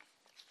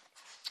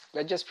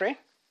Let's just pray.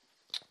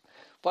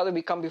 Father,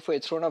 we come before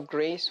your throne of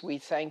grace. We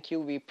thank you,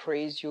 we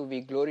praise you,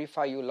 we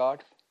glorify you,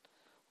 Lord.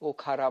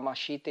 Father,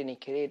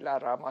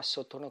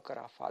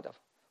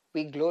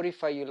 we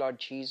glorify you, Lord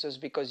Jesus,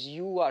 because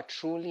you are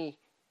truly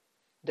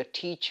the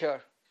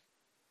teacher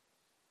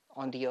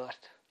on the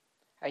earth.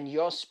 And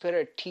your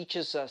Spirit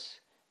teaches us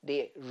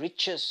the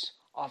riches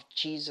of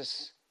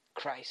Jesus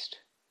Christ,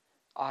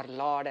 our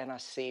Lord and our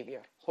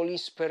Savior. Holy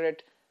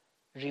Spirit,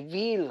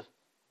 reveal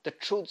the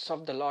truths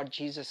of the Lord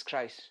Jesus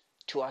Christ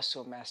to us,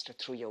 O Master,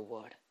 through your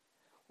word.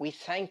 We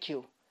thank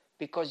you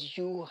because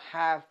you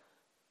have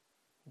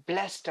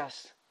blessed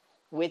us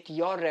with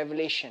your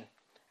revelation,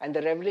 and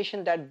the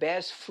revelation that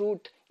bears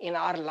fruit in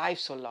our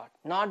lives, O Lord,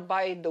 not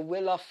by the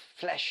will of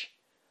flesh,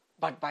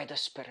 but by the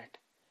Spirit.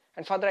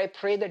 And Father, I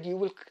pray that you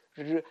will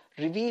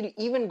reveal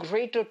even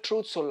greater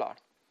truths, O Lord,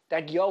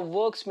 that your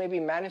works may be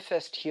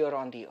manifest here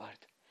on the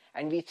earth.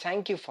 And we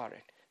thank you for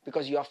it,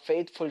 because you are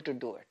faithful to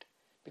do it,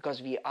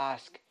 because we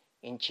ask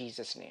in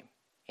Jesus' name.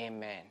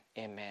 Amen,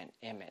 amen,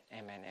 amen,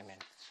 amen, amen.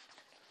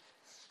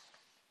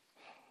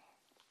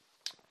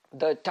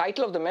 The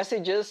title of the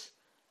message is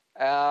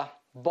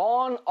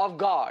Born of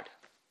God.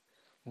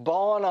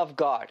 Born of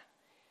God.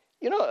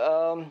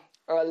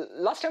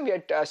 Last time we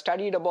had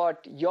studied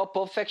about your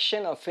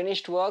perfection of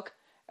finished work,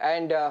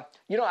 and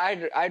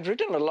I'd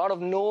written a lot of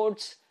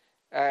notes.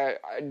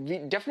 We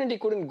definitely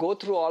couldn't go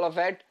through all of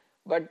it,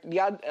 but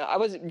I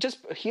was just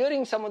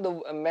hearing some of the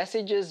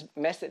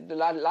the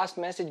last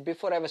message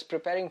before I was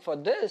preparing for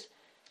this,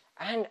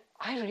 and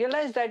I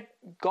realized that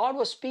God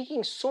was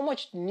speaking so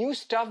much new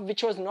stuff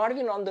which was not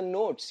even on the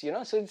notes,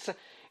 So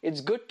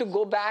it's good to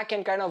go back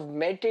and kind of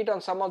meditate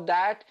on some of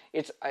that.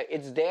 It's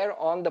there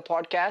on the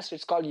podcast.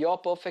 It's called Your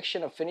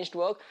Perfection of Finished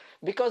Work,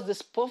 because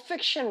this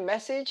perfection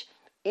message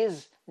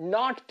is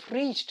not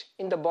preached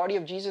in the body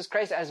of Jesus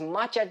Christ as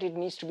much as it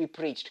needs to be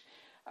preached.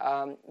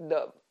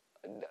 The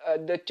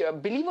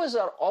believers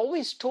are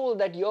always told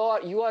that you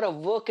are a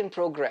work in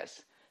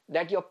progress,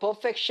 that your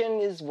perfection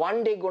is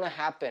one day going to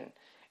happen.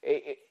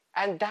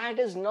 And that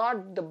is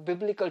not the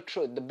biblical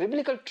truth. The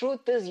biblical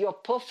truth is your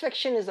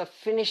perfection is a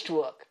finished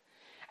work.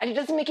 And it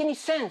doesn't make any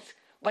sense,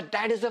 but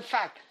that is a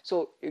fact.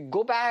 So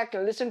go back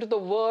and listen to the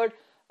word,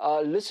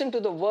 listen to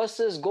the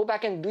verses, go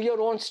back and do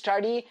your own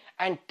study.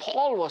 And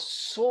Paul was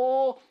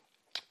so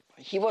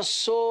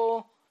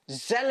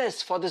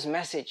zealous for this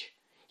message.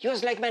 He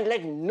was like, man,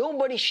 let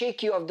nobody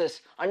shake you of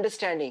this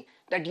understanding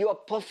that you are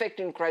perfect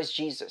in Christ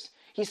Jesus.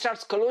 He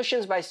starts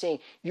Colossians by saying,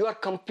 you are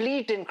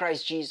complete in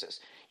Christ Jesus.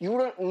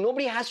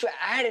 Nobody has to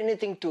add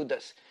anything to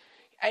this.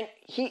 And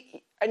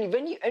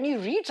when you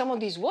read some of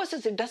these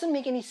verses, it doesn't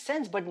make any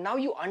sense, but now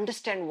you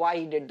understand why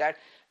he did that.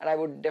 And I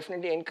would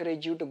definitely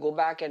encourage you to go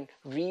back and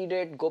read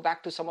it, go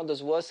back to some of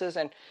those verses,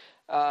 and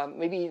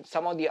maybe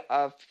some of the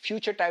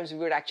future times we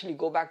would actually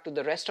go back to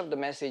the rest of the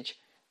message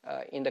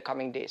in the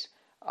coming days.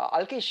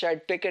 Alkesh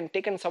had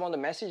taken some of the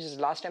messages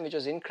last time, which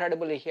was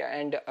incredibly here,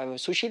 and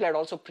Sushil had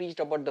also preached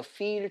about the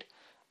field.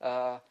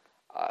 I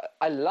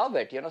love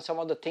it. Some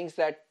of the things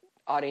that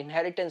our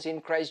inheritance in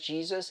Christ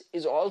Jesus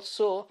is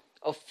also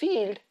a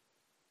field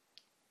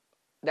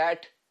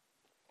that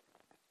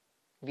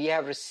we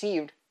have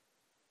received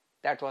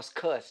that was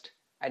cursed,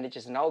 and it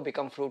has now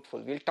become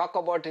fruitful. We'll talk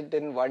about it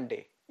in one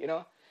day.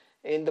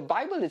 In the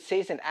Bible it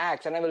says in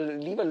Acts, and I will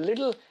leave a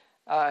little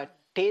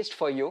taste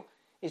for you.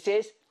 It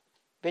says,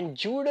 when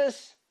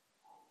Judas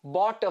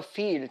bought a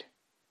field,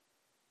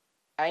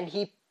 and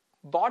he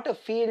bought a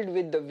field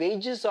with the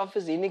wages of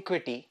his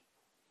iniquity,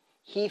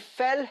 he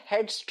fell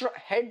head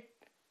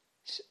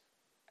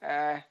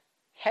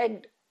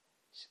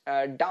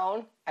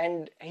down,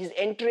 and his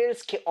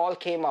entrails all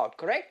came out,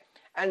 correct?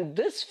 And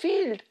this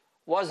field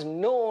was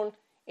known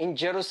in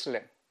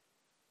Jerusalem.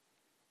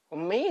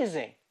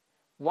 Amazing.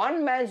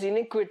 One man's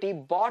iniquity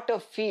bought a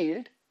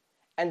field,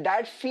 and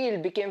that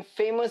field became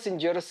famous in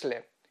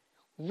Jerusalem.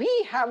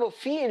 We have a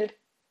field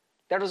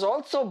that was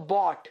also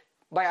bought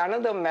by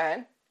another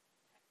man,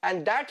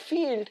 and that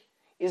field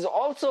is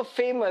also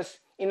famous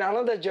in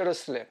another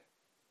Jerusalem.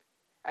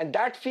 And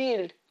that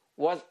field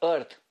was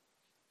earth.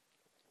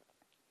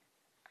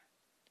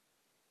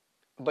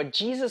 But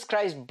Jesus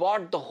Christ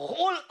bought the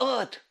whole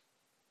earth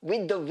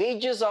with the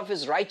wages of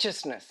his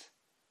righteousness,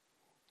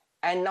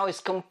 and now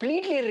is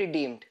completely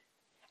redeemed.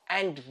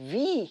 And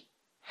we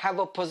have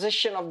a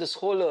possession of this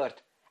whole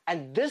earth.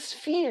 And this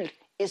field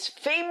is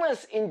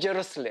famous in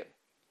Jerusalem.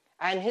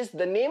 And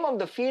the name of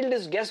the field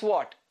is, guess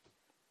what?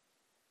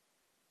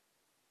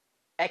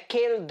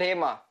 Akel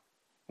Dema,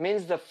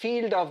 means the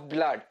field of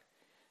blood.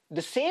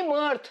 The same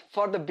earth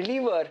for the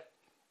believer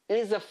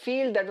is a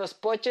field that was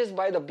purchased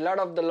by the blood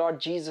of the Lord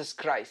Jesus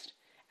Christ.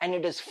 And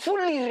it is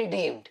fully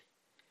redeemed.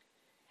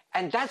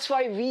 And that's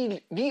why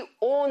we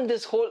own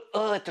this whole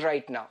earth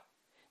right now.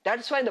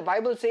 That's why the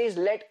Bible says,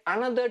 let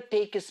another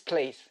take his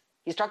place.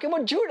 He's talking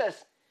about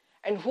Judas.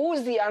 And who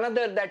is the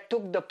another that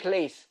took the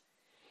place?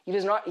 He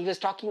was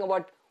talking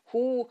about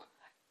who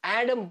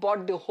Adam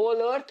bought the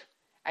whole earth,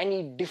 and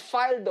he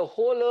defiled the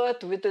whole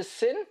earth with his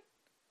sin,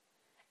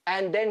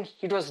 and then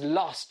it was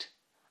lost.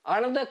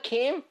 Another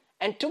came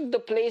and took the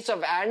place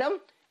of Adam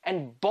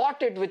and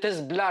bought it with his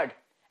blood.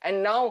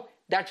 And now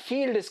that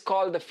field is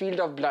called the field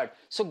of blood.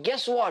 So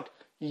guess what?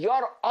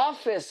 Your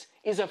office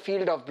is a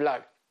field of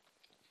blood.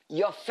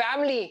 Your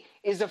family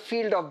is a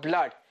field of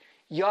blood.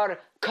 Your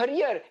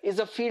career is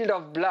a field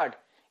of blood.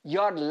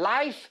 Your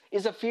life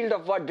is a field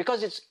of what?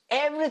 Because it's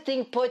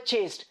everything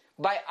purchased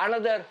by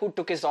another who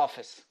took his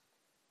office.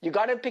 You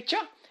got a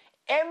picture?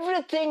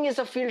 Everything is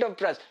a field of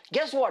blood.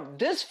 Guess what?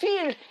 This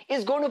field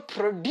is going to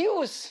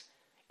produce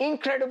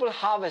incredible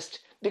harvest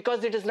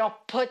because it is now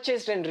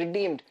purchased and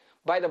redeemed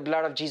by the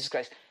blood of Jesus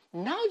Christ.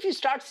 Now if you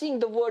start seeing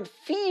the word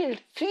field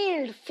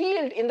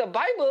in the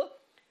Bible,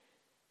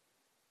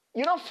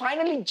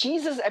 finally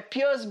Jesus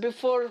appears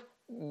before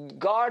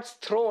God's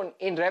throne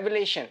in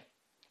Revelation,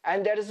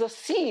 and there is a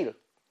seal,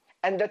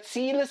 and that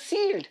seal is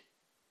sealed.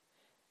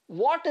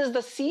 What is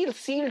the seal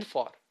sealed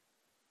for?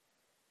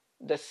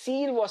 The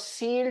seal was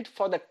sealed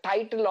for the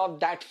title of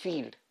that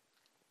field.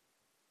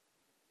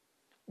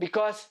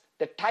 Because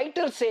the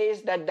title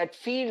says that that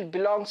field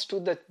belongs to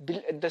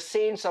the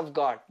saints of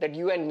God, that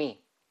you and me.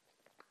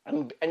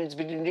 And it's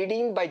been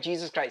redeemed by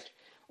Jesus Christ.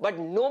 But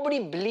nobody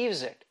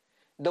believes it.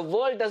 The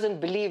world doesn't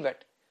believe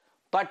it.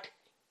 But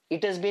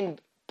it has been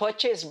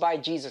purchased by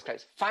Jesus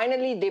Christ.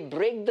 Finally, they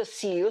break the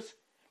seals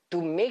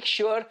to make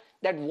sure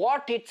that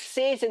what it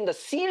says in the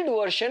sealed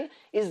version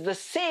is the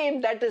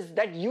same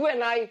that you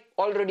and I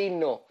already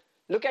know.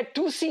 Look at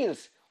two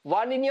seals,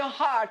 one in your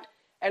heart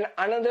and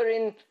another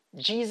in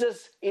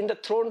Jesus in the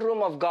throne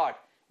room of God.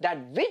 That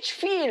which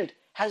field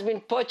has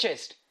been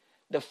purchased?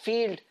 The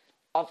field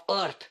of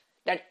earth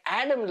that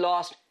Adam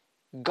lost.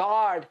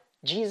 God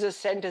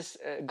sent his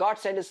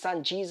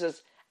son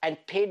Jesus and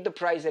paid the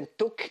price and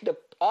took the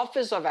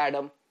office of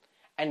Adam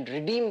and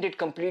redeemed it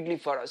completely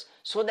for us,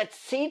 so that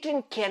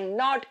Satan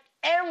cannot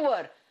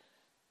ever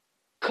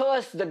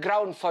curse the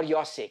ground for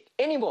your sake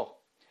anymore.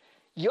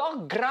 Your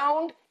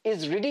ground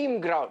is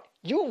redeemed ground.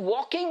 You're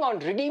walking on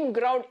redeemed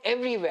ground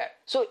everywhere.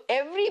 So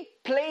every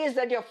place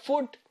that your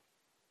foot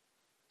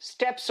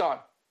steps on,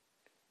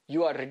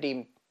 you are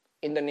redeemed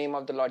in the name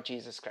of the Lord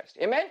Jesus Christ.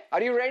 Amen?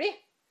 Are you ready?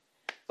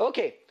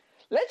 Okay,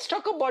 let's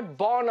talk about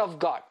born of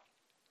God.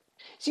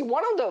 See,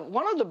 one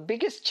of the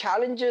biggest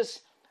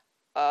challenges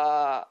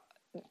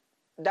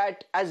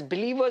that as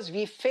believers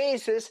we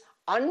face is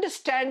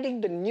understanding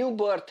the new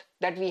birth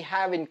that we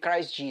have in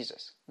Christ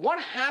Jesus.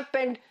 What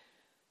happened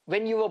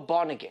when you were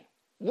born again?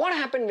 What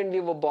happened when we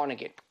were born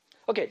again?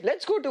 Okay,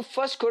 let's go to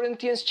 1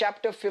 Corinthians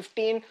chapter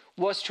 15,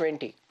 verse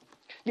 20.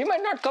 We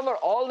might not cover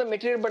all the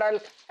material,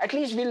 but at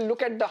least we'll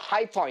look at the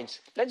high points.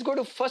 Let's go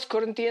to 1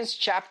 Corinthians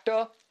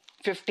chapter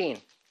 15,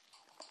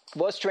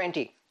 verse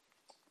 20.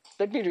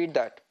 Let me read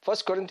that. 1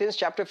 Corinthians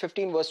chapter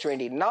 15, verse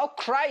 20. Now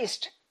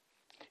Christ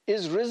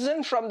is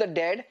risen from the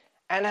dead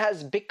and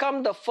has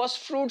become the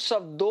firstfruits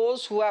of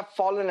those who have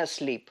fallen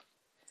asleep.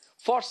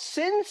 For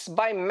since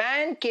by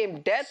man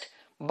came death,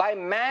 by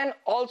man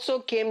also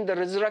came the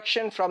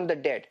resurrection from the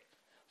dead.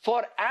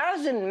 For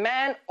as in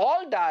man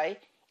all die,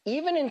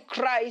 even in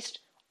Christ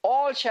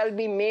all shall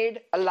be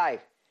made alive.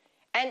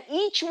 And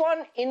each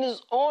one in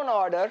his own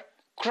order,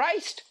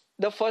 Christ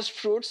the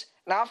firstfruits,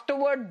 and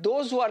afterward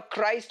those who are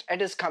Christ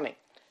at his coming.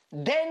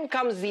 Then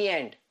comes the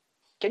end.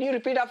 Can you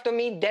repeat after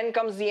me? Then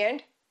comes the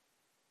end.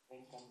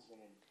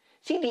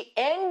 See, the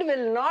end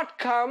will not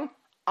come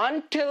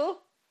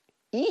until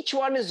each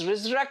one is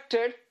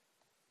resurrected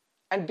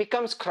and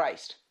becomes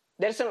Christ.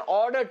 There's an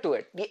order to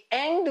it. The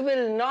end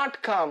will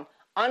not come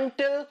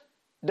until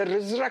the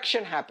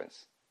resurrection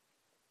happens.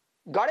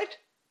 Got it?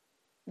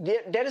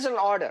 There is an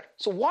order.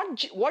 So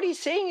what he's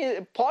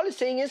saying, Paul is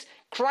saying is,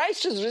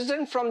 Christ is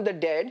risen from the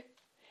dead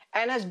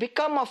and has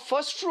become a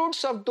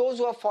firstfruits of those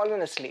who have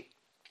fallen asleep.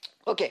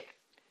 Okay.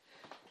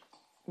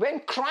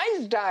 When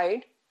Christ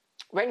died,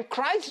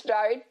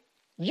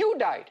 you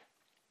died.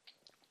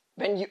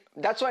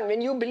 That's why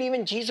when you believe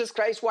in Jesus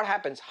Christ, what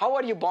happens? How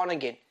are you born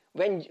again?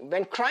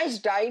 When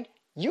Christ died,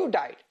 you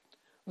died.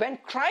 When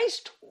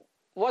Christ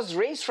was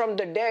raised from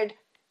the dead,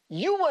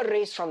 you were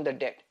raised from the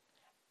dead.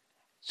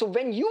 So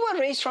when you were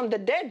raised from the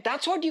dead,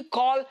 that's what you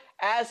call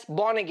as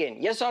born again.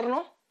 Yes or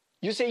no?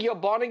 You say you're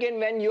born again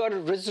when you are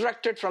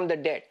resurrected from the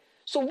dead.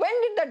 So when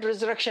did that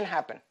resurrection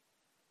happen?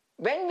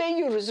 When were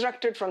you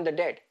resurrected from the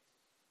dead?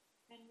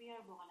 When we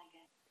are born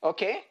again.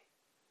 Okay.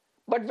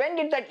 But when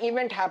did that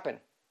event happen?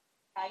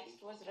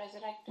 Christ was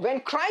resurrected. When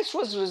Christ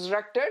was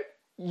resurrected,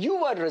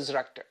 you were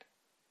resurrected.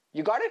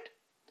 You got it?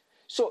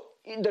 So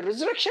the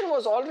resurrection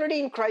was already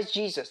in Christ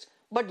Jesus.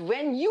 But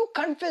when you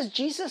confess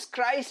Jesus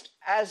Christ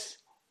as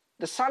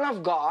the Son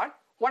of God,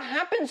 what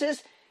happens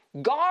is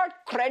God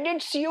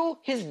credits you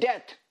his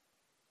death.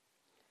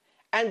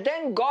 And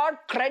then God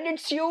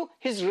credits you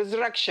his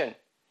resurrection.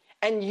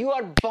 And you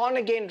are born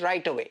again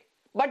right away.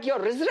 But your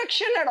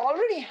resurrection had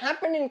already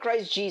happened in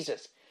Christ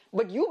Jesus.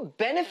 But you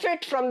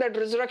benefit from that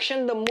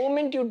resurrection the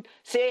moment you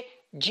say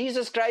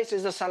Jesus Christ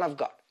is the Son of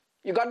God.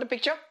 You got the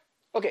picture?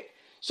 Okay.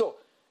 So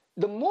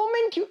the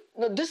moment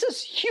this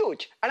is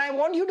huge. And I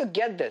want you to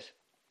get this.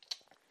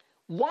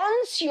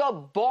 Once you're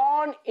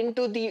born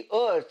into the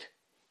earth,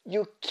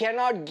 you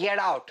cannot get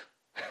out.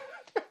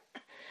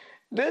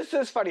 This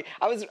is funny.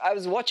 I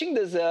was watching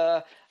this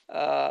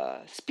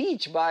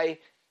speech by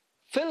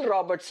Phil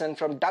Robertson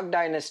from Duck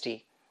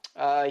Dynasty.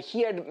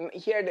 He had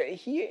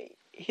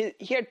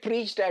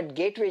preached at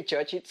Gateway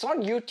Church. It's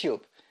on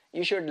YouTube.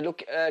 You should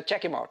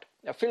check him out.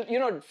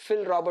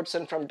 Phil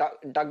Robertson from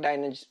Duck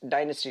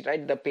Dynasty,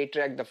 right? The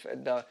patriarch,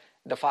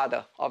 the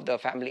father of the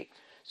family.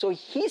 So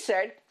he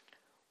said,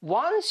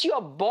 once you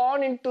are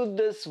born into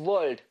this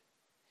world,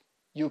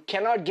 you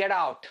cannot get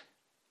out.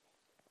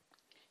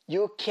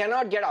 You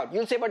cannot get out.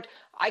 You'll say, but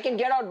I can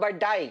get out by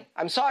dying.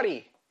 I'm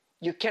sorry.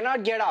 You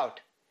cannot get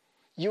out.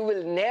 You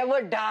will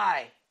never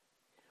die.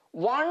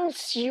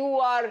 Once you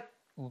are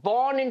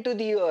born into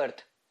the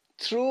earth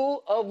through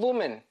a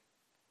woman,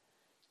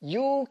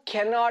 you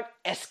cannot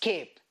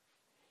escape.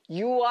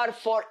 You are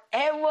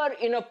forever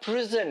in a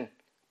prison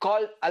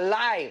called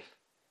alive,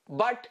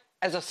 but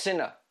as a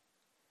sinner.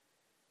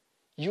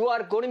 You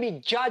are going to be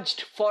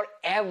judged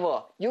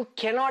forever. You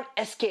cannot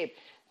escape.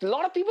 A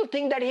lot of people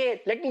think that,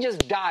 hey, let me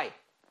just die.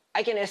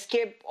 I can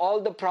escape all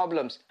the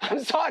problems.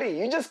 I'm sorry,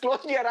 you just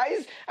closed your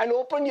eyes and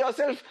opened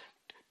yourself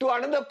to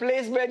another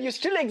place where you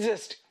still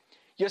exist.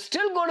 You're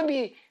still going to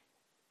be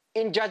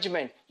in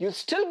judgment. You're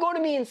still going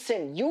to be in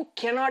sin. You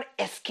cannot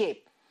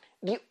escape.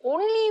 The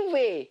only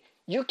way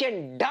you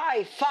can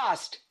die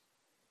fast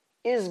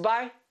is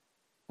by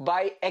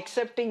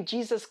accepting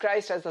Jesus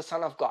Christ as the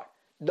Son of God.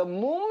 The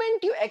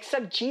moment you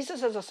accept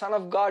Jesus as the Son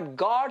of God,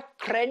 God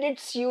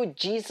credits you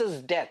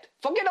Jesus' death.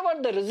 Forget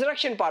about the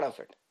resurrection part of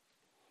it.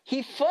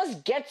 He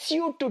first gets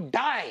you to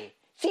die.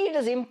 See, it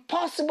is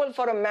impossible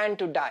for a man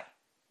to die.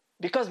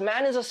 Because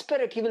man is a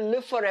spirit, he will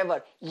live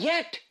forever.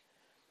 Yet,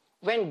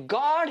 when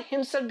God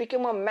himself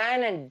became a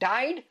man and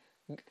died,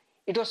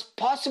 it was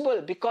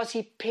possible because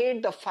he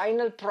paid the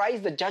final price.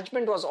 The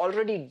judgment was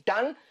already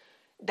done.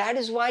 That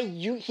is why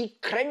he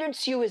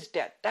credits you his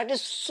death. That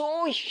is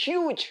so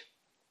huge.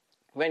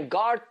 When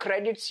God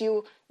credits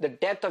you the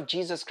death of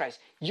Jesus Christ,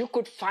 you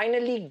could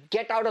finally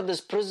get out of this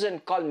prison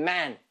called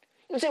man.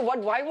 You say,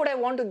 why would I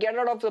want to get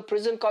out of the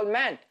prison called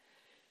man?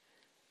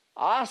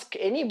 Ask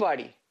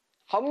anybody.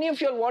 How many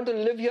of you all want to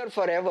live here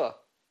forever?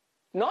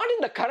 Not in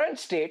the current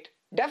state.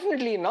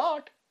 Definitely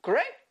not.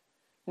 Correct?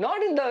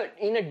 Not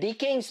in a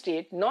decaying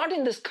state. Not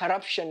in this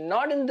corruption.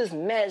 Not in this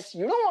mess.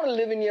 You don't want to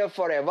live in here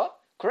forever.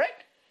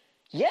 Correct?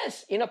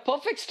 Yes, in a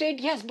perfect state,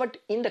 yes. But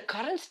in the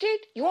current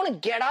state, you want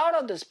to get out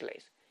of this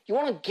place. You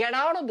want to get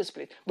out of this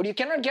place. But you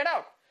cannot get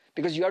out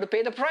because you have to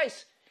pay the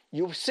price.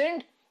 You've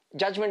sinned.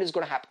 Judgment is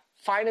going to happen.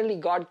 Finally,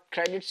 God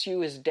credits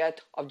you his death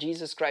of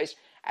Jesus Christ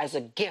as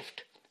a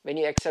gift when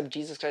you accept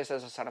Jesus Christ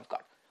as the Son of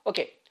God.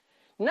 Okay,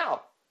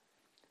 now,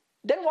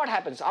 then what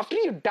happens? After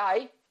you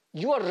die,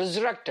 you are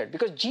resurrected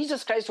because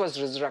Jesus Christ was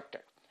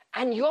resurrected.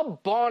 And you are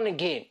born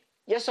again.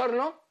 Yes or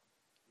no?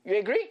 You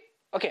agree?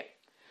 Okay.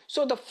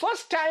 So the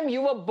first time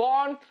you were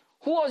born,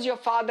 who was your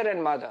father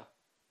and mother?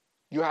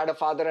 You had a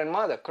father and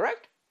mother,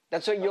 correct?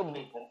 That's why you're...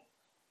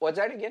 What's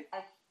that again?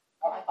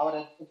 Our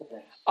earthly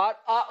parents.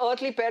 Our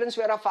earthly parents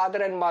were our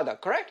father and mother,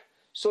 correct?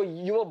 So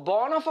you were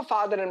born of a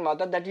father and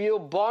mother, that you were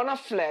born of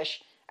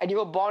flesh, and you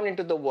were born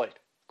into the world,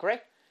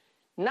 correct?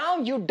 Now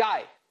you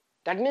die.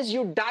 That means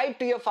you died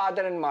to your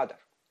father and mother.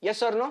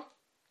 Yes or no?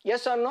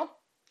 Yes or no?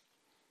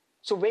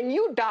 So when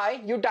you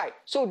die, you die.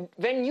 So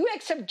when you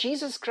accept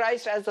Jesus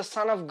Christ as the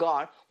Son of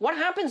God, what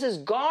happens is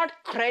God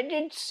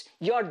credits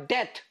your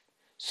death.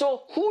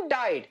 So who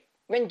died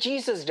when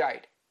Jesus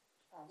died?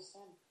 Our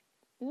sin.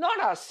 Not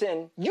our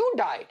sin. You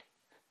died.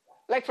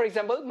 Like for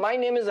example, my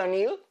name is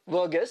Anil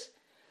Verghese.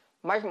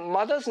 My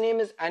mother's name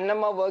is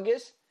Annamma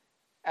Verghese.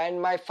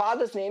 And my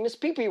father's name is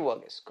P.P.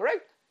 Verghese.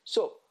 Correct?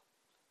 So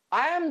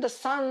I am the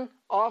son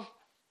of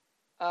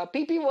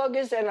P.P.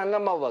 Verghese and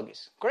Annamma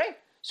Verghese. Correct?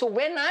 So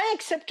when I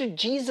accepted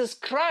Jesus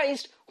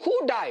Christ, who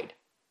died?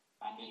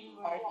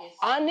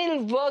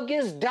 Anil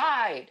Verghese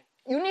died.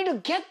 You need to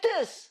get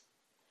this.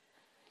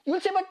 You'll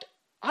say, but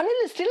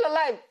Anil is still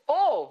alive.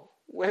 Oh,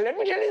 well, let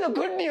me tell you the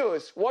good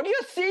news. What you're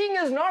seeing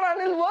is not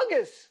Anil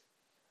Verghese.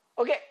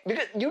 Okay,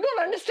 because you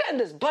don't understand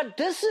this, but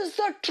this is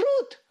the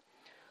truth.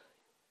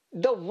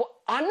 The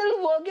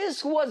Anil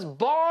Verghese who was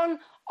born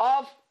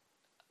of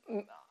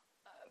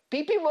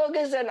P.P.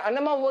 Verghese and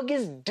Annamma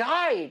Verghese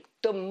died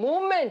the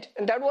moment,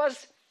 and that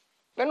was,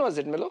 when was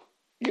it, Milo?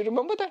 You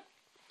remember that?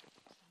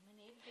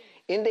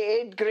 In the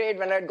 8th grade,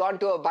 when I had gone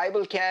to a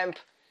Bible camp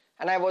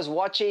and I was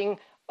watching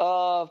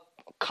a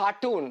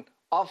cartoon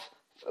of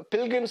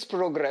Pilgrim's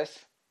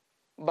Progress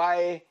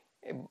by,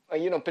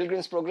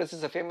 Pilgrim's Progress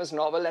is a famous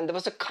novel, and there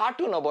was a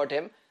cartoon about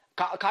him,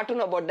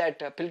 cartoon about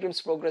that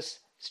Pilgrim's Progress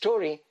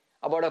story,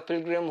 about a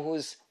pilgrim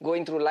who's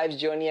going through life's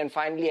journey and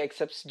finally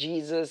accepts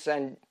Jesus,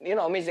 and,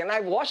 amazing. And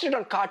I watched it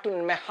on cartoon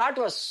and my heart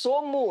was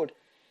so moved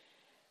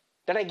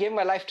that I gave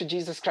my life to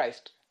Jesus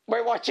Christ by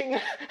watching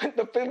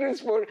the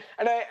Pilgrim's Progress.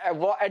 And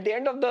at the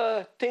end of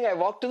the thing, I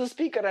walked to the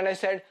speaker and I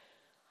said,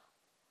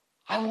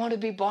 I want to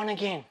be born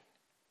again,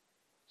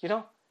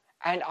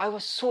 and I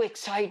was so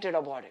excited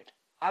about it.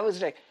 I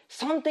was like,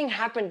 something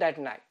happened that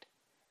night.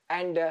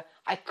 And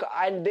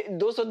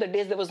those were the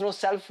days there was no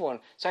cell phone.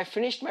 So I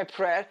finished my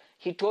prayer.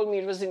 He told me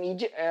it was an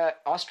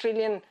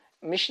Australian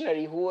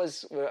missionary who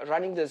was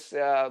running this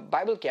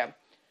Bible camp,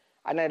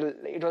 and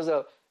it was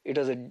a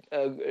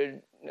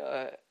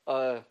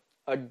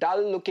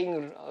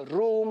dull-looking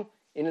room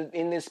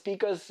in the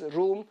speaker's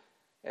room,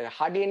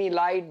 hardly any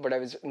light. But I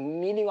was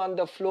kneeling on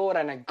the floor,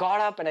 and I got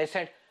up and I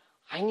said,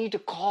 I need to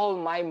call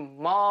my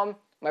mom.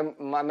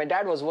 My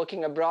dad was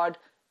working abroad.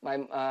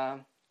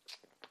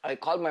 I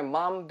called my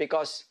mom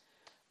because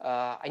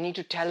I need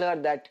to tell her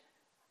that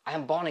I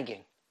am born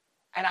again.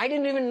 And I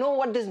didn't even know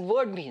what this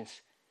word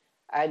means.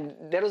 And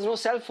there was no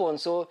cell phone.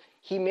 So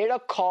he made a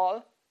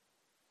call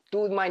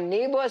to my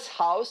neighbor's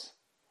house,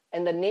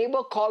 and the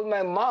neighbor called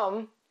my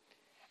mom,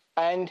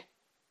 and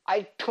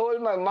I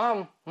told my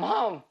mom,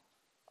 Mom,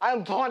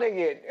 I'm born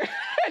again.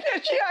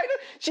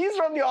 She's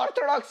from the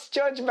Orthodox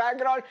Church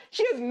background.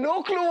 She has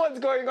no clue what's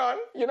going on,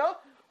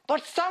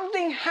 But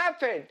something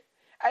happened.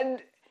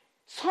 And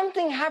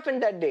something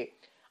happened that day.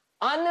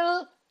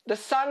 Anil, the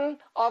son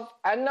of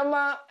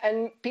Annama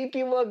and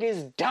P.P.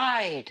 Verghese,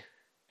 died.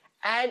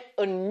 And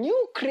a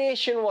new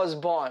creation was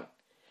born.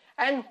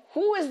 And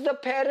who is the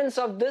parents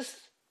of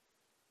this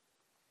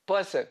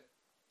person?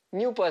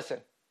 New person?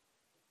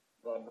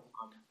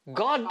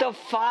 God the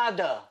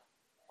Father.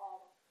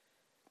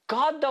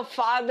 God the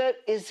Father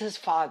is his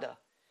father.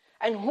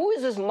 And who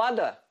is his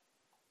mother?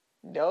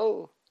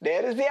 No,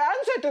 there is the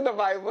answer to the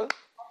Bible.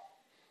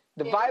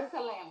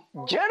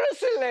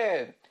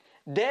 Jerusalem.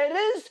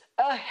 There is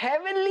a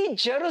heavenly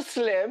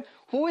Jerusalem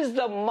who is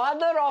the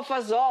mother of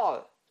us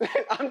all.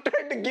 I'm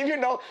trying to give you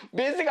now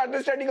basic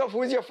understanding of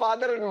who is your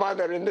father and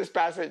mother in this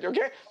passage,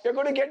 okay? We're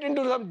going to get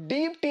into some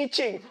deep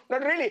teaching.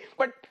 Not really,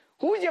 but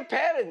who is your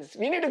parents?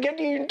 We need to get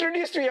you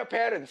introduced to your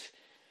parents.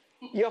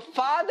 Your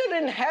father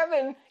in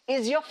heaven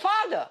is your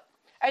father.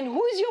 And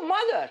who is your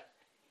mother?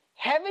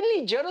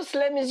 Heavenly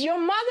Jerusalem is your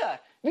mother.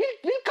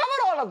 We'll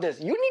cover all of this.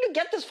 You need to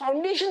get these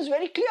foundations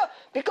very clear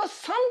because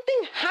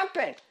something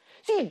happened.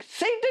 See,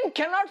 Satan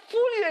cannot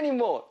fool you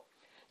anymore.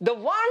 The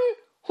one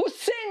who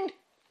sinned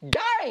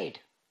died.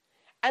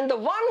 And the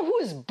one who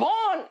is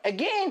born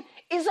again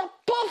is a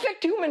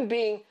perfect human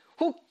being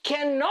who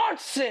cannot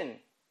sin.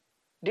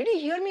 Did you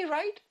hear me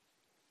right?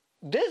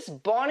 This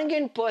born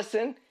again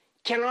person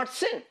cannot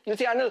sin. You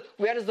say, Anil,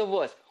 where is the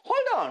verse?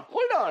 Hold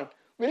on.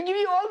 We'll give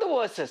you all the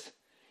verses.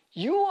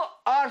 You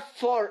are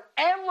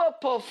forever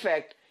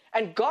perfect,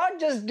 and God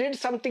just did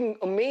something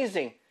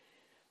amazing.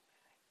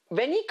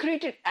 When he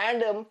created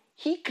Adam,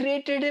 he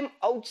created him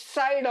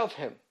outside of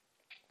him.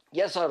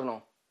 Yes or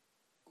no?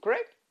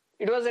 Correct?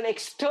 It was an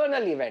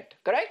external event,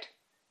 correct?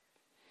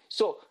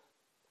 So,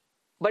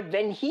 but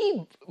when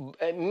he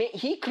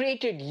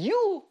created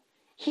you,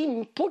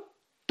 he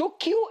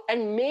took you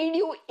and made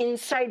you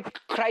inside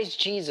Christ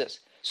Jesus.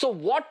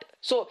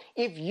 So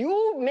if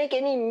you make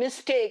any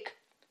mistake,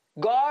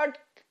 nobody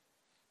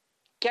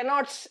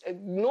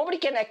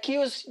can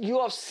accuse you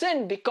of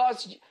sin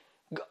because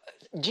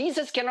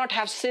Jesus cannot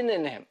have sin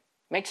in him.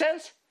 Make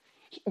sense?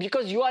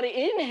 Because you are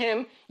in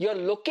him, your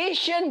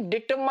location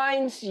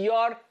determines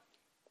your,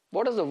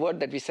 what is the word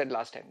that we said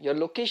last time? Your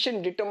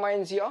location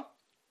determines your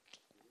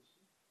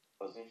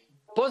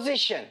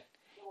position.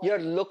 Your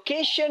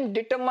location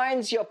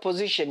determines your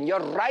position.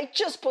 Your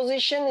righteous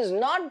position is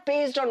not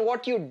based on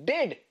what you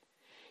did.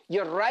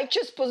 Your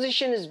righteous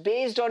position is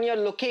based on your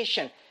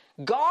location.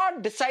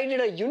 God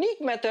decided a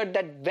unique method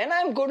that when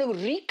I'm going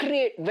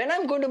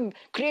to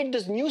create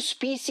this new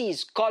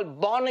species called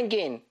born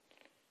again,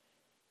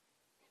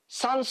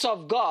 sons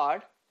of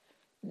God,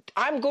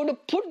 I'm going to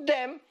put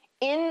them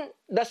in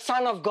the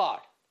Son of God.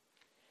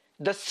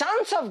 The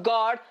sons of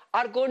God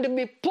are going to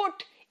be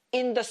put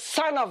in the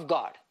Son of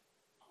God.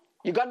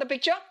 You got the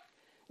picture?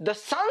 The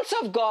sons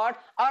of God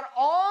are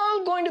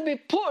all going to be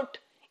put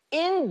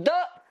in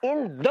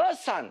the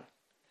Son,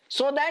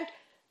 so that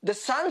the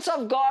sons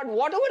of God,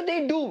 whatever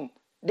they do,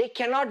 they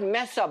cannot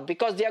mess up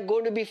because they are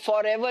going to be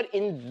forever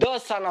in the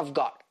Son of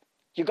God.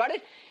 You got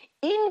it?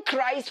 In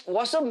Christ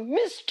was a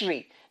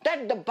mystery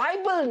that the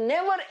Bible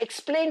never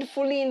explained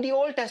fully in the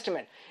Old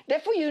Testament.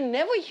 Therefore, you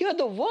never hear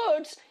the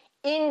words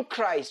in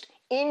Christ,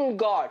 in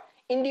God,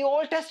 in the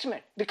Old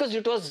Testament because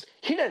it was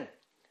hidden.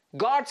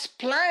 God's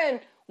plan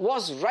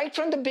was right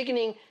from the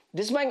beginning.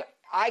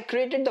 I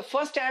created the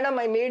first Adam,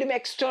 I made him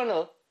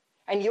external,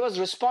 and he was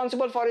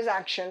responsible for his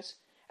actions.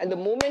 And the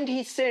moment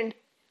he sinned,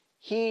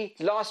 he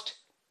lost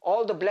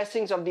all the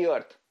blessings of the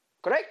earth.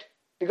 Correct?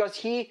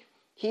 Because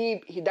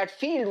that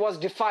field was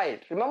defiled.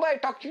 Remember I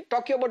talked to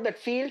you about that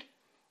field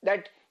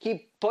that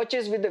he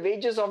purchased with the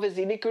wages of his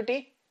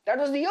iniquity? That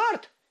was the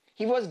earth.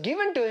 He was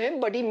given to him,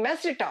 but he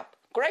messed it up.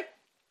 Correct?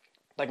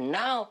 But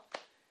now,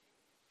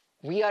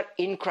 we are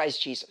in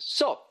Christ Jesus.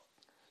 So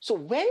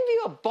when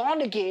we are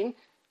born again,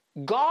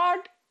 God,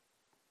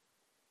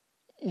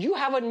 you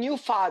have a new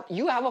father,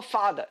 you have a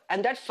father,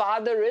 and that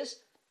father is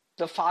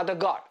the Father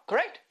God,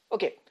 correct?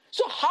 Okay,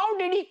 so how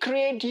did he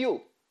create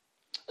you?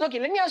 Okay,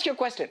 let me ask you a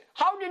question.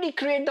 How did he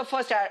create the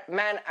first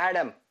man,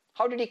 Adam?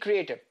 How did he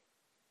create him?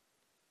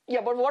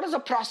 Yeah, but what is the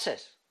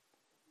process?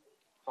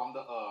 From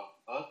the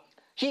earth.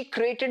 He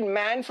created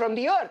man from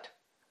the earth.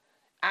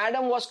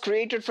 Adam was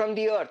created from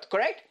the earth,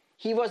 correct?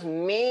 He was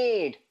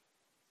made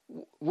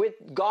with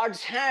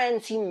God's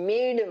hands. He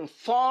made him,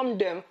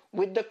 formed him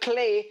with the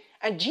clay.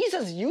 And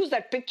Jesus used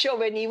that picture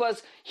when he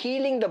was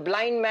healing the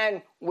blind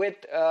man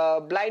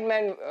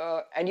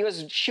and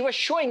she was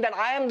showing that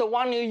I am the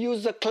one who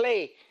used the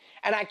clay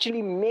and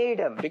actually made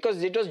him,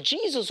 because it was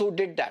Jesus who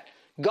did that.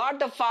 God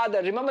the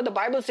Father, remember the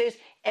Bible says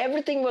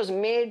everything was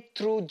made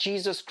through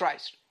Jesus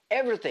Christ.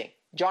 Everything.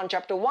 John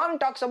chapter 1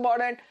 talks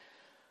about it.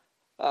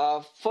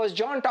 1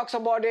 John talks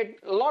about it.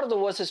 A lot of the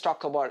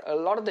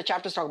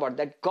chapters talk about it,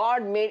 that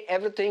God made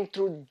everything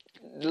through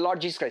the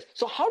Lord Jesus Christ.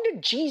 So how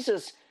did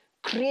Jesus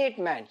create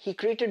man? He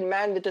created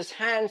man with his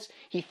hands.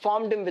 He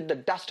formed him with the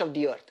dust of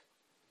the earth.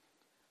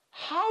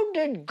 How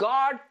did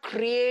God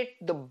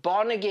create the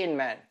born again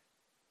man?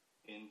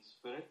 In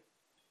spirit.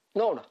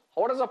 No.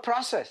 What is the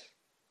process?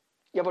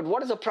 Yeah, but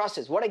what is the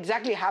process? What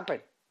exactly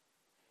happened?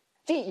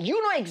 See,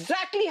 you know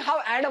exactly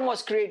how Adam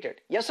was created.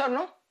 Yes or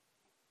no?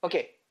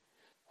 Okay.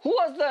 Who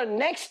was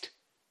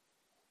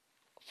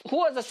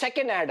the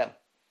second Adam?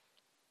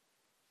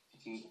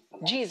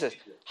 Jesus.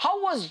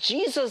 How was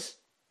Jesus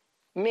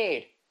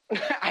made?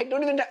 I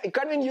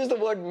can't even use the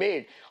word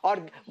made or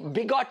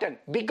begotten.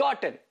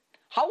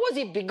 How was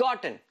he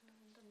begotten?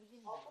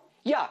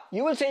 Yeah,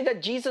 you will say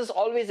that Jesus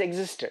always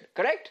existed,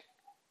 correct?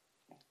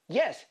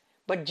 Yes,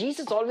 but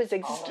Jesus always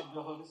existed.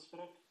 The Holy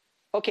Spirit.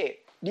 Okay,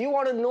 do you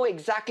want to know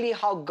exactly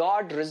how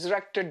God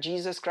resurrected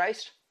Jesus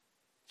Christ?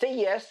 Say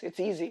yes, it's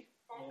easy.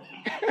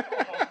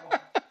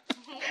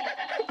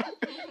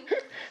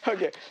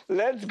 Okay,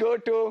 let's go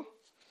to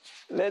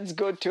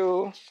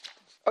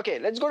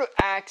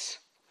Acts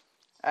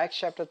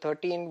chapter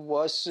 13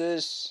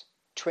 verses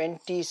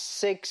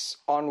 26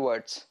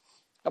 onwards.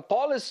 Now,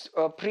 Paul is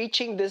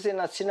preaching this in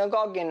a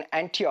synagogue in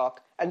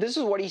Antioch, and this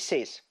is what he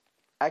says.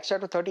 Acts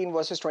chapter 13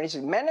 verses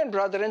 26. Men and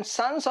brethren,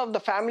 sons of the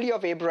family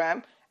of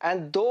Abraham,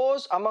 and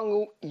those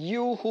among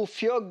you who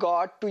fear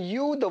God, to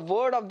you the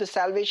word of the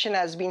salvation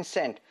has been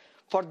sent.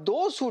 For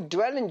those who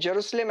dwell in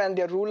Jerusalem and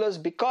their rulers,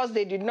 because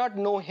they did not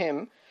know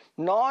him,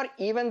 nor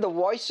even the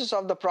voices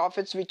of the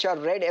prophets which are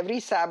read every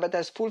Sabbath,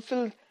 have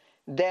fulfilled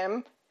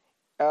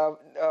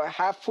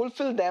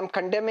them,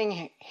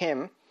 condemning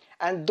him.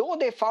 And though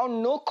they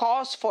found no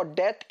cause for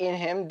death in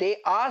him, they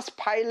asked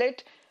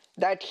Pilate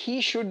that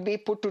he should be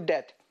put to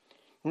death.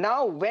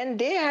 Now, when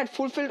they had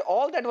fulfilled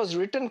all that was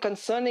written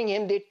concerning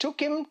him, they took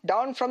him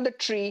down from the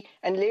tree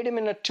and laid him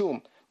in a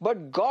tomb.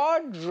 But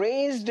God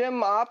raised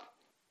him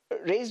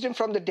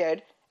from the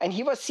dead, and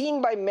he was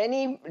seen by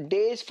many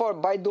days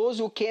by those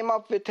who came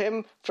up with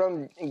him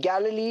from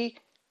Galilee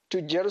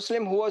to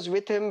Jerusalem, who was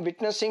with him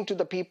witnessing to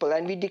the people.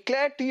 And we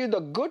declare to you the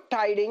good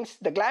tidings,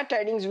 the glad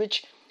tidings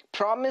which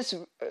promise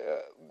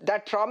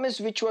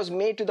which was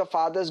made to the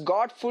fathers.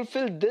 God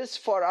fulfilled this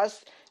for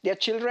us, their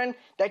children,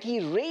 that he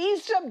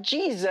raised up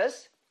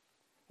Jesus.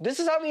 This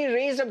is how he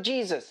raised up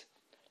Jesus.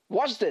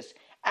 Watch this.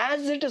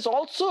 As it is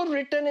also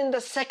written in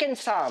the second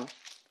Psalm,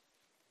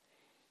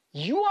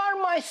 you are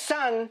my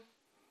son,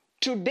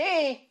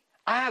 today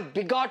I have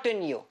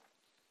begotten you.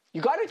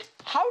 You got it?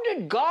 How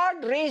did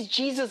God raise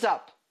Jesus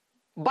up?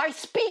 By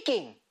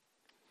speaking.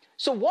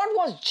 So what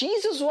was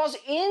Jesus was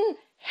in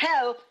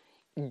hell,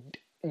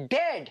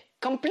 dead,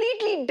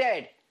 completely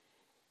dead.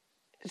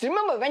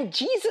 Remember, when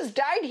Jesus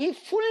died, he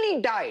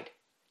fully died.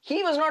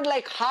 He was not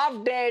like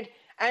half dead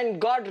and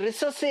God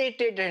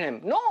resuscitated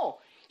him. No,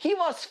 he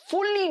was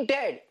fully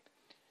dead.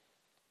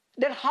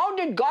 Then how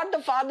did God the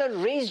Father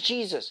raise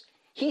Jesus?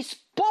 He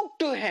spoke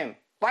to him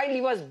while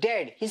he was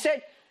dead. He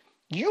said,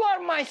 you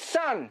are my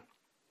son.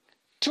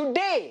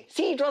 Today,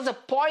 see, it was a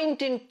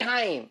point in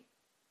time.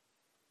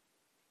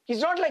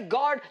 He's not like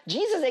God.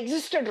 Jesus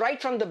existed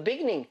right from the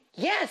beginning.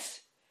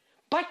 Yes,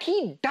 but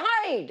he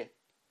died.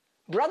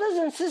 Brothers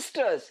and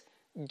sisters,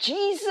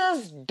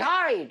 Jesus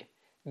died.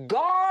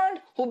 God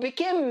who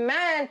became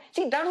man.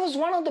 See, that was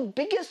one of the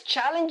biggest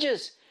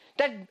challenges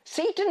that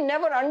Satan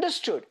never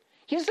understood.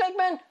 He's like,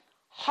 man,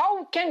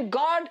 how can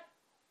God,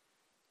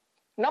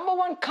 number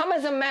one, come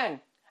as a man?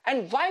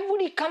 And why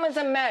would he come as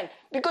a man?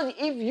 Because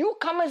if you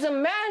come as a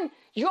man,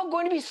 you're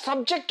going to be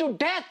subject to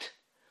death.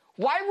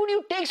 Why would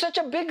you take such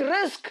a big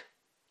risk?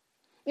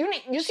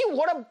 You see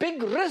what a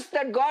big risk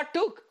that God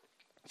took.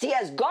 See,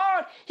 as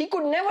God, he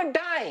could never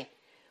die.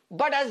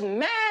 But as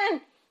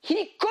man,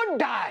 he could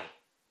die.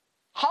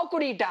 How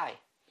could he die?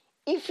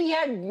 If he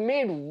had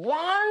made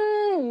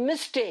one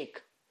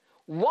mistake,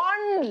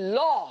 one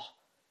law,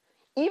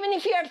 even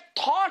if he had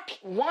thought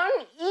one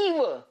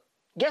evil,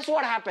 guess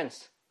what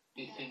happens?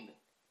 He sinned.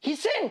 He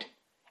sinned.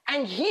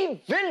 And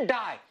he will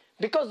die.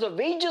 Because the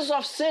wages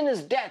of sin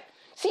is death.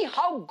 See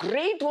how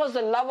great was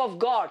the love of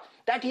God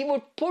that he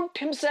would put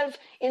himself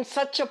in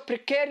such a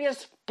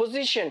precarious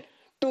position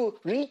to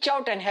reach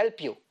out and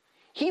help you.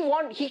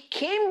 He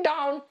came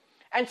down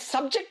and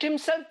subject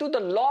himself to the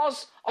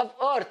laws of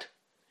earth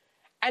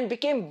and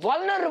became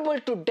vulnerable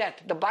to death.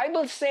 The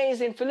Bible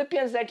says in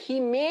Philippians that he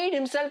made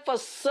himself a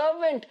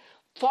servant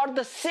for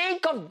the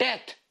sake of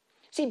death.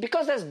 See,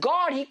 because as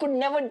God, he could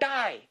never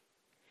die.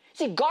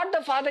 See, God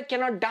the Father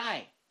cannot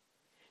die.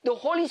 The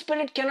Holy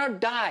Spirit cannot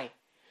die.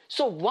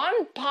 So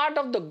one part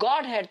of the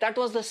Godhead, that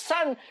was the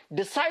Son,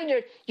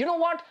 decided, you know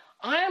what?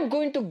 I am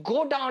going to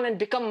go down and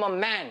become a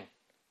man.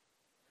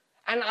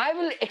 And I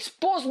will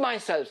expose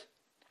myself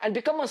and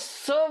become a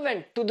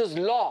servant to this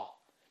law,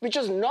 which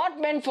was not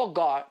meant for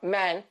God,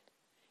 man.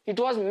 It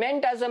was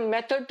meant as a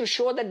method to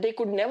show that they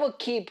could never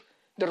keep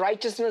the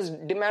righteousness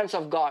demands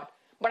of God.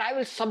 But I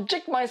will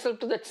subject myself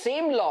to that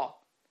same law,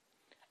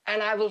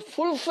 and I will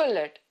fulfill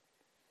it,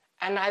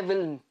 and I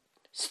will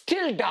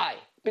still die.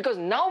 Because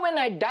now when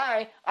I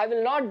die, I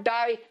will not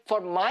die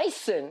for my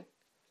sin,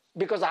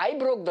 because I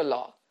broke the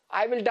law.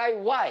 I will die.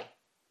 Why?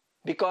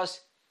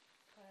 Because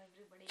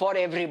for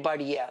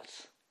everybody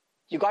else.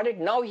 You got it?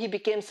 Now he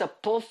becomes a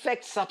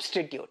perfect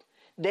substitute.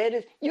 There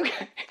is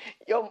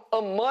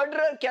a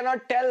murderer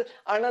cannot tell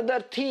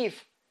another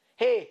thief,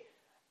 hey,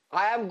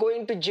 I am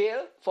going to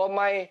jail for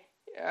my,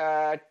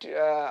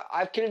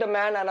 I've killed a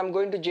man and I'm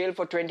going to jail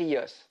for 20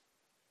 years.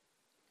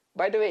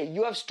 By the way,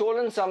 you have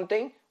stolen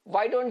something.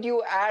 Why don't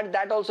you add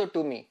that also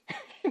to me?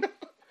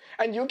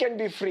 And you can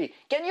be free.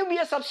 Can you be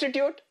a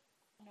substitute?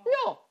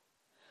 No.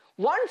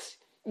 Once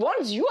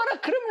you are a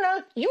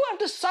criminal, you have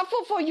to suffer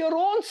for your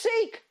own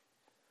sake.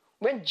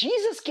 When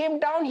Jesus came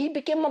down, he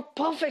became a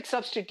perfect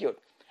substitute.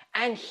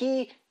 And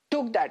he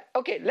took that.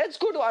 Okay, let's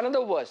go to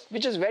another verse,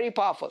 which is very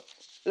powerful.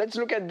 Let's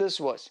look at this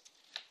verse.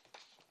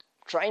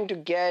 Trying to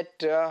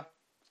get...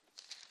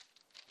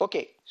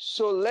 Okay,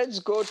 so let's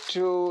go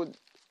to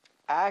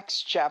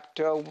Acts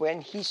chapter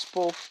when he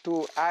spoke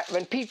to...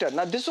 when Peter...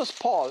 Now, this was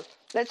Paul.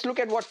 Let's look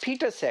at what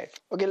Peter said.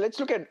 Okay, let's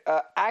look at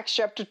Acts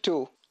chapter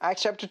 2.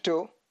 Acts chapter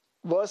 2,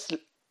 verse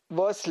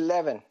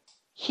 11.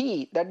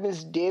 He, that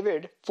means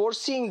David,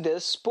 foreseeing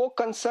this, spoke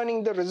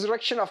concerning the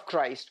resurrection of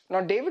Christ.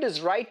 Now, David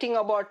is writing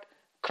about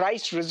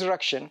Christ's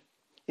resurrection.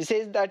 He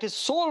says that his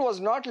soul was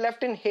not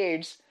left in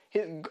Hades.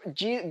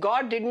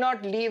 God did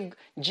not leave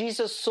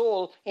Jesus'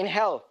 soul in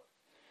hell,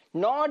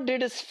 nor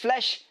did his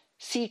flesh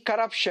see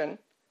corruption.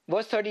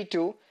 Verse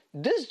 32,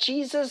 this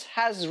Jesus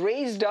has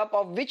raised up,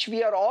 of which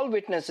we are all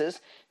witnesses.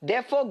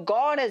 Therefore,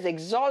 God has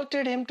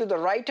exalted him to the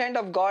right hand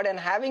of God, and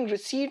having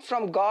received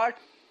from God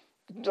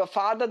the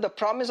Father the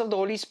promise of the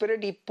Holy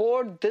Spirit, he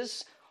poured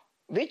this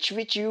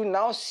which you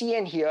now see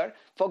and hear.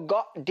 For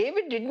God,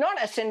 David did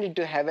not ascend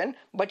into heaven,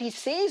 but he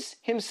says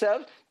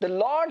himself, the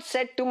Lord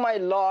said to my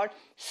Lord,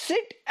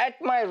 sit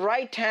at my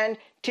right hand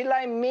till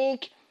I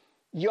make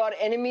your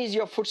enemies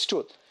your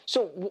footstool.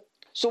 So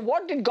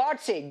what did God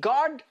say?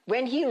 God,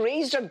 when he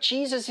raised up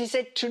Jesus, he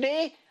said,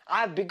 today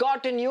I have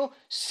begotten you,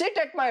 sit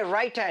at my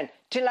right hand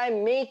till I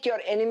make your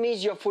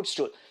enemies your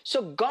footstool.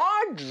 So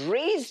God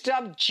raised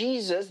up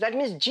Jesus. That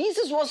means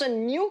Jesus was a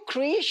new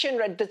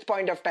creation at this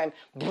point of time.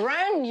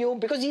 Brand new,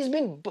 because he's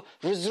been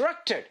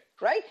resurrected,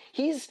 right?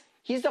 He's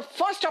the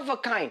first of a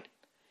kind.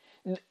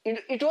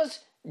 It was,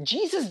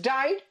 Jesus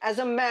died as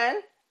a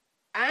man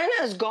and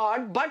as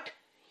God, but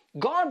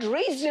God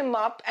raised him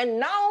up, and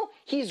now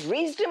he's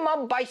raised him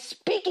up by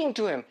speaking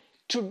to him.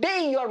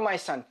 Today you are my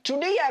son.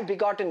 Today I have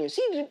begotten you.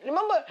 See,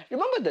 remember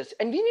this.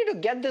 And we need to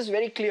get this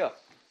very clear.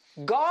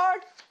 God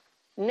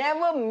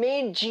never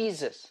made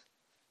Jesus.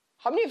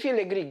 How many of you will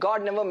agree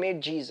God never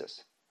made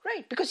Jesus?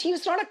 Right? Because he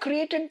was not a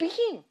created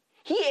being.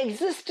 He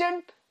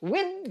existed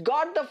with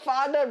God the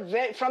Father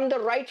from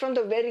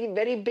the very,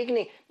 very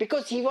beginning,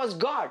 because he was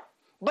God.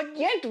 But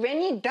yet when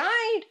he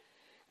died,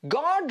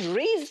 God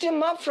raised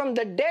him up from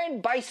the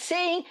dead by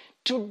saying,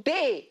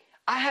 today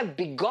I have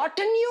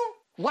begotten you.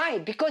 Why?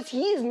 Because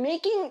he is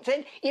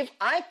said, if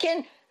I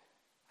can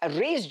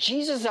raise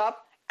Jesus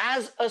up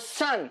as a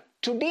son,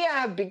 today I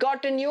have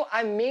begotten you,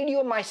 I made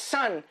you my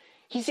son.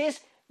 He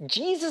says,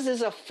 Jesus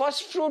is a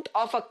first fruit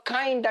of a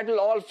kind that will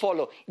all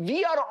follow.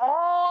 We are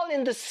all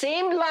in the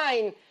same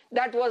line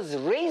that was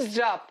raised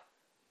up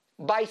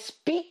by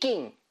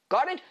speaking.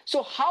 Got it?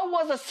 So how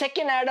was the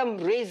second Adam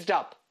raised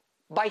up?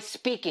 By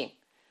speaking.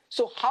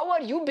 So how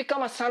are you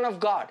become a son of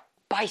God?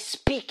 By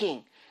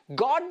speaking.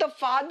 God the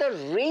Father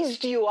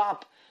raised you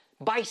up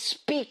by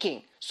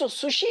speaking. So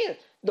Sushil,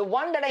 the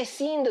one that I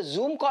see in the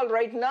Zoom call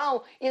right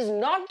now, is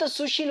not the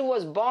Sushil who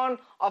was born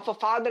of a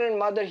father and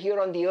mother here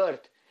on the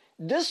earth.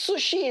 This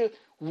Sushil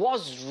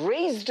was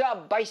raised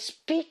up by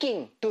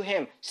speaking to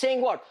him,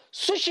 saying what?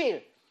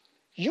 Sushil,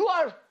 you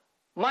are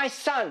my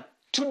son.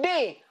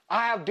 Today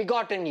I have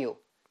begotten you.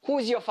 Who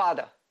is your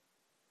father?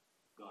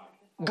 God.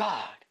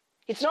 God.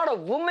 It's not a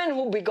woman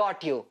who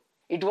begot you.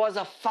 It was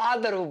a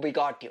father who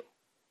begot you.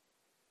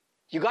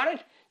 You got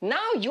it?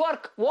 Now you are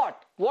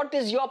what? What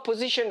is your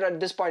position at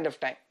this point of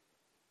time?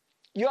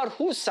 You are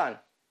whose son?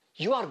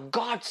 You are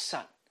God's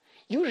son.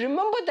 You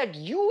remember that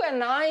you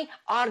and I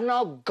are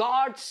now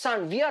God's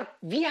son.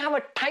 We have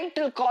a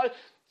title called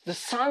the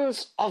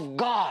sons of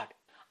God.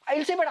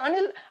 I'll say, but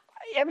Anil,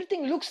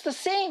 everything looks the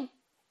same.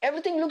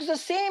 Everything looks the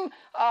same.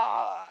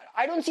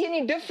 I don't see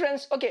any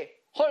difference. Okay,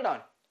 hold on.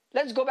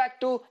 Let's go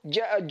back to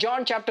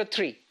John chapter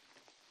 3.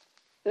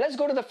 Let's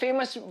go to the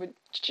famous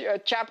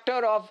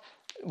chapter of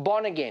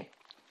born again.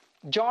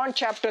 John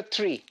chapter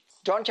 3.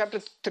 John chapter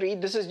 3,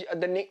 this is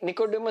the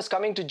Nicodemus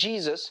coming to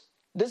Jesus.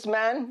 This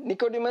man,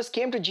 Nicodemus,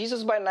 came to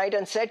Jesus by night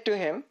and said to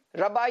him,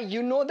 Rabbi,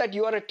 you know that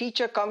you are a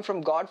teacher come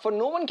from God, for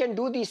no one can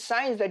do these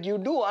signs that you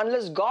do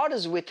unless God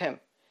is with him.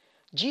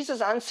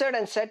 Jesus answered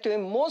and said to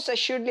him, most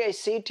assuredly I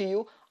say to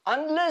you,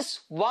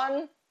 unless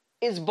one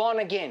is born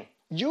again,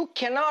 you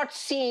cannot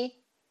see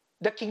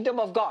the kingdom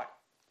of God.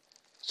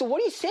 So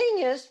what he's saying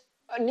is,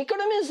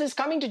 Nicodemus is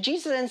coming to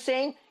Jesus and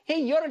saying, hey,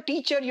 you're a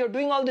teacher, you're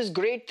doing all these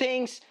great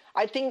things.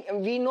 I think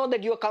we know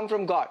that you come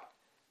from God.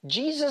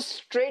 Jesus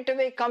straight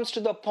away comes to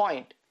the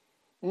point.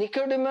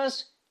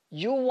 Nicodemus,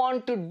 you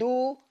want to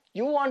do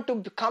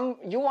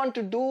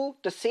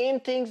the same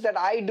things that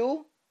I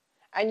do,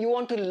 and you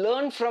want to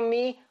learn from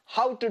me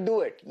how to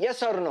do it.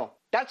 Yes or no?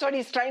 That's what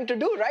he's trying to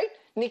do, right?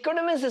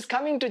 Nicodemus is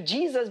coming to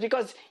Jesus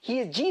because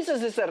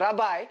Jesus is a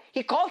rabbi.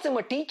 He calls him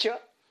a teacher.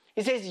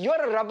 He says,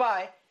 you're a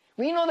rabbi.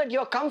 We know that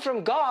you come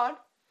from God,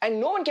 and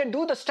no one can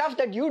do the stuff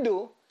that you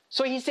do.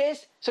 So he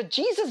says, so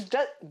Jesus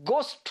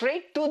goes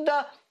straight to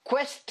the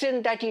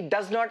question that he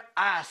does not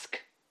ask.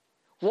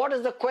 What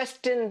is the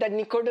question that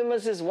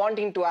Nicodemus is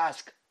wanting to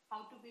ask? How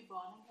to be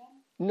born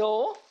again?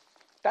 No,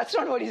 that's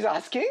not what he's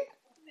asking.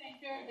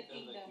 Enter the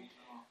kingdom.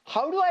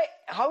 How do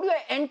I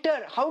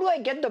enter? How do I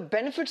get the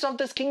benefits of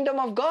this kingdom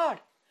of God?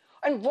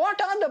 And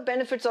what are the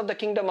benefits of the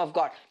kingdom of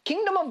God?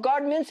 Kingdom of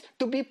God means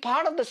to be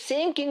part of the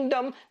same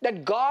kingdom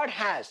that God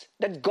has,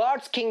 that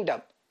God's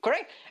kingdom,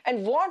 correct?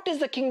 And what is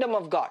the kingdom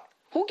of God?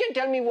 Who can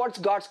tell me what's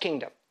God's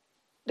kingdom?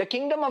 The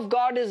kingdom of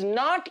God is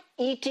not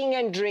eating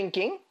and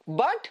drinking,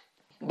 but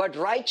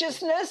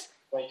righteousness,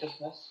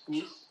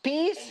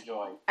 peace,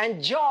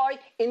 and joy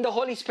in the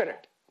Holy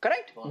Spirit.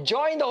 Correct?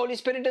 Joy in the Holy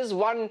Spirit is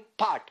one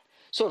part.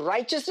 So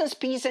righteousness,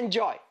 peace, and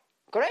joy.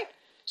 Correct?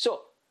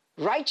 So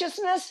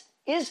righteousness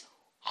is,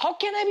 how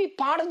can I be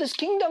part of this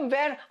kingdom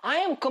where I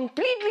am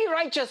completely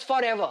righteous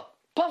forever,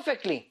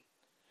 perfectly?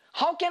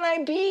 How can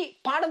I be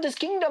part of this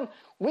kingdom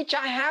which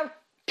I have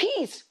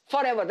peace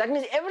forever? That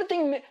means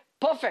everything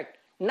perfect,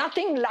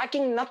 nothing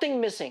lacking,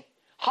 nothing missing.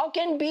 How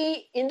can I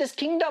be in this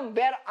kingdom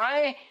where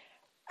I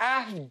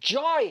have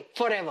joy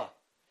forever?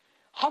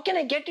 How can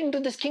I get into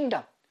this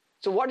kingdom?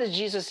 So what does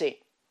Jesus say?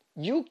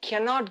 You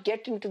cannot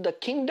get into the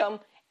kingdom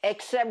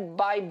except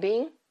by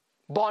being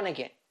born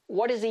again.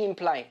 What is he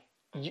implying?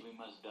 We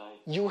must die.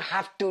 You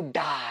have to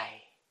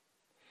die.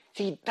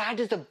 See, that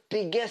is the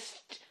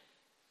biggest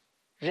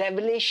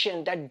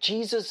revelation that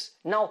Jesus...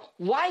 Now,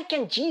 why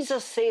can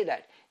Jesus say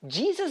that?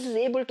 Jesus is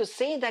able to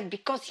say that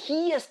because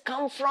he has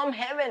come from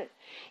heaven.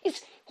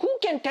 Who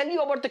can tell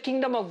you about the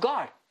kingdom of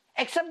God?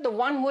 Except the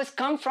one who has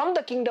come from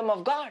the kingdom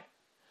of God.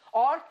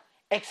 Or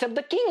except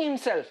the king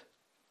himself.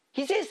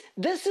 He says,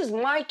 this is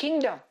my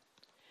kingdom.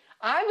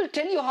 I will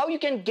tell you how you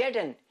can get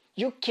in.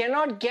 You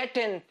cannot get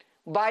in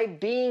by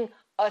being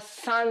a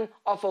son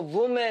of a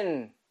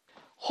woman.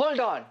 Hold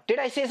on. Did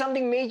I say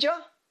something major?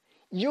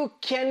 You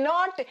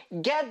cannot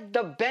get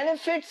the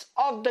benefits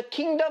of the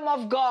kingdom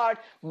of God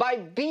by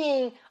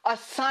being a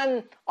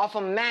son of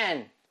a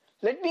man.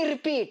 Let me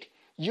repeat.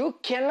 You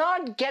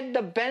cannot get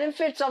the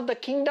benefits of the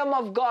kingdom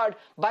of God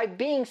by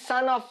being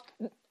son of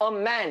a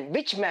man.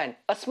 Which man?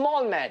 A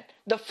small man.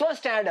 The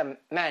first Adam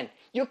man.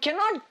 You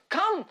cannot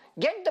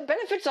get the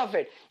benefits of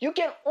it. You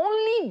can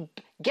only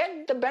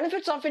get the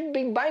benefits of it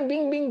by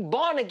being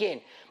born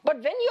again. But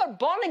when you are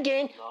born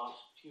again... Lost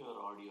your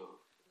audio.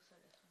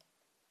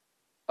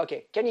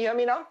 Okay, can you hear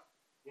me now?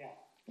 Yeah.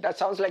 That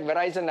sounds like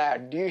Verizon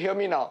ad. Do you hear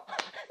me now?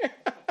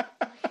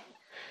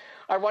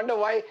 I wonder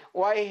why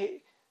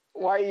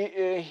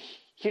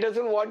he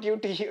doesn't want you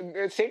to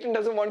hear, Satan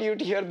doesn't want you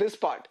to hear this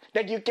part,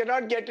 that you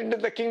cannot get into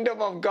the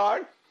kingdom of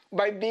God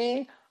by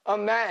being a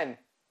man,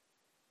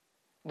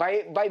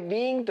 by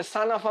being the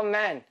son of a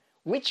man.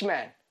 Which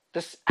man?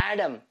 This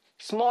Adam,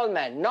 small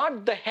man,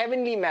 not the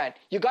heavenly man.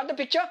 You got the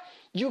picture?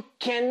 You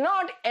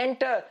cannot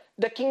enter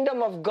the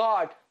kingdom of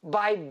God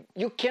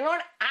you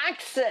cannot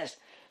access.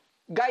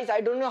 Guys,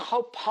 I don't know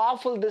how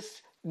powerful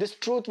this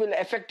truth will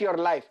affect your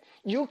life.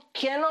 You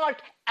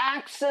cannot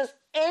access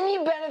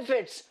any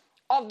benefits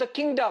of the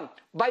kingdom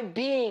by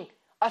being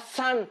a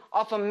son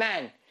of a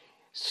man.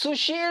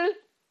 Sushil,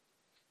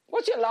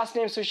 what's your last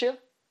name, Sushil?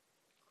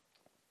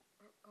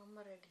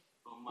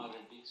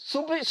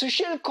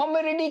 Sushil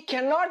Komareddy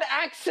cannot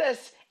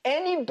access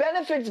any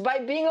benefits by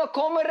being a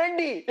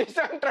Komareddy. Is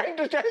what I'm trying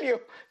to tell you.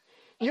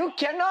 You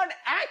cannot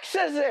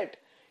access it.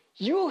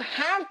 You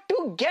have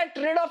to get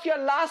rid of your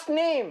last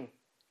name.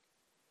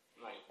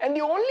 Right. And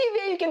the only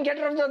way you can get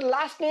rid of the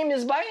last name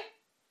is by...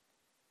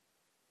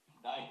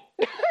 Die.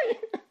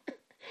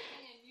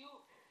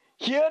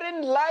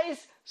 Herein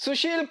lies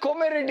Sushil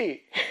Komareddy.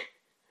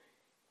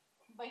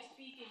 By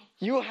speaking.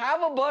 You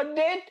have a birth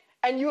date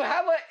and you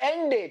have an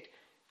end date.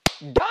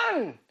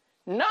 Done.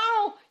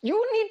 Now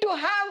you need to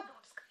have...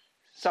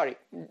 Sorry,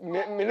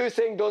 Milu is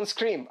saying don't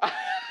scream.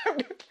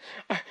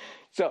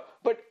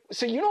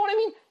 So you know what I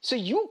mean? So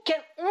you can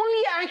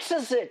only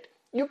access it.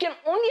 You can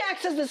only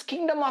access this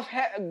kingdom of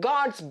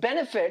God's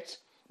benefits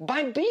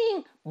by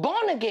being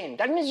born again.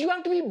 That means you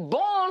have to be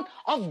born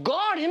of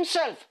God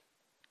himself.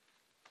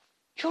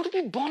 You have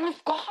to be born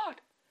of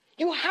God.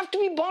 You have to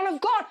be born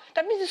of God.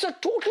 That means it's a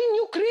totally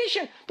new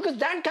creation because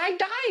that guy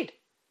died.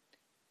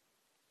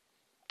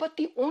 But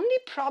the only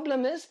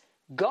problem is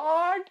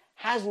God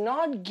has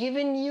not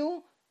given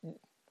you,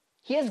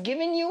 He has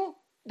given you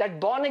that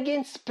born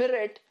again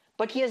spirit,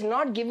 but He has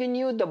not given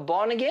you the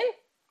born again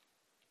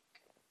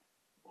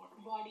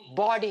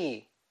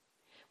body.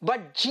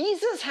 But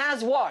Jesus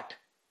has what?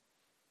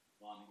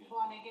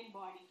 Born again.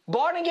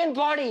 Born again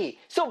body.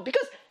 So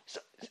because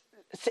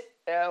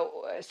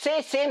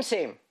say same.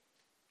 Same.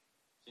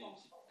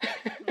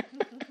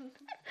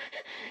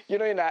 You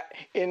know,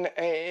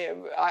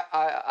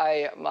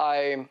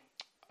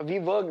 we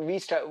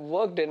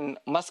worked in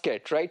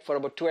Muscat, right, for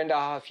about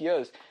 2.5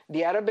 years.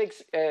 The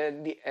Arabics,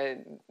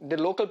 the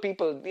local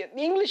people, the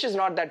English is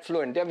not that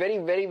fluent. They're very,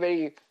 very,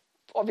 very,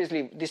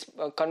 obviously, this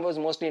converse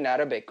mostly in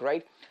Arabic,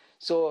 right?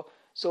 So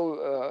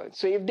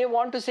if they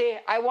want to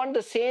say, I want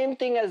the same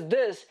thing as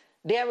this,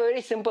 they have a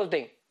very simple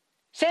thing.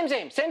 Same.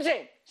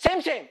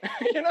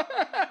 You know?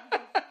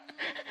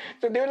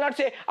 So they will not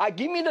say,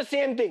 give me the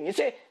same thing. You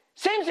say,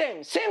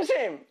 same.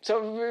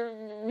 So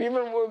we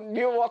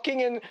were walking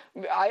in,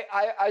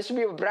 I used to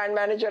be a brand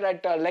manager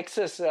at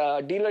Lexus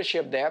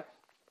dealership there.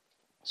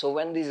 So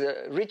when these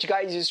rich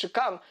guys used to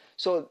come,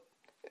 so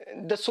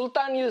the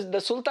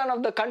sultan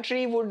of the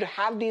country would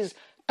have these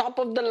top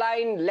of the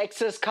line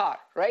Lexus car,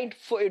 right?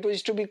 It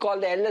used to be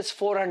called the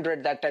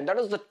LS400 that time. That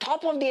was the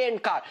top of the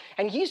end car.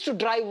 And he used to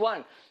drive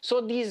one.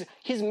 So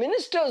his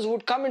ministers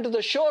would come into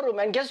the showroom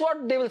and guess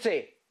what they will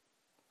say?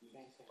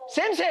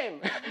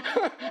 Same.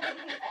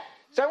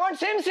 So I want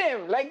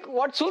same, like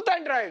what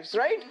Sultan drives,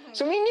 right?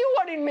 So we knew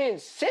what it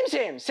means.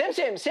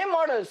 Same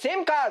model,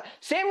 same car,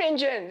 same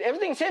engine,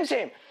 everything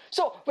same.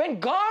 So when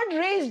God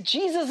raised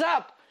Jesus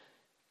up,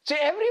 so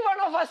every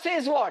one of us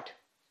says what?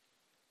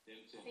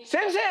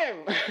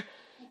 Same.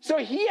 So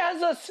he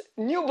has a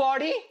new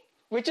body,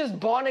 which is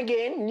born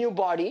again, new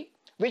body,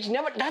 which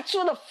never, that's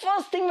so the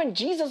first thing when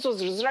Jesus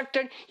was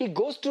resurrected, he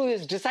goes to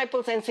his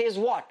disciples and says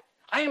what?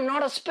 I am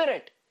not a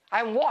spirit. I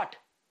am what?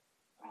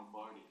 I'm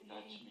body.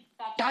 Touch me.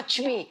 Touch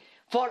me,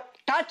 for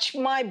touch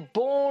my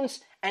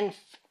bones and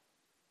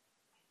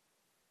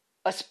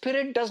a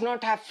spirit does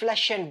not have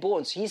flesh and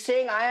bones. He's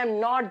saying, I am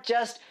not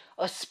just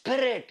a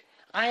spirit.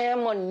 I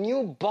am a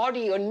new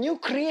body, a new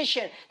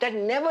creation that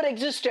never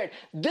existed.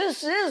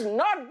 This is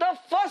not the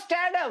first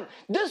Adam.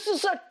 This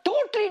is a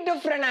totally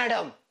different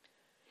Adam.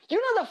 You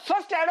know, the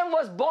first Adam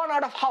was born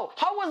out of how?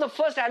 How was the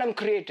first Adam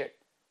created?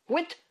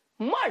 With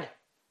mud,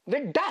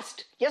 with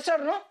dust. Yes or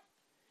no?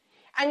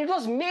 And it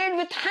was made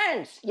with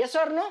hands. Yes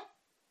or no?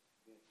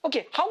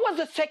 Okay, how was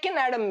the second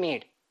Adam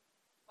made?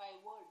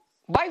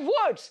 By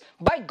words.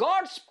 By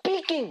God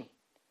speaking,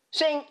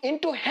 saying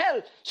into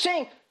hell,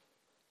 saying,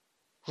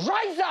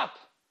 rise up.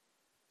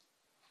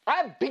 I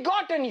have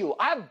begotten you.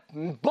 I have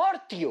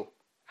birthed you.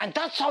 And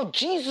that's how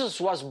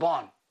Jesus was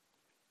born.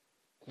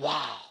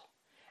 Wow.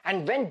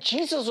 And when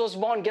Jesus was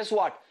born, guess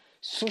what?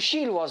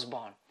 Sushil was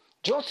born.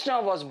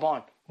 Jyotsna was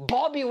born.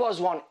 Bobby was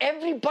born.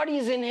 Everybody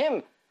is in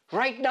him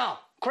right now.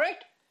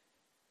 Correct?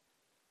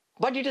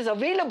 But it is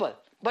available.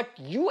 But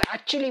you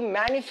actually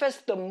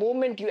manifest the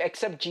moment you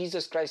accept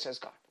Jesus Christ as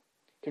God.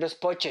 It was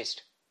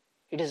purchased.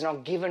 It is now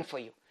given for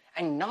you.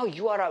 And now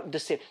you are the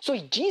same. So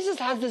Jesus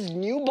has this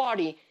new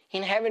body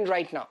in heaven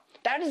right now.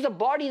 That is the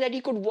body that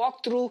he could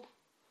walk through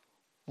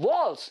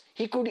walls.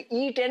 He could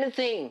eat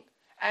anything.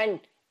 And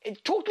a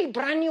totally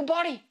brand new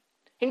body.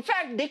 In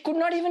fact, they could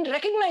not even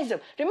recognize him.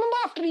 Remember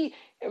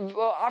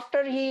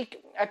after he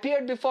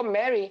appeared before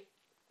Mary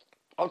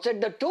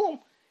outside the tomb,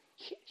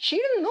 she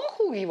didn't know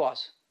who he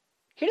was.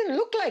 He didn't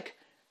look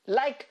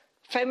like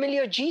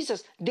familiar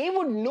Jesus. They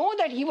would know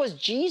that he was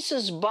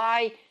Jesus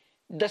by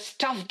the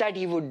stuff that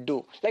he would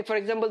do. Like for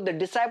example, the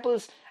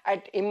disciples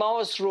at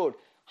Emmaus Road,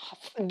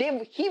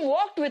 he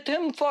walked with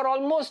him for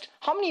almost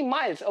how many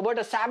miles? About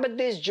a Sabbath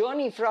day's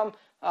journey from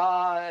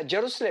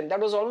Jerusalem. That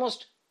was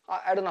almost,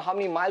 I don't know how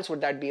many miles would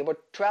that be, about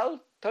 12,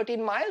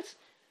 13 miles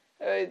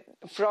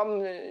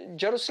from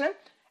Jerusalem.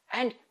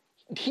 And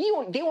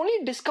they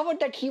only discovered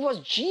that he was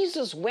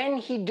Jesus when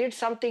he did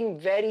something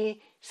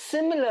very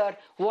similar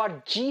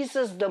what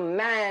Jesus the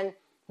man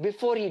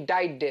before he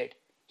died did.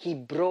 He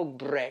broke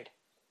bread.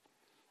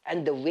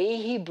 And the way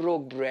he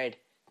broke bread,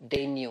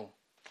 they knew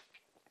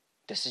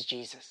this is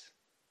Jesus.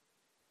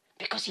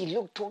 Because he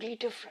looked totally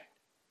different.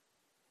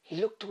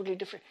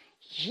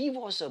 He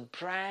was a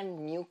brand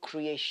new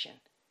creation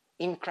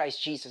in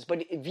Christ Jesus.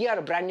 But we are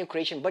a brand new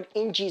creation, but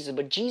in Jesus.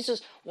 But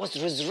Jesus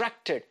was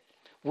resurrected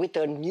with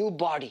a new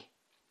body.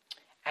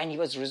 And he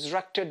was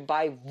resurrected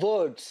by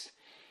words.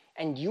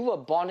 And you were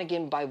born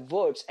again by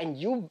words. And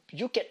you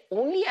can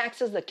only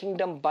access the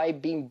kingdom by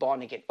being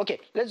born again. Okay,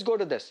 let's go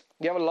to this.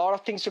 We have a lot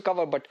of things to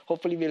cover, but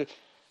hopefully we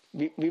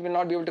will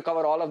not be able to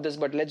cover all of this,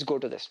 but let's go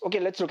to this.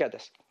 Okay, let's look at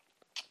this.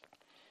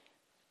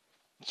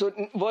 So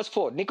verse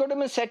 4,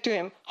 Nicodemus said to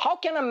him, how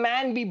can a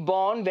man be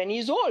born when he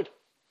is old?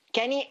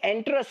 Can he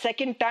enter a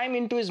second time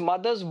into his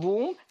mother's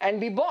womb and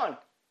be born?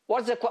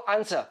 What's the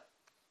answer?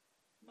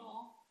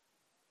 No.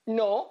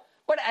 No.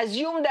 But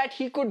assume that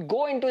he could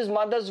go into his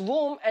mother's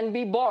womb and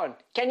be born.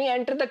 Can he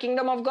enter the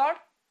kingdom of God?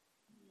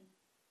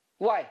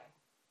 Why?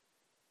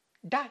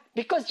 That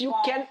because you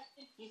can.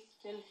 He's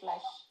still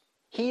flesh.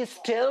 He is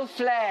still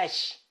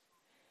flesh.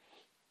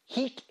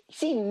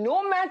 See,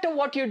 no matter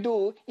what you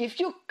do, if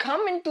you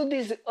come into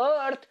this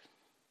earth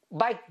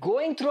by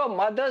going through a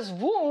mother's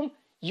womb,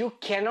 you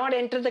cannot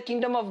enter the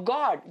kingdom of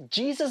God.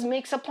 Jesus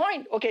makes a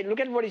point. Okay, look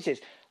at what he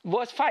says.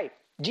 Verse 5.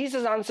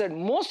 Jesus answered,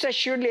 most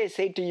assuredly I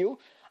say to you,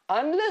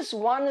 unless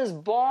one is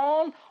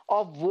born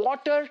of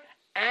water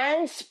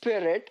and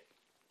spirit,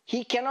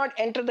 he cannot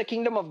enter the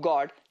kingdom of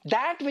God.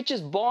 That which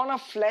is born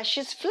of flesh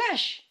is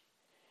flesh.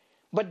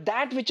 But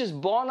that which is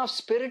born of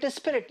spirit is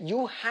spirit.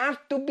 You have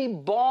to be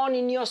born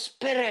in your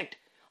spirit.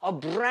 A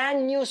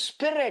brand new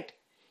spirit.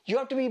 You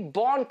have to be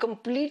born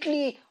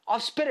completely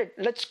of spirit.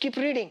 Let's keep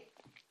reading.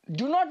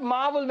 Do not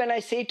marvel when I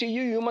say to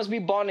you, you must be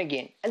born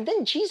again. And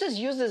then Jesus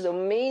uses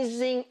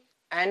amazing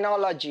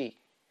analogy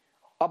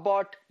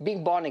about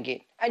being born again.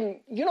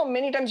 And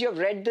many times you have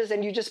read this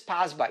and you just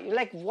pass by. You're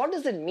like, what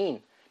does it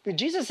mean? But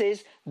Jesus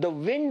says, the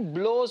wind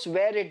blows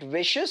where it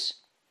wishes,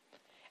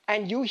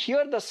 and you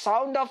hear the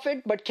sound of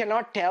it but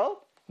cannot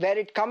tell where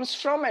it comes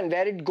from and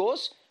where it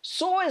goes.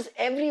 So is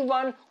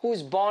everyone who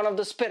is born of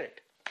the Spirit.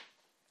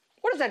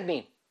 What does that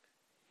mean?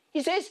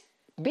 He says,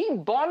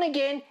 being born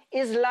again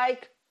is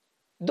like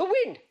the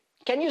wind.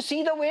 Can you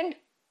see the wind?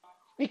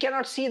 We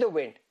cannot see the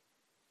wind.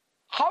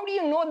 How do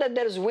you know that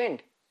there is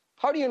wind?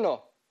 How do you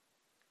know?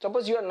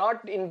 Suppose you are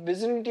not in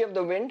vicinity of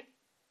the wind,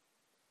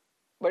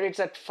 but it's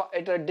at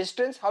a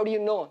distance. How do you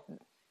know?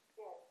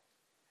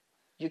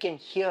 You can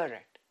hear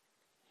it.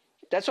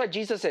 That's what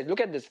Jesus said. Look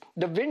at this.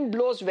 The wind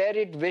blows where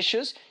it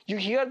wishes. You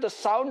hear the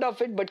sound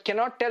of it, but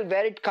cannot tell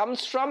where it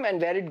comes from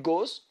and where it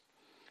goes.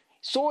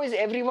 So is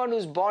everyone who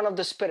is born of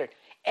the Spirit.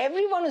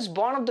 Everyone is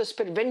born of the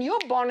Spirit. When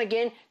you're born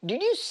again,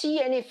 did you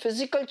see any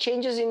physical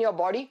changes in your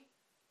body?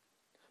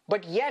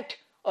 But yet,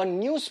 a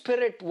new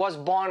spirit was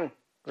born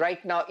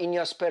right now in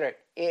your spirit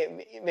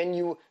when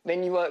you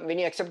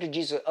accepted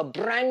Jesus. A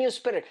brand new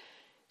spirit.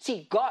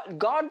 See,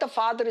 God the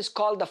Father is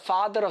called the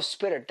Father of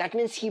Spirit. That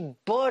means He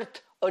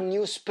birthed a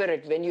new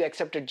spirit when you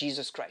accepted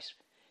Jesus Christ.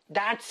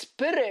 That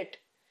spirit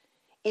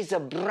is a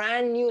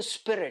brand new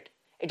spirit.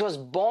 It was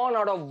born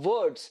out of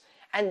words.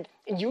 And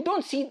you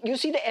see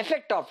the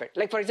effect of it.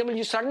 Like, for example,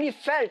 you suddenly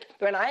felt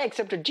when I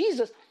accepted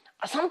Jesus,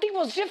 something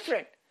was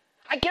different.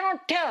 I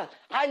cannot tell.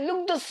 I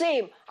looked the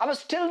same. I was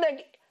still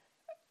that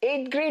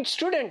 8th grade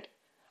student.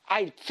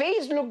 My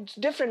face looked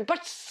different,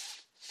 but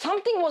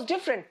something was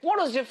different. What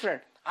was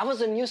different? I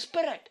was a new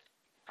spirit.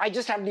 I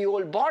just had the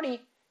old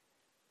body,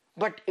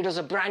 but it was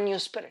a brand new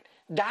spirit.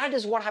 That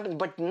is what happened.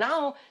 But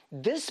now,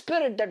 this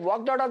spirit that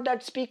walked out of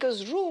that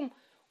speaker's room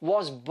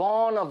was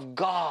born of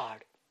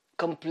God.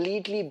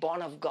 Completely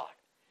born of God.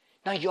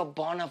 Now you're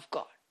born of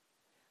God.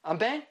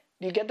 Amen?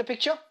 Do you get the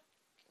picture?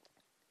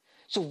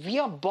 So we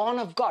are born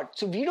of God.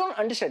 So we don't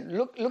understand.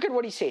 Look at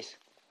what he says.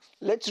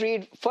 Let's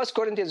read 1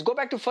 Corinthians. Go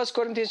back to 1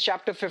 Corinthians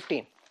chapter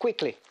 15.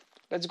 Quickly.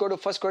 Let's go to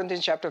 1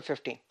 Corinthians chapter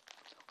 15.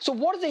 So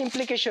what is the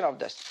implication of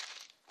this?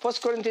 1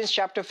 Corinthians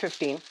chapter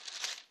 15.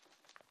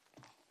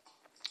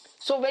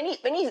 So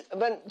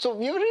so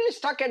we were really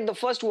stuck at the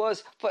first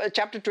verse,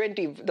 chapter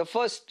 20, the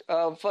first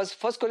 1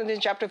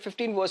 Corinthians chapter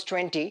 15, verse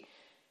 20.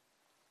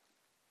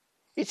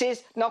 It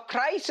says, now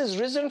Christ is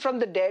risen from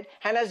the dead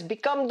and has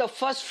become the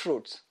first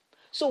fruits.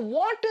 So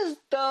what is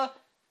the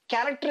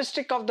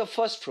characteristic of the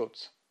first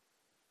fruits?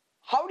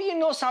 How do you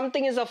know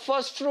something is a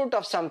first fruit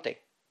of something?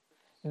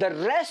 The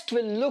rest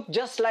will look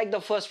just like the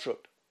first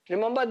fruit.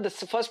 Remember, the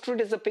first fruit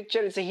is a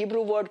picture, it's a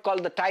Hebrew word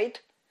called the tithe.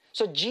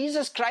 So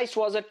Jesus Christ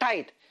was a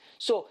tithe.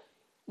 So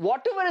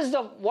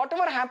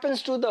whatever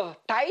happens to the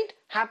tithe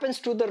happens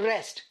to the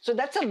rest. So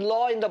that's a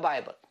law in the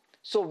Bible.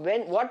 So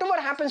whatever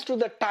happens to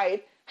the tithe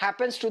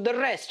happens to the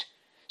rest.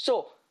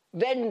 So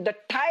when the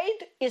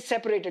tithe is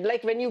separated,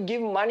 like when you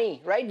give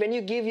money, right? When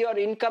you give your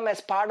income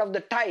as part of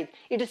the tithe,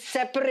 it is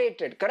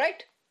separated,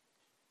 correct?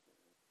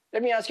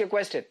 Let me ask you a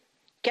question.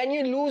 Can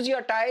you lose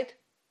your tithe?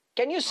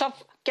 Can you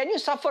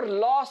suffer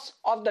loss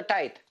of the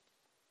tithe?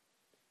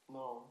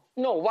 No,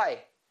 No, why?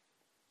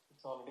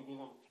 it's already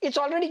given. It's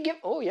already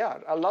given. Oh yeah,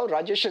 I love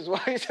Rajesh's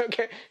voice.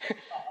 Okay,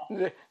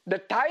 the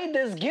tithe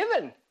is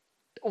given.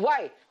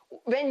 Why?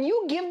 When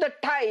you give the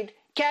tithe,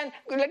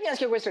 let me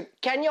ask you a question.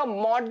 Can your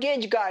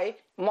mortgage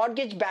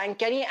bank,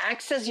 can he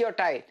access your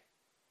tithe?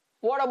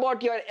 What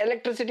about your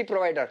electricity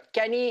provider?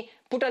 Can he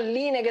put a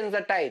lien against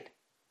the tithe?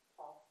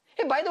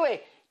 Hey, by the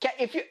way,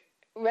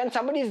 when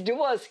somebody is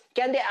divorced,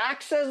 can they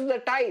access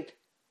the tithe?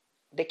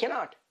 They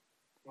cannot.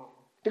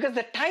 Because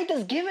the tithe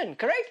is given,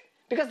 correct?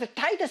 Because the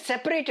tithe is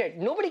separated.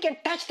 Nobody can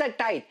touch that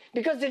tithe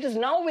because it is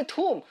now with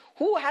whom?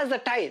 Who has the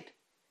tithe?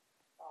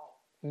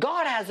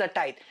 God has the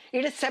tithe.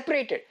 It is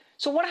separated.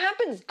 So what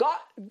happens?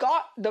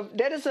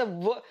 There's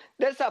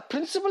a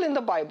principle in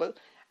the Bible,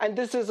 and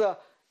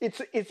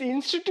it's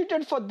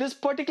instituted for this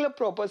particular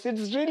purpose.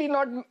 It's really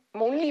not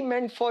only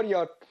meant for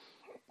your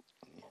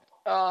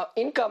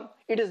income.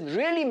 It is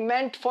really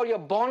meant for your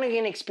born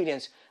again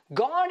experience.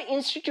 God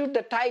instituted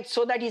the tithe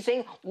so that he's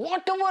saying,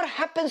 whatever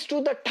happens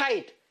to the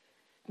tithe,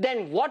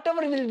 then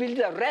whatever will be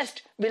the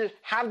rest will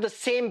have the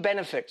same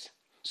benefits.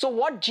 So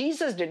what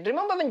Jesus did,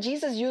 remember when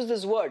Jesus used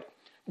this word,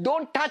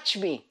 don't touch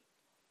me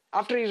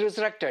after he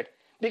resurrected,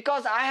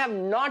 because I have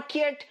not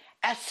yet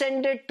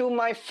ascended to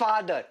my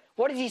Father.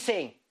 What is he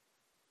saying?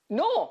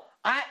 No,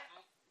 I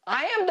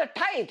am the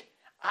tithe.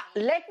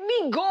 Let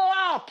me go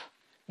up,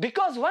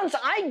 because once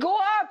I go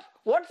up,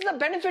 what's the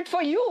benefit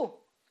for you?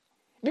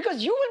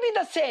 Because you will be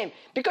the same.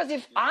 Because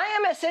if I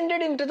am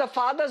ascended into the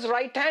Father's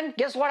right hand,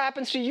 guess what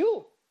happens to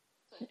you?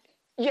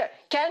 Yeah,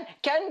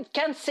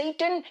 can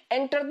Satan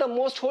enter the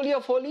most holy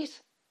of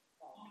holies?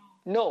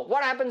 No.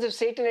 What happens if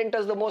Satan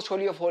enters the most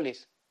holy of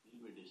holies?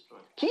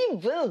 He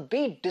will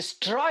be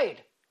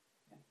destroyed.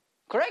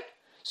 Correct?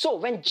 So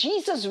when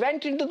Jesus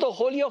went into the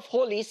holy of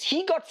holies,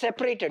 he got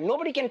separated.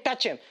 Nobody can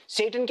touch him.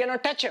 Satan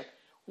cannot touch him.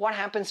 What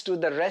happens to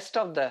the rest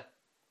of the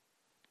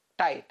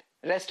tithe?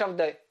 Rest of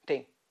the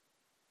thing?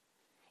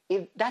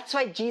 That's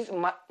why Jesus,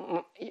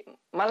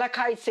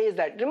 Malachi says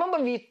that.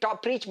 Remember we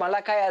preach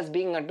Malachi as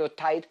being a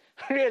tithe?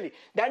 Really,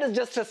 that is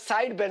just a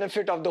side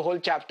benefit of the whole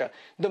chapter.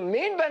 The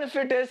main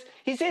benefit is,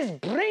 he says,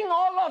 bring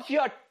all of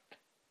your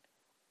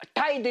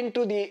tithe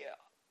into the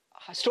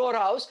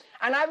storehouse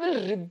and I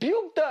will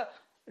rebuke the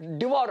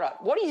devourer.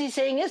 What is he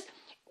saying is,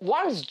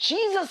 once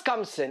Jesus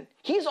comes in,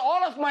 he's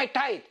all of my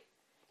tithe.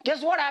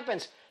 Guess what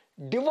happens?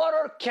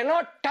 Devourer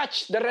cannot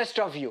touch the rest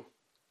of you.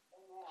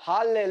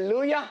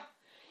 Hallelujah.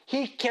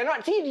 He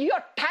cannot. See,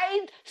 your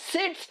tithe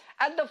sits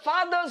at the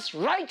Father's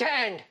right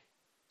hand.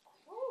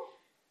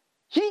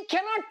 He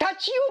cannot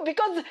touch you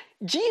because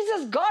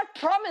Jesus, God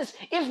promised,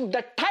 if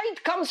the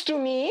tithe comes to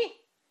me,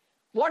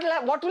 what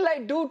will I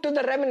do to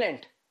the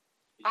remnant?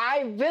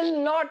 I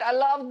will not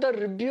allow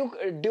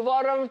the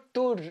devourer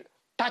to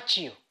touch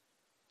you.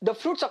 The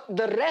fruits of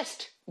the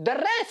rest,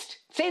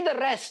 say the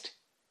rest.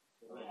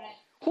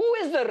 Who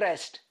is the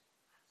rest?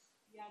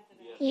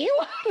 You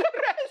are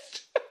the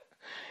rest.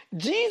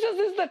 Jesus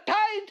is the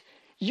tithe.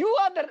 You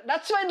are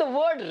that's why the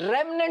word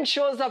remnant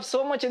shows up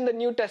so much in the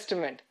New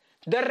Testament.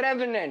 The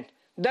remnant,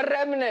 the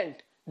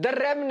remnant, the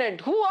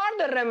remnant. Who are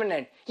the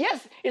remnant?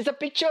 Yes, it's a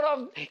picture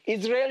of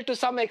Israel to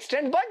some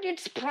extent, but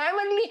it's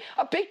primarily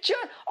a picture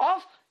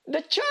of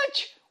the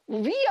church.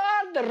 We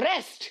are the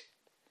rest.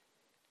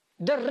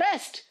 The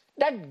rest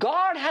that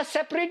God has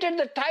separated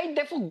the tithe.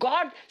 Therefore,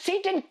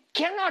 Satan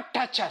cannot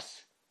touch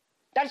us.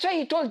 That's why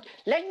he told,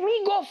 let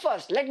me go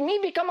first. Let me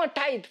become a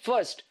tithe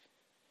first.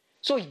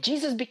 So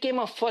Jesus became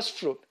a first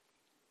fruit.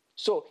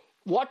 So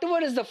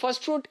whatever is the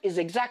first fruit is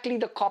exactly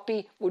the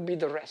copy would be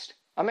the rest.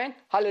 Amen?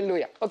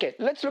 Hallelujah. Okay,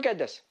 let's look at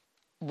this.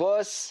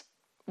 Verse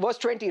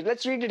 20,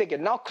 let's read it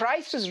again. Now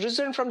Christ is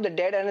risen from the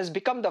dead and has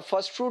become the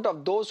first fruit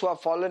of those who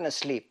have fallen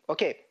asleep.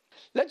 Okay,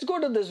 let's go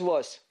to this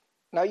verse.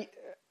 Now,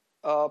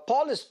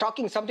 Paul is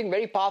talking something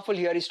very powerful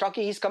here.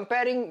 He's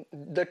comparing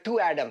the two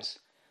Adams.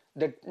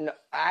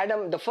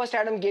 The first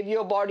Adam gave you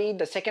a body.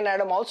 The second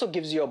Adam also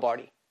gives you a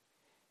body.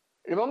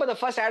 Remember, the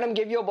first Adam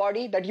gave you a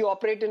body that you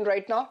operate in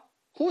right now?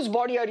 Whose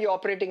body are you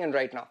operating in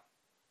right now?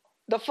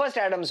 The first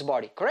Adam's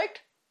body,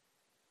 correct?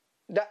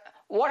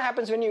 What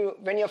happens when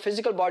your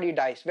physical body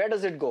dies? Where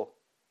does it go?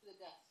 To the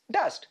dust.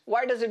 Dust.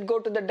 Why does it go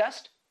to the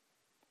dust?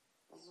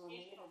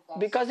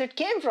 Because it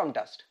came from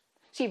dust.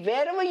 See,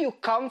 wherever you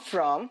come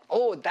from,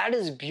 oh, that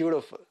is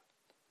beautiful.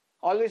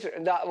 Always,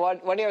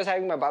 one day I was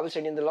having my Bible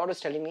study and the Lord was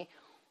telling me,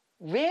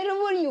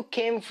 wherever you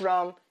came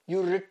from,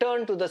 you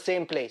return to the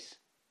same place.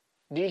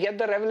 Do you get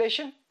the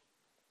revelation?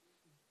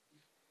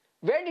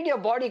 Where did your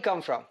body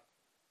come from?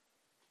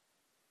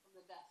 From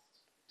the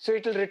dust. So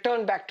it will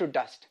return back to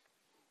dust.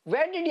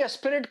 Where did your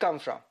spirit come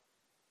from?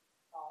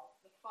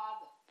 The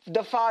Father.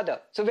 The Father.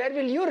 So where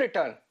will you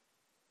return?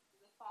 To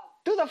the Father.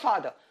 To the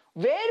Father.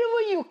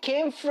 Wherever you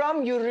came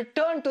from, you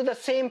return to the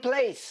same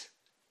place.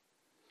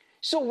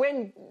 So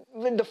when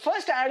the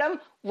first Adam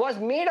was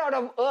made out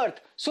of earth,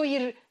 so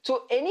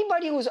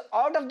anybody who's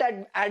out of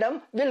that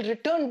Adam will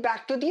return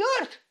back to the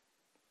earth.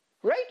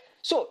 Right?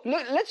 So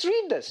let's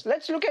read this.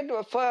 Let's look at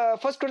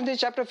 1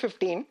 Corinthians chapter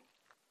 15,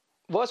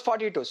 verse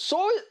 42.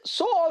 So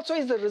also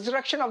is the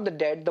resurrection of the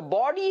dead. The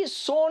body is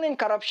sown in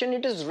corruption,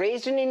 it is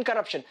raised in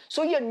incorruption.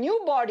 So your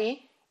new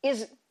body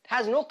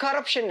has no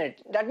corruption in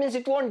it. That means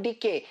it won't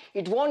decay.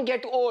 It won't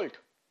get old.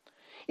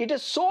 It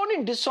is sown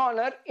in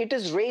dishonor, it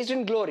is raised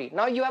in glory.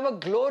 Now you have a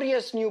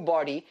glorious new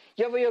body.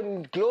 You have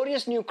your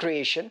glorious new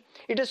creation.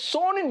 It is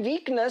sown in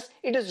weakness,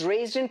 it is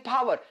raised in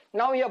power.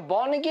 Now your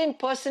born again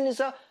person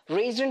is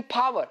raised in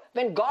power.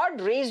 When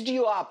God raised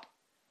you up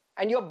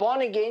and you're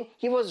born again,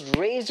 he was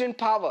raised in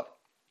power.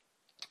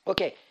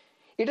 Okay.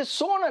 It is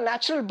sown a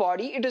natural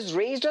body, it is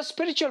raised a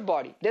spiritual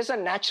body. There's a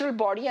natural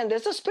body and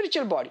there's a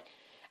spiritual body.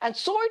 And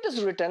so it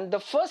is written, the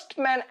first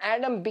man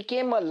Adam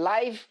became a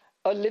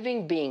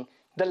living being.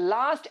 The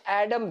last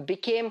Adam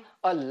became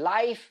a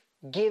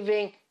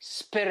life-giving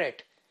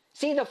spirit.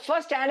 See, the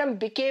first Adam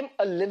became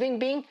a living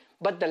being,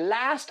 but the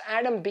last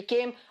Adam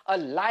became a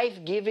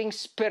life-giving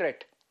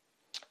spirit.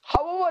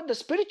 However, the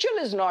spiritual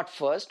is not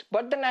first,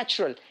 but the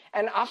natural,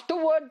 and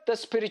afterward the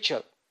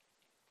spiritual.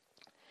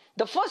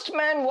 The first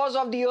man was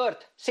of the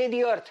earth. Say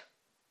the earth.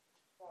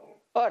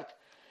 Earth.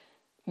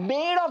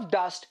 Made of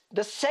dust.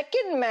 The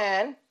second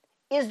man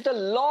is the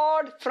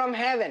Lord from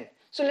heaven.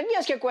 So let me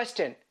ask you a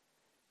question.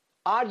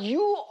 Are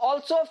you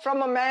also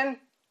from a man?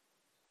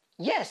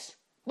 Yes.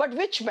 But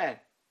which man?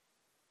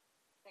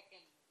 Second.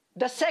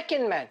 The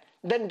second man.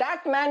 Then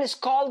that man is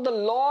called the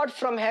Lord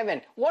from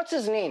heaven. What's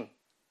his name?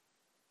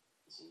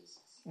 Jesus.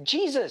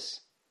 Jesus.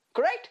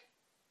 Correct?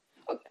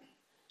 Okay.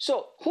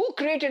 So who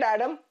created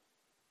Adam?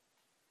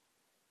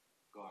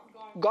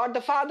 God. God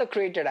the Father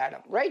created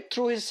Adam, right?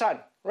 Through his son,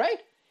 right?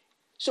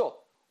 So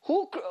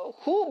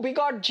who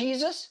begot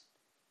Jesus?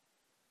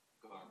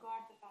 God.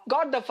 God the Father.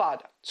 God the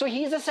Father. So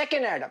he is the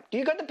second Adam. Do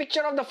you get the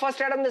picture of the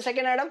first Adam, the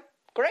second Adam?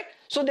 Correct?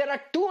 So there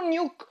are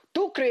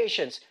two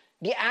creations.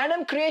 The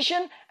Adam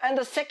creation and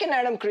the second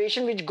Adam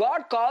creation, which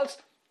God calls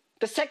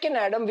the second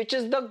Adam, which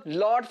is the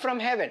Lord from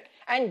heaven.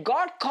 And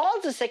God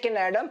calls the second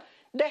Adam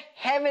the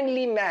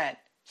heavenly man.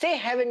 Say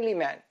heavenly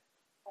man.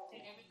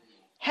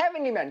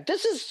 Heavenly man.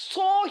 This is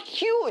so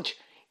huge.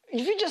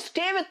 If you just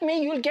stay with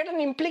me, you'll get an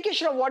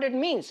implication of what it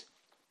means.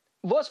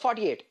 Verse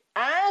 48.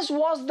 As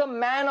was the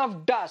man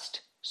of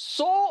dust,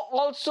 so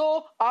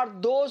also are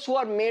those who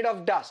are made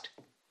of dust.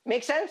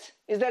 Make sense?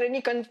 Is there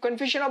any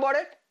confusion about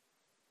it?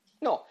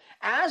 No.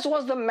 As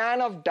was the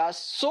man of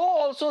dust, so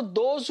also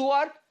those who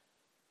are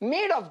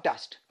made of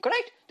dust.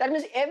 Correct? That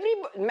means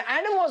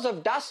Adam was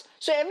of dust,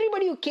 so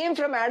everybody who came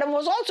from Adam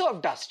was also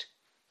of dust.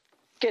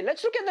 Okay,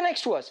 let's look at the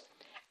next verse.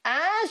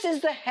 As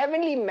is the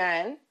heavenly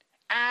man,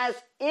 as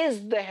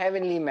is the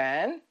heavenly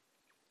man.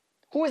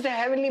 Who is the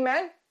heavenly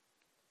man?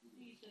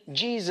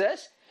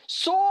 Jesus.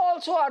 So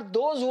also are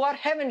those who are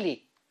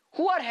heavenly.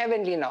 Who are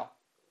heavenly now?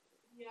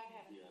 We are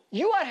heaven.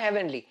 You are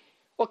heavenly.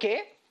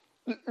 Okay,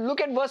 look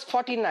at verse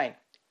 49.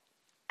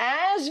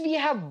 As we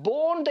have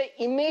borne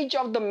the image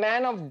of the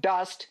man of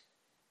dust,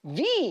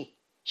 we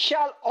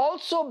shall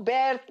also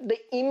bear the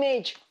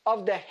image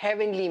of the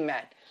heavenly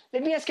man.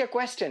 Let me ask you a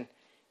question.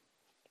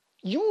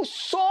 You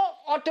so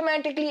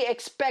automatically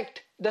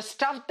expect the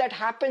stuff that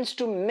happens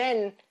to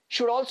men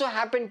should also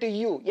happen to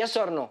you. Yes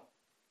or no?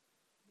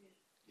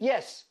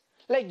 Yes.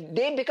 Like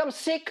they become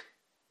sick,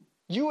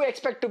 you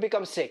expect to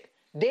become sick.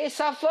 They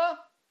suffer,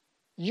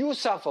 you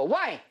suffer.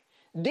 Why?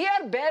 They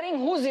are bearing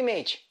whose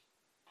image?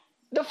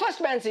 The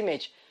first man's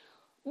image.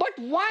 But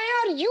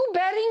why are you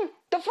bearing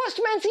the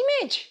first man's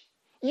image?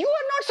 You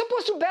are not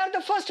supposed to bear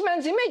the first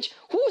man's image.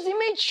 Whose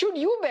image should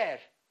you bear?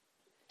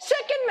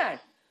 Second man.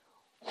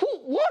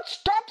 What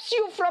stops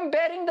you from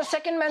bearing the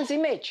second man's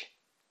image?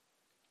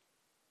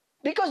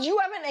 Because you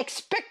have an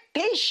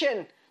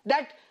expectation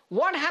that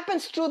what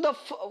happens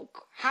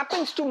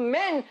to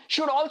men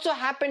should also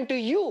happen to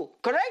you,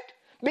 correct?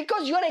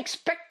 Because you are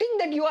expecting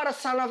that you are a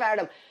son of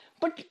Adam.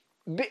 But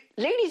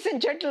ladies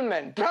and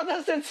gentlemen,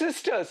 brothers and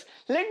sisters,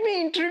 let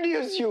me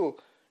introduce you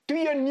to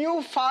your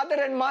new father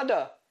and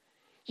mother.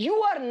 You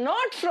are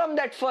not from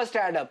that first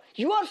Adam.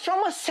 You are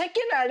from a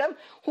second Adam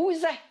who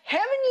is a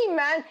heavenly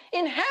man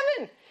in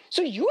heaven.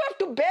 So you have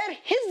to bear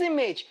his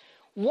image.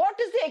 What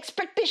is the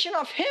expectation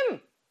of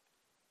him?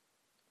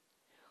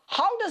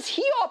 How does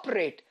he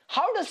operate?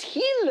 How does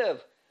he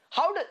live?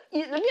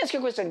 Let me ask you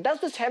a question. Does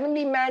this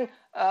heavenly man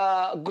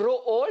grow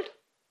old?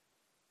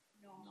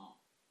 No.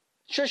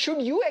 So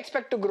should you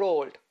expect to grow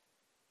old?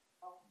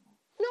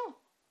 No.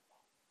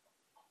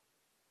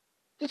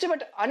 You say,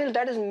 but Anil,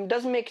 that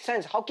doesn't make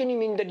sense. How can you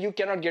mean that you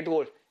cannot get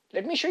old?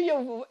 Let me show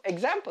you an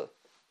example.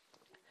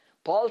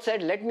 Paul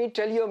said, let me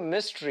tell you a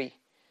mystery.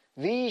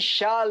 We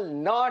shall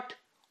not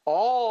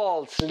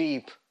all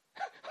sleep.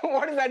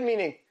 What is that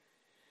meaning?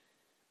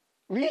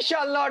 We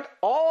shall not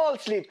all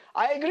sleep.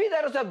 I agree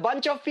there is a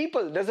bunch of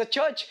people. There's a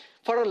church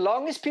for a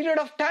longest period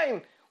of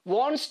time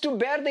wants to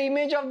bear the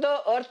image of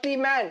the earthly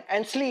man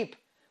and sleep.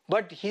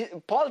 But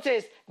Paul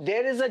says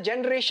there is a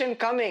generation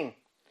coming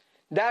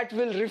that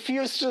will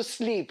refuse to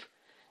sleep.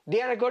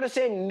 They are going to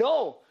say,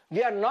 no,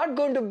 we are not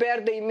going to bear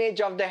the image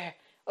of the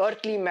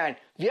earthly man.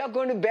 We are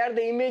going to bear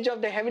the image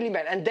of the heavenly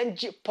man. And then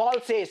Paul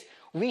says,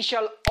 we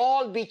shall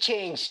all be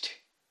changed.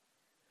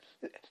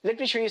 Let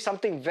me show you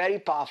something very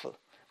powerful.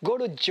 Go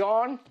to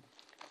John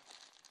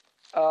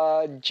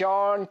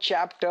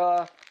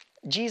chapter,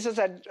 Jesus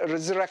at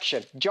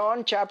resurrection.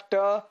 John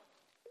chapter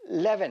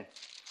 11.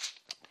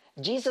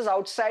 Jesus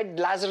outside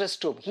Lazarus'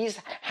 tomb. He's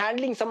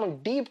handling some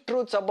deep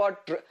truths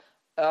about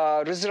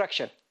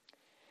resurrection.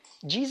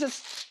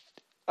 Jesus,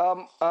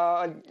 John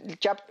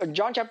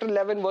chapter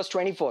 11 verse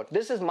 24.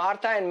 This is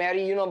Martha and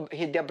Mary.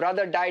 Their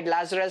brother died,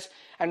 Lazarus.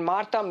 And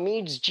Martha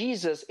meets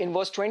Jesus in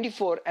verse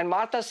 24. And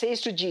Martha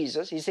says to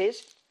Jesus,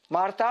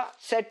 Martha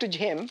said to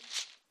him,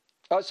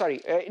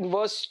 in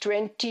verse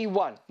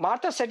 21,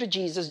 Martha said to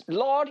Jesus,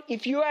 Lord,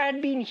 if you had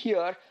been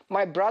here,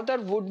 my brother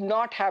would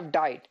not have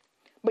died.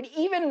 But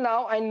even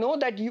now I know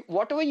that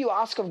whatever you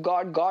ask of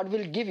God, God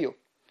will give you.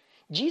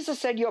 Jesus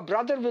said, your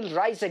brother will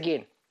rise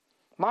again.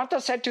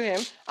 Martha said to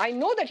him, I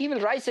know that he will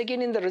rise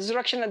again in the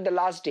resurrection at the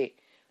last day.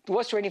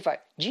 Verse 25,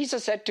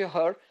 Jesus said to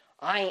her,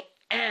 I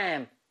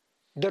am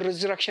the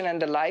resurrection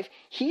and the life.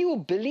 He who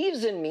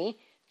believes in me,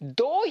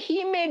 though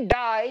he may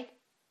die,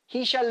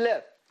 he shall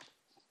live.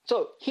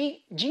 So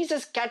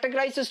Jesus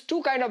categorizes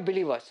two kind of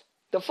believers.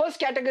 The first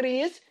category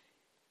is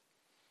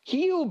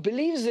he who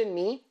believes in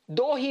me,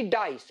 though he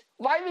dies.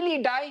 Why will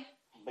he die?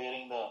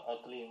 Bearing the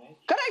earthly image.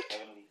 Correct.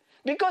 Heavenly.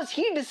 Because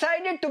he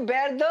decided to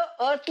bear the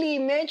earthly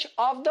image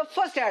of the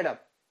first Adam.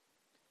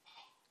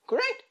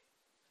 Correct?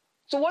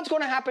 So what's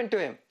going to happen to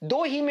him?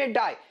 Though he may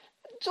die.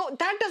 So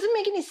that doesn't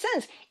make any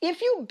sense.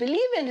 If you believe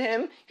in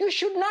him, you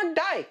should not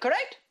die.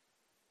 Correct?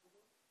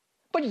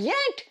 But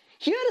yet,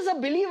 here is a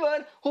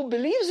believer who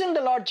believes in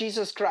the Lord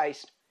Jesus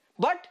Christ,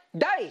 but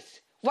dies.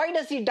 Why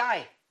does he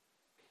die?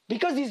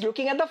 Because he's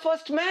looking at the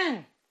first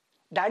man.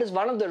 That is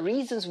one of the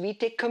reasons we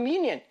take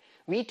communion.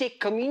 We take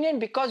communion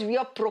because we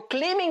are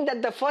proclaiming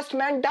that the first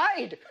man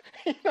died.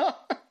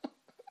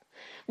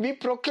 We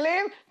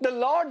proclaim the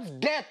Lord's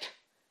death,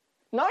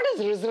 not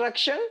his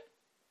resurrection.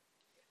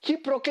 He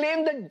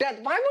proclaimed the death.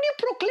 Why would you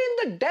proclaim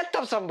the death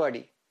of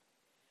somebody?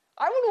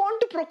 I would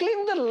want to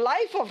proclaim the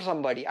life of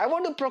somebody. I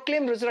want to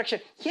proclaim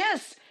resurrection.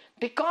 Yes,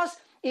 because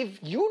if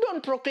you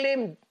don't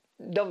proclaim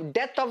the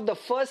death of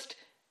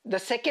the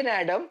second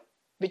Adam,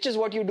 which is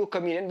what you do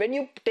communion. When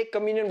you take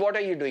communion, what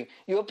are you doing?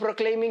 You are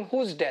proclaiming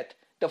whose death?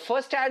 The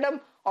first Adam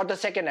or the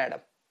second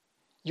Adam?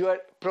 You are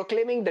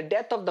proclaiming the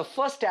death of the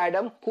first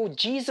Adam who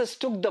Jesus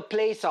took the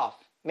place of.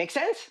 Make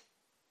sense?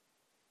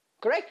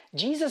 Correct?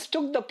 Jesus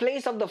took the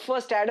place of the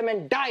first Adam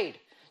and died.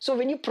 So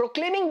when you're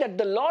proclaiming that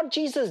the Lord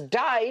Jesus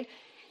died,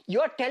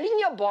 you're telling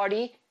your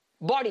body,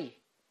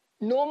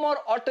 no more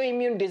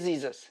autoimmune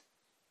diseases.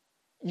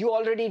 You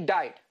already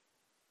died.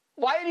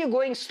 Why are you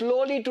going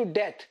slowly to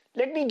death?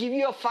 Let me give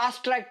you a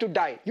fast track to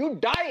die. You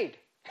died.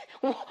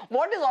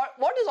 What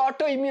is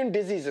autoimmune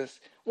diseases?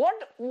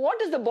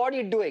 What is the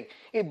body doing?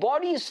 The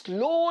body is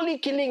slowly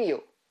killing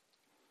you.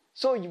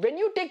 So when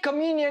you take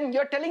communion,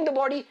 you're telling the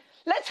body,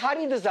 let's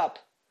hurry this up.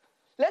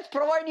 Let's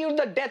provide you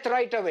the death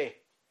right away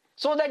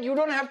so that you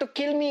don't have to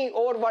kill me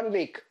over 1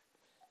 week.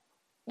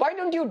 Why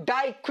don't you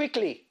die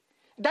quickly?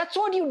 That's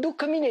what you do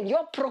communion.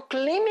 You're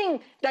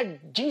proclaiming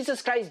that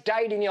Jesus Christ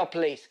died in your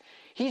place.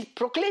 He's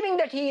proclaiming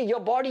that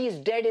your body is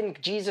dead in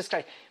Jesus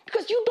Christ.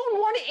 Because you don't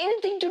want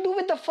anything to do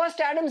with the first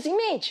Adam's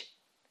image.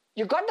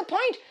 You got the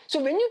point?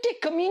 So when you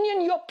take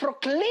communion, you're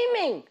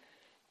proclaiming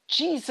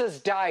Jesus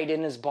died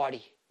in his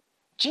body.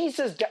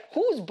 Jesus died.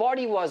 Whose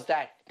body was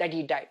that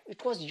he died?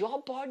 It was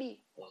your body.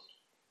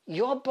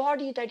 Your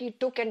body that he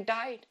took and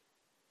died.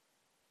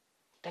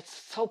 That's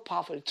so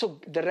powerful. So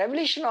the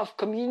revelation of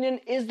communion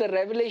is the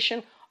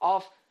revelation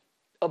of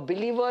a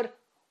believer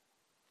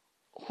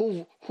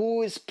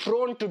who is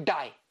prone to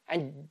die.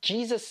 And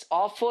Jesus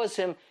offers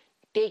him,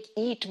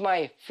 eat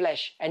my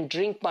flesh and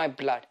drink my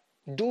blood.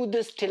 Do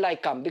this till I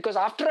come. Because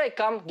after I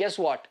come, guess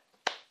what?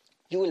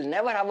 You will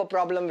never have a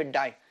problem with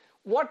dying.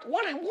 What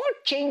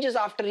changes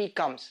after he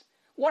comes?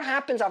 What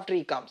happens after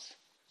he comes?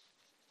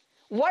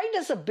 Why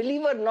does a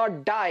believer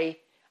not die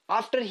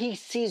after he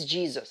sees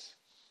Jesus?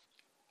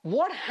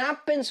 What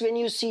happens when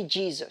you see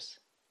Jesus?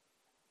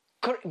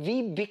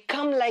 We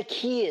become like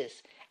he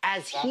is.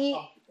 As he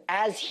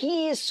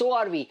is, so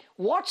are we.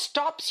 What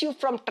stops you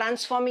from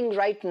transforming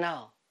right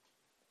now?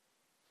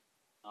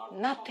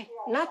 Nothing.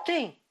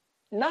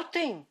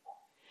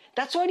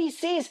 That's what he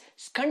says.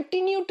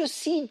 Continue to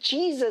see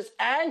Jesus,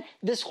 and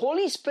this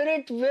Holy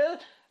Spirit will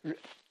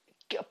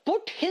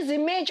put his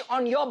image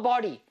on your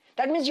body.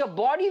 That means your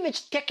body,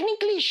 which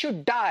technically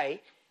should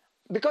die,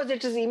 because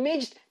it is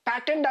imaged,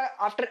 patterned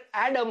after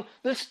Adam,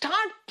 will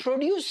start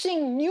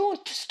producing new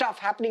stuff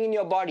happening in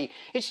your body.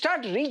 It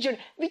starts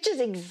which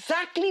is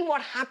exactly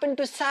what happened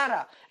to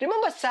Sarah.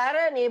 Remember,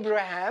 Sarah and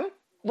Abraham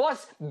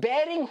was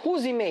bearing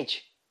whose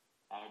image?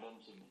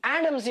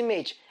 Adam's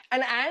image.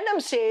 And Adam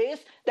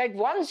says that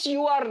once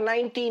you are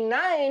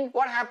 99,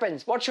 what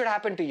happens? What should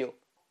happen to you?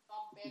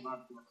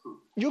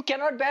 You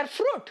cannot bear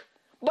fruit.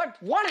 But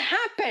what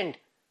happened?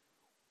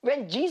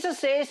 When Jesus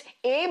says,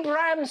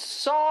 Abraham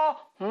saw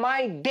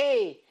my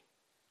day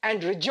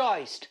and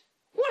rejoiced.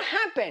 What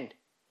happened?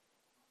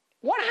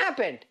 What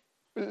happened?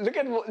 Look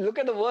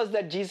at the verse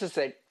that Jesus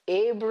said.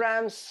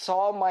 Abraham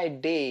saw my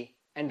day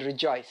and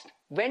rejoiced.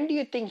 When do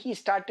you think he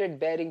started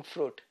bearing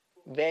fruit?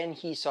 When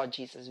he saw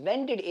Jesus.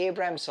 When did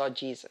Abraham saw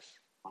Jesus?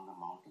 On the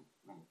mountain.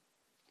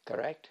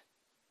 Correct.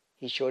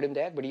 He showed him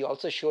there, but he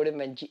also showed him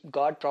when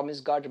God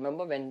promised God,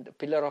 remember, when the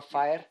pillar of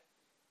fire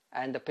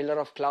and the pillar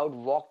of cloud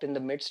walked in the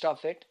midst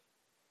of it,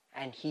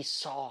 and he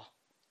saw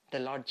the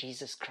Lord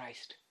Jesus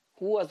Christ.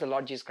 Who was the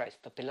Lord Jesus Christ?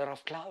 The pillar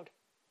of cloud.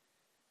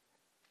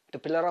 The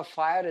pillar of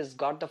fire is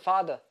God the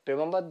Father.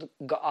 Remember,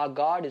 our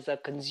God is a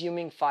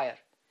consuming fire.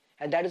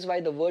 And that is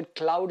why the word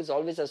cloud is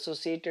always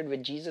associated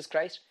with Jesus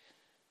Christ.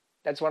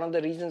 That's one of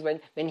the reasons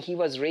when he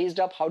was raised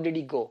up, how did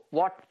he go?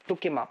 What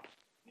took him up?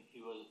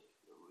 He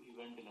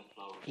went in a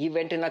cloud. He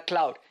went in a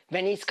cloud.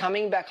 When he's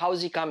coming back, how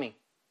is he coming?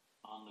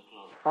 On the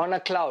cloud. On a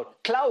cloud.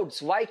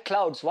 Clouds. Why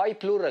clouds? Why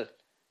plural?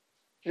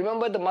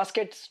 Remember the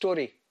musket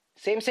story.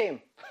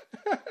 Same.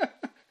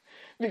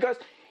 Because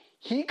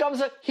he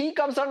comes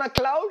on a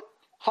cloud.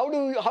 How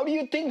do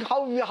you think?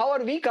 How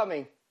are we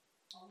coming?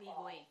 We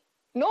going.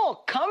 No,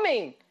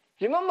 coming.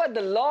 Remember,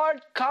 the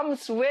Lord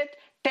comes with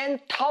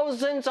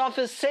 10,000s of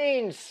his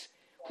saints.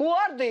 Who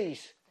are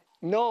these?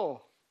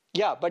 No.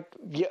 Yeah, but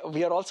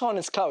we are also on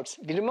his clouds.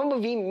 Remember,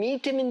 we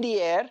meet him in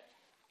the air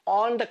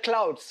on the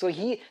clouds. So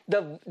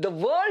the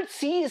world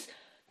sees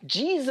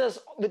Jesus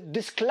with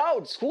these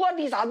clouds. Who are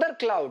these other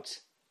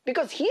clouds?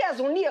 Because he has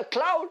only a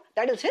cloud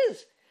that is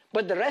his.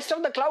 But the rest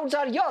of the clouds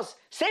are yours.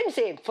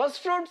 Same.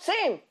 First fruit,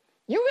 same.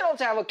 You will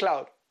also have a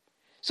cloud.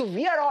 So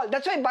we are all,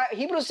 that's why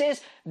Hebrews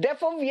says,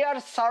 therefore we are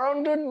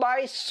surrounded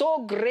by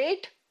so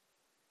great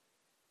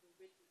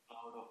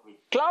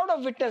cloud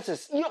of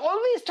witnesses. You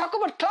always talk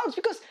about clouds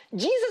because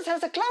Jesus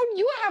has a cloud,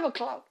 you have a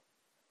cloud.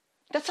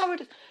 That's how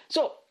it is.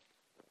 So,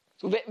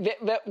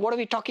 what are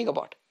we talking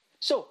about?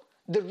 So,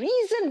 the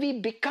reason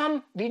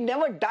we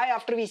never die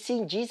after we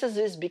see Jesus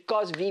is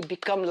because we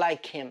become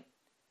like him.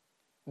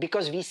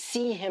 Because we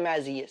see him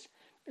as he is.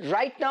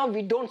 Right now,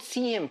 we don't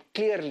see him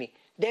clearly.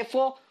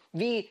 Therefore,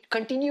 we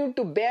continue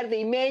to bear the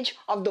image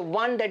of the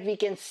one that we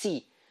can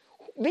see.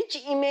 Which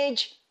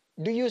image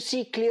do you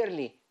see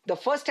clearly? The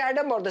first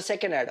Adam or the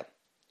second Adam?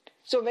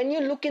 So when you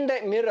look in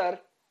the mirror,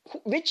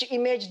 which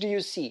image do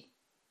you see?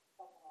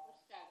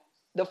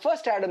 The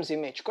first Adam's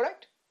image,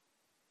 correct?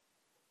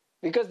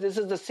 Because this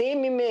is the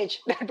same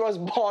image that was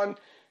born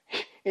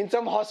in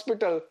some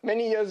hospital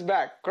many years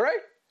back,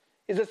 correct?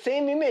 It's the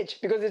same image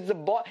because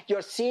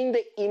you're seeing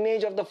the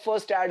image of the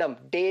first Adam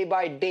day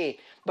by day.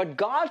 But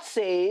God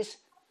says,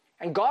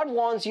 and God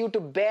wants you to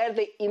bear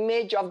the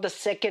image of the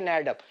second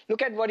Adam.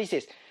 Look at what he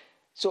says.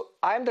 So,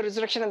 I am the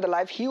resurrection and the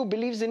life. He who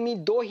believes in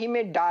me, though he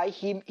may die,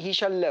 he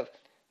shall live.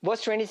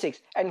 Verse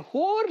 26. And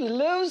whoever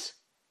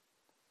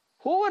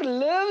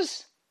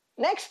lives,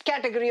 next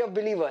category of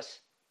believers.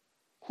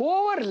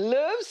 Whoever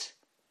lives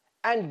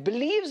and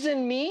believes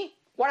in me,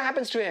 what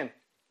happens to him?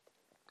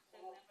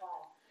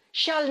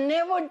 Shall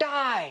never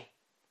die.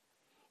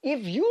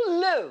 If you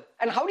live,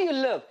 and how do you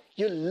live?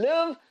 You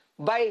live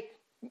by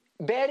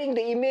bearing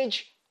the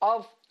image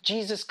of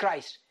Jesus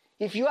Christ.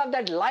 If you have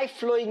that life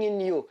flowing in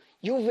you,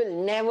 you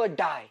will never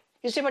die.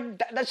 You say,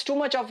 but that's too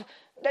much.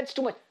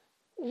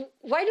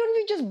 Why don't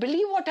we just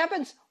believe what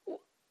happens?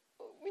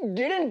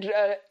 Didn't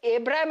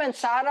Abraham and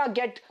Sarah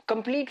get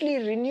completely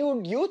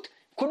renewed youth?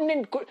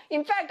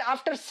 In fact,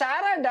 after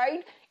Sarah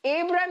died,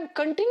 Abraham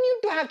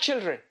continued to have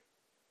children.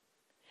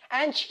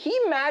 And he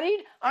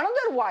married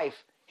another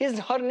wife.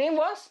 Her name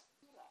was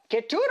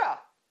Keturah.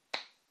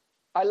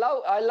 I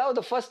love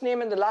the first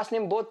name and the last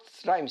name,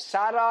 both rhymes.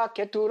 Sarah,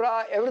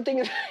 Keturah, everything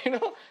is,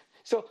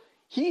 So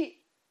he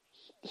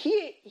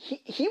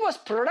was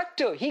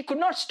productive. He could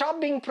not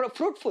stop being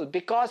fruitful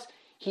because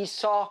he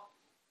saw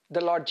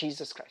the Lord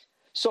Jesus Christ.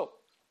 So,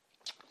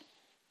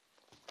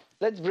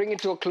 let's bring it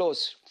to a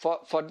close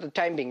for the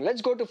time being.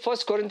 Let's go to 1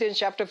 Corinthians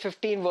chapter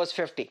 15, verse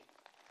 50.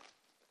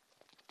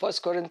 1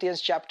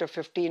 Corinthians chapter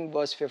 15,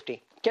 verse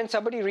 50. Can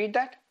somebody read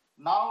that?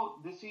 Now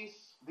this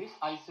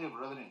I say,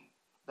 brethren,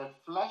 that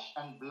flesh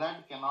and blood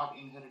cannot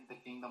inherit the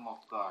kingdom of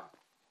God,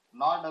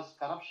 nor does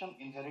corruption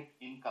inherit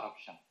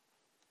incorruption.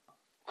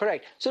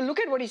 Correct. So look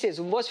at what he says,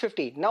 verse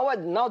 50.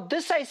 Now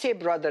this I say,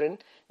 brethren,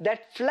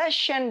 that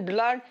flesh and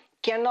blood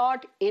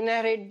cannot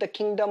inherit the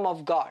kingdom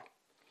of God.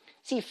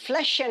 See,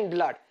 flesh and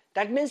blood,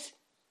 that means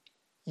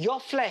your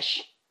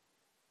flesh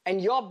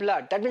and your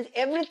blood. That means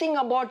everything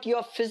about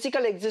your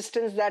physical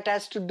existence that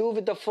has to do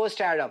with the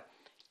first Adam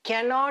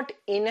cannot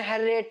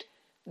inherit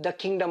the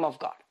kingdom of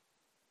God.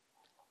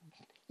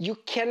 You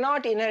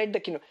cannot inherit the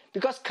kingdom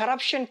because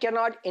corruption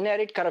cannot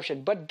inherit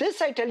corruption. But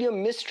this I tell you a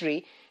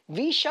mystery,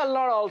 we shall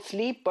not all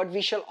sleep, but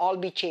we shall all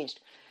be changed.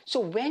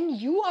 So when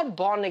you are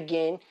born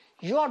again,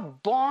 you are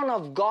born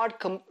of God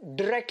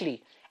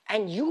directly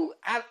and you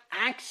have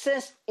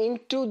access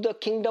into the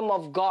kingdom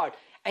of God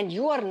and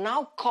you are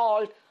now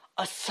called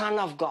a son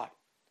of God.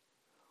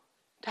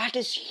 That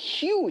is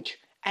huge.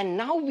 And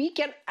now we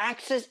can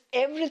access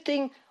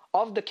everything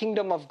of the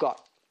kingdom of God.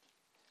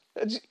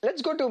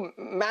 Let's go to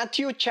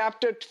Matthew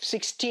chapter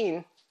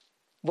 16,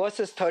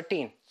 verses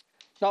 13.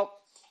 Now,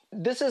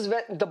 this is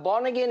the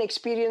born again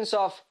experience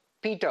of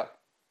Peter.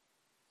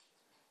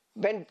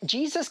 When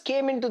Jesus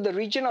came into the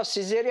region of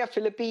Caesarea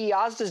Philippi, he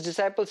asked his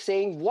disciples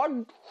saying,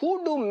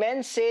 who do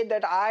men say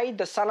that I,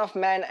 the Son of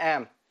Man,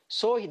 am?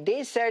 So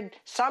they said,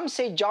 some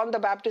say John the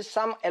Baptist,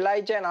 some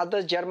Elijah, and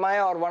others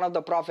Jeremiah or one of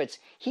the prophets.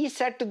 He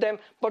said to them,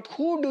 but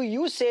who do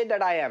you say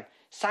that I am?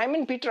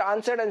 Simon Peter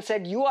answered and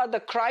said, you are the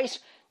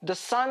Christ, the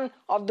Son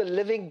of the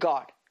living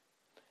God.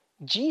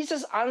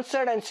 Jesus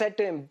answered and said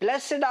to him,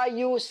 blessed are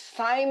you,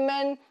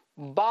 Simon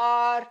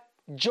Bar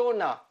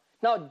Jonah.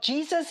 Now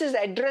Jesus is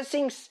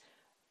addressing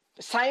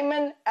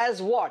Simon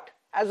as what?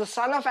 As the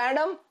son of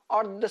Adam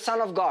or the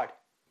son of God?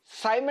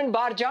 Simon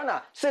Bar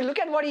Jonah. So look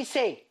at what he's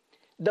saying.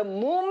 The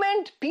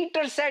moment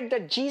Peter said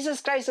that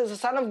Jesus Christ is the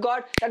Son of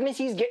God, that means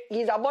he's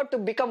about to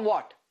become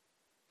what?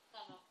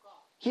 Son of God.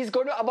 He's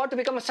about to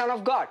become a Son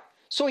of God.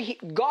 So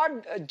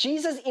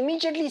Jesus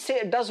immediately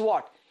does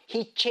what?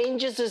 He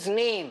changes his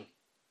name.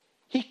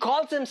 He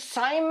calls him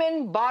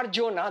Simon Bar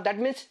Jonah. That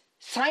means,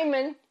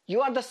 Simon,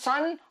 you are the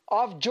son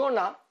of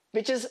Jonah,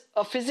 which is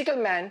a physical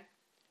man.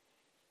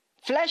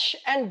 Flesh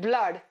and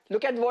blood,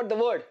 look at what the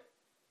word.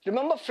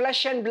 Remember,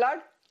 flesh and blood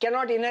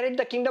cannot inherit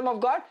the kingdom of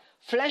God.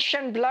 Flesh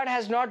and blood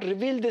has not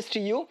revealed this to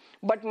you,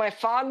 but my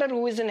Father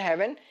who is in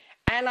heaven.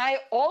 And I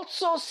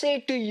also say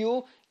to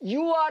you,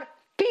 you are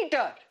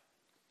Peter.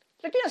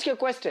 Let me ask you a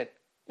question.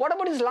 What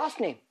about his last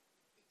name?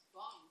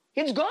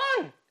 It's gone.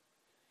 It's gone.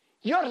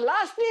 Your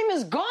last name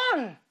is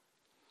gone.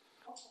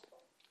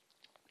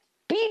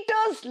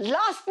 Peter's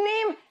last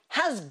name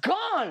has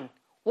gone.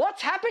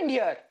 What's happened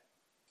here?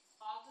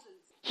 Father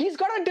is He's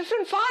got a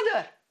different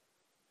father.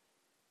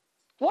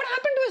 What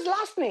happened to his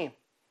last name?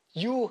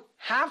 You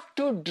have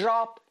to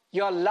drop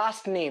your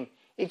last name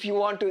if you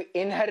want to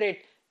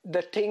inherit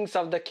the things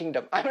of the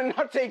kingdom. I'm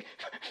not saying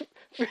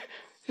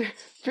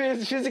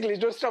physically,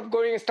 don't stop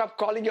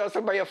calling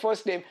yourself by your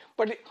first name.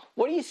 But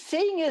what he's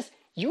saying is,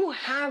 you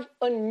have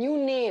a new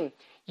name.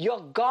 Your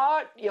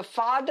God, your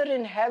Father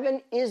in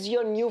heaven is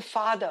your new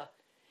father.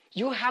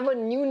 You have a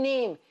new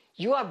name.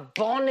 You are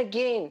born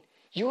again.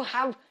 You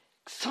have,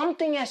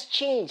 something has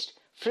changed.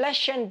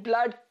 Flesh and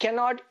blood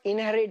cannot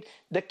inherit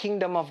the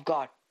kingdom of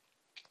God.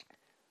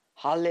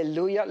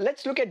 Hallelujah.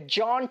 Let's look at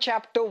John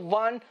chapter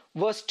 1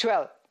 verse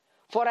 12.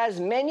 For as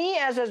many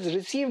as has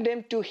received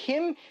him, to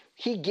him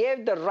he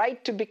gave the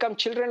right to become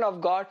children of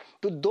God,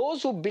 to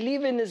those who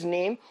believe in his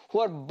name, who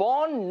are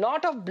born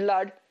not of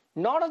blood,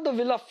 not of the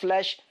will of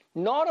flesh,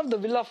 not of the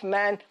will of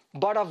man,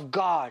 but of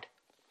God.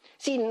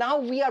 See, now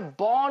we are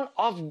born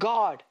of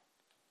God.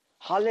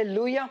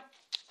 Hallelujah.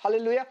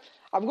 Hallelujah.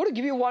 I'm going to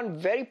give you one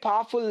very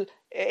powerful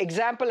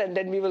example and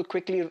then we will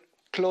quickly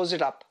close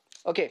it up.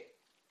 Okay.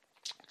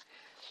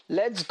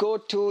 Let's go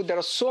to, there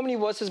are so many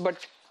verses,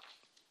 but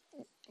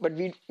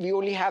we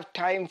only have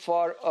time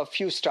for a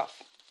few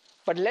stuff.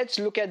 But let's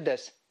look at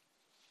this.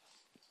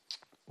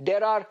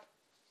 There are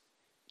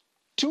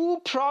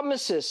two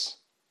promises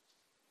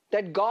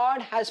that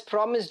God has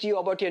promised you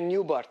about your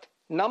new birth.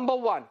 Number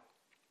one,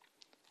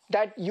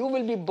 that you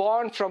will be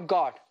born from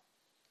God.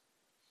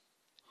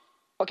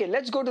 Okay,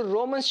 let's go to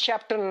Romans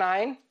chapter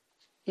 9.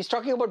 He's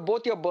talking about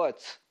both your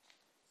births.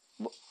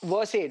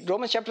 Verse 8,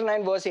 Romans chapter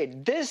 9 verse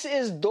 8. This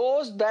is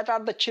those that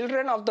are the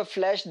children of the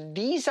flesh.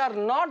 These are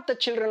not the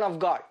children of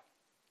God.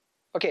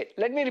 Okay,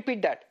 let me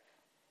repeat that.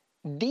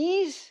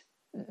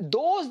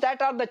 Those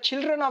that are the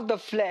children of the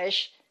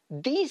flesh,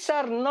 these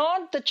are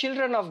not the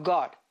children of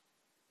God.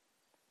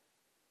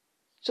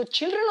 So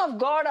children of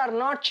God are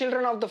not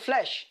children of the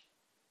flesh.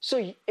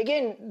 So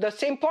again, the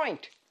same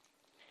point.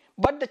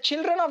 But the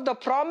children of the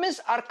promise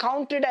are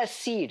counted as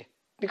seed.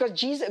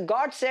 Because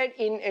God said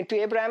to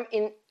Abraham,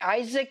 in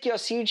Isaac your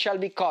seed shall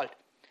be called.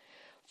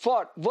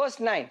 For verse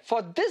 9,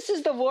 for this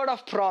is the word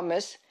of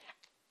promise.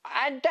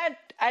 At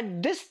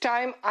this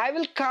time I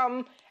will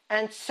come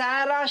and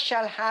Sarah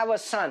shall have a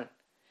son.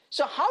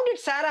 So how did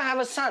Sarah have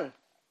a son?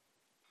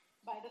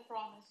 by the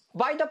promise.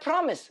 By the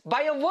promise,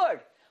 by a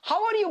word.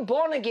 How are you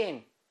born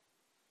again?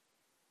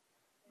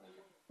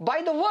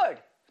 By the word.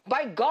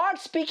 By God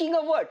speaking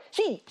a word.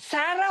 See,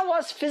 Sarah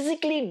was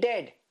physically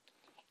dead.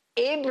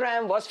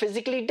 Abraham was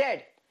physically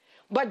dead.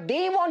 But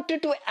they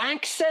wanted to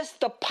access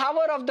the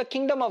power of the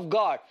kingdom of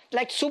God,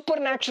 like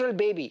supernatural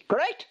baby,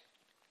 correct?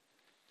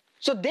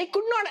 So they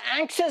could not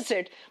access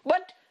it,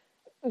 but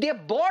their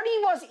body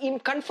was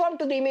conformed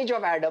to the image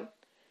of Adam.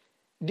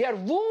 Their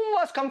womb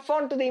was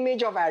conformed to the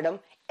image of Adam.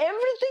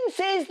 Everything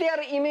says they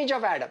are image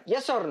of Adam.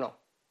 Yes or no?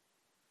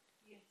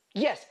 Yes.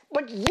 Yes,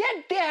 but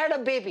yet they had a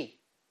baby.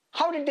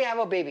 How did they have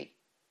a baby?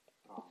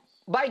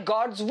 By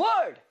God's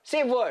word.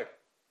 Say word.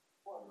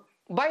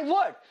 By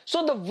word.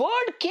 So the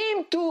word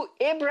came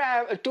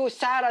to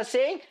Sarah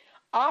saying,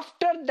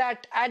 after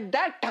that, at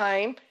that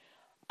time,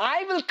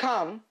 I will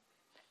come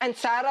and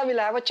Sarah will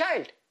have a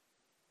child.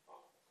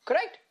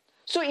 Correct?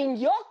 So in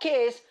your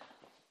case,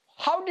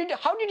 how did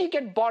you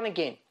get born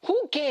again?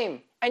 Who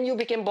came and you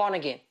became born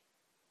again?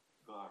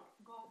 God.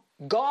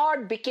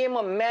 God became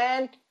a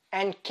man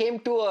and came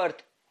to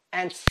earth,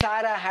 and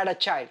Sarah had a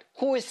child.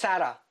 Who is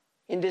Sarah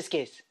in this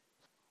case?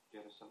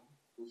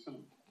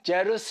 Jerusalem.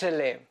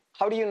 Jerusalem.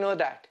 How do you know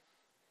that?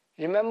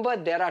 Remember,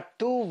 there are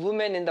two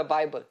women in the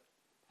Bible.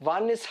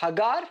 One is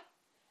Hagar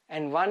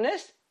and one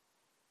is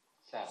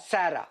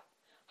Sarah.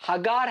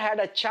 Hagar had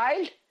a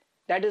child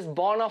that is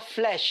born of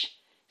flesh.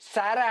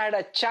 Sarah had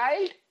a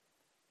child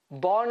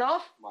born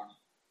of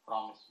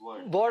Promise,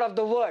 word. word of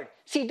the word.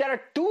 See, there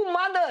are two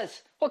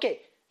mothers.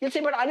 Okay, you'll say,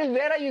 but Anil,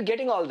 where are you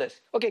getting all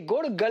this? Okay,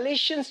 go to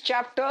Galatians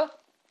chapter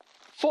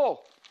 4.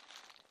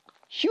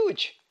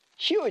 Huge.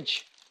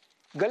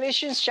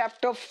 Galatians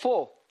chapter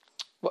 4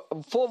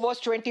 verse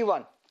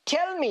 21.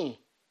 Tell me.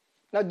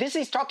 Now this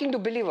is talking to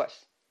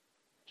believers.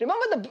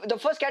 Remember the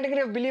first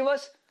category of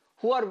believers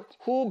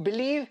who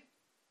believe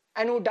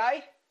and who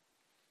die?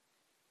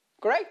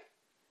 Correct?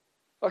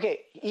 Okay,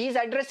 he's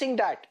addressing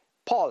that.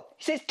 Paul,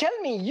 he says, tell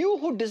me, you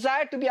who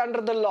desire to be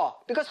under the law.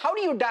 Because how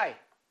do you die?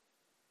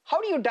 How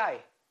do you die?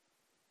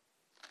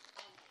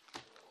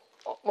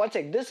 Oh, one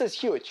sec, this is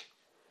huge.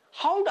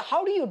 How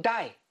do you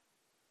die?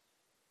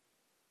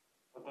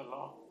 By the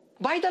law.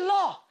 By the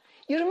law.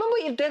 You remember,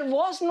 if there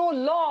was no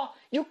law,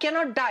 you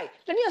cannot die.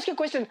 Let me ask you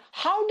a question.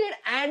 How did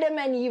Adam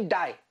and Eve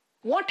die?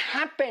 What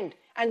happened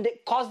and they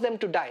caused them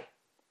to die?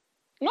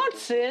 Not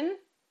sin.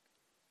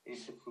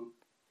 Ate the fruit.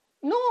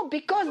 No,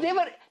 because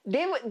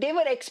they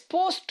were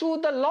exposed to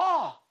the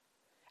law.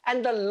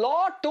 And the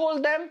law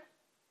told them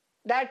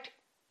that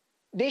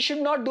they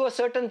should not do a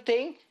certain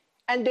thing,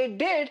 and they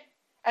did,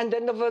 and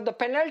then the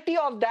penalty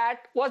of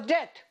that was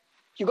death.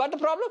 You got the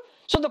problem?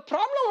 So the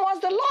problem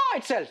was the law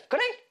itself,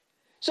 correct?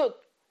 So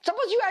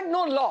suppose you had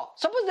no law.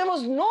 Suppose there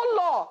was no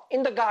law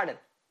in the garden.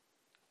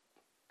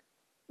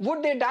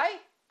 Would they die?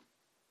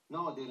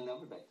 No, they will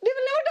never die. They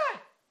will never die.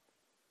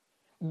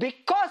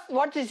 Because,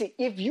 what is it?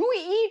 If you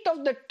eat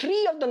of the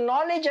tree of the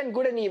knowledge and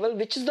good and evil,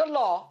 which is the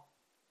law,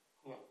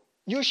 Yeah.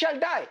 you shall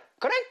die,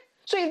 correct?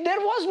 So if there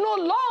was no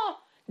law,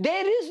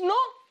 there is no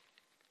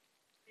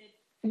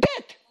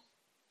death.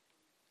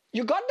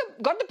 You got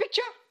the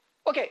picture?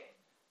 Okay,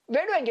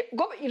 where do I get?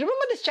 Go. You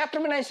remember this chapter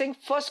when I saying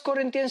 1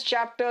 Corinthians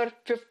chapter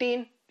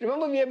 15?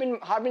 Remember we have been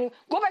harming.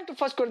 Go back to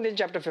 1 Corinthians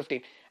chapter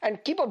 15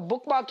 and keep a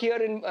bookmark here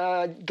in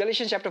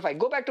Galatians chapter 5.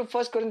 Go back to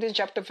 1 Corinthians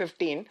chapter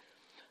 15.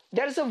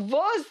 There is a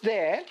verse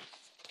there,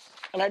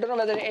 and I don't know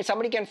whether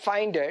somebody can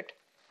find it.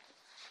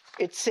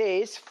 It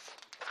says,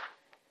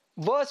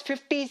 verse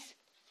 56.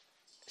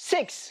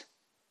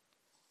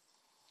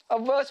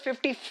 Verse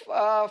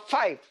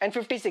 55 and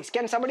 56.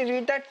 Can somebody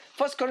read that?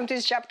 1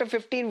 Corinthians chapter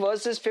 15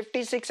 verses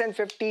 56 and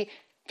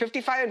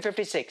 55 and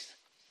 56.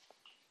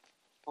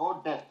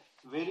 O death,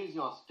 where is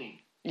your sting?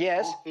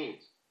 Yes. O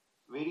Hades,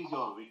 where is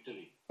your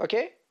victory?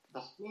 Okay.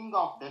 The sting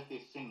of death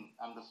is sin,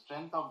 and the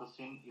strength of the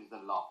sin is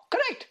the law.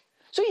 Correct.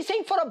 So he's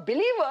saying for a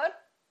believer,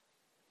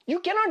 you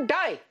cannot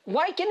die.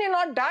 Why can you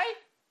not die?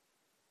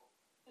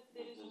 But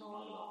there is no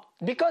law.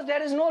 Because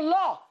there is no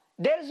law.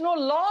 There is no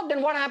law,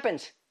 then what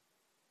happens?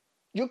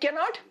 You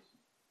cannot?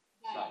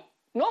 Die.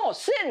 No,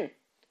 sin.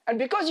 And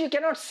because you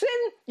cannot sin,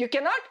 you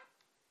cannot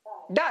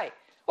die.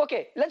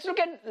 Okay, let's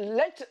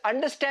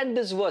understand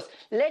this verse.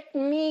 Let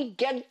me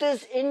get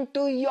this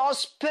into your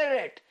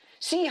spirit.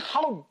 See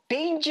how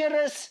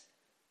dangerous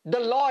the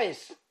law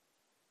is.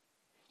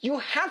 You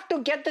have to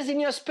get this in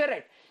your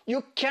spirit.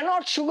 You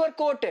cannot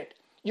sugarcoat it.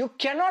 You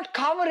cannot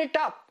cover it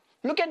up.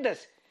 Look at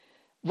this.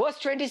 Verse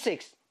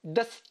 26.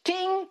 The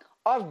sting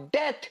of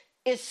death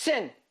is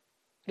sin.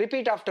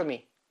 Repeat after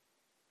me.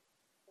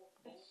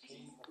 The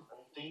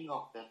sting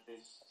of death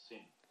is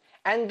sin.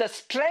 And the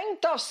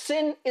strength of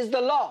sin is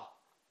the law.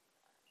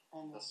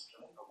 And the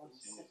strength of the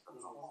sin is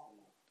the law.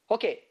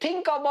 Okay,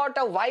 think about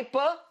a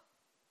viper,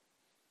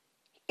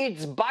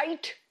 its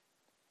bite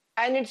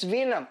and its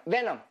venom.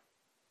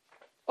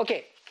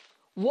 Okay,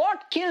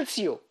 what kills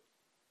you?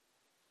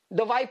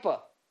 The viper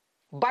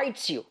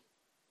bites you.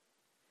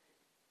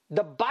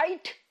 The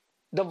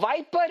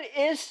viper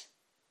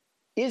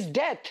is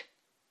death.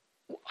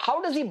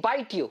 How does he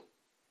bite you?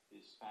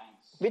 His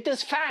fangs. With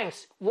his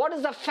fangs. What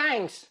is the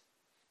fangs?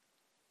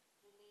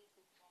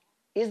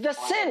 Is the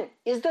sin.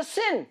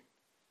 Sin.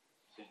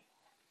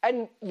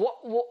 And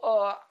what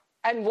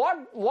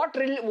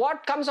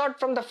comes out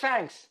from the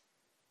fangs?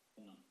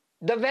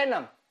 The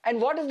venom.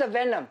 And what is the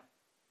venom?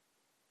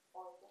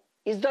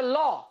 Is the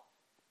law.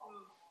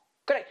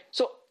 Correct.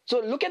 So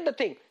look at the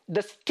thing.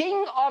 The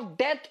sting of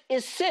death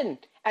is sin,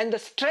 and the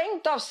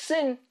strength of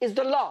sin is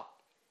the law.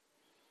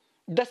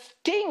 The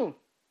sting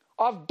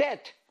of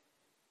death,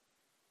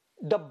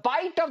 the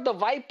bite of the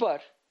viper,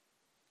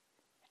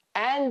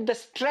 and the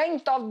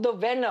strength of the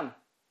venom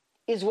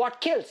is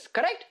what kills.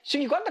 Correct? So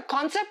you got the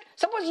concept?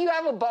 Suppose you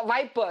have a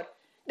viper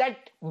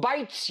that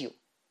bites you,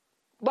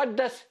 but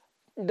the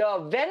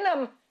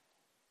venom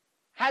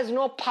has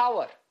no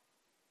power.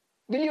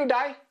 Will you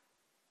die?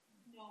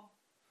 No.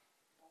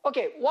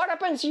 Okay, what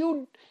happens?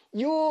 You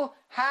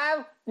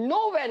have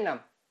no venom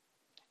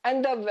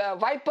and the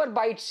viper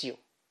bites you.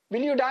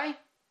 Will you die?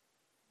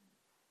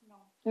 No.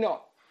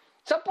 No.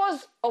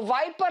 Suppose a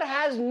viper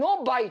has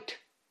no bite,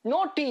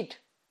 no teeth.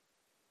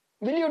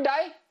 Will you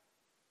die?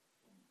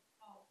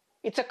 No.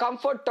 It's a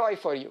comfort toy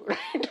for you,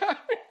 right?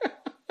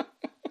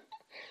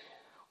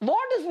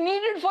 What is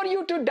needed for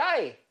you to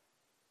die?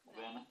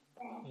 Venom.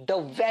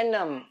 The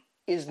venom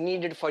is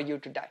needed for you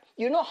to die.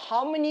 You know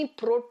how many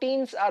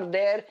proteins are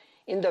there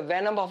in the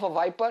venom of a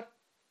viper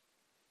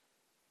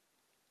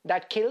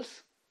that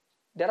kills?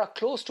 There are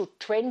close to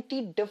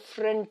 20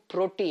 different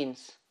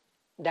proteins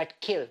that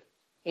kill.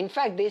 In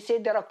fact, they say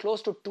there are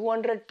close to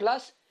 200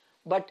 plus,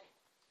 but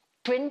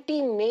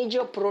 20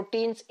 major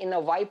proteins in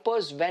a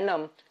viper's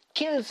venom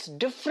kills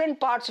different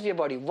parts of your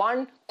body.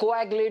 One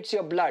coagulates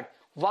your blood.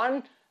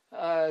 One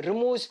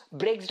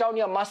breaks down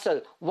your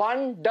muscle.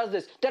 One does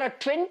this. There are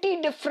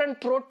 20 different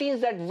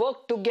proteins that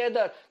work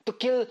together to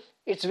kill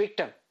its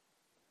victim.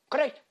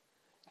 Correct?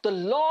 The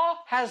law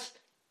has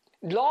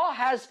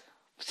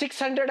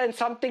 600 and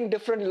something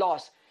different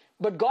laws.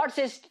 But God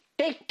says,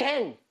 take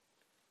 10.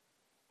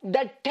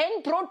 That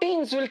 10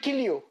 proteins will kill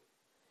you.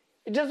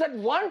 It's just that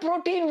one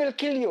protein will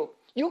kill you.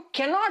 You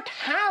cannot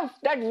have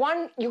that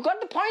one. You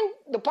got the point?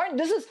 The point.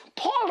 This is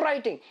Paul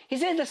writing. He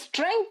says the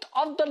strength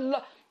of the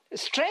law.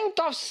 strength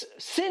of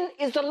sin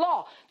is the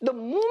law. The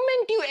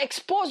moment you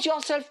expose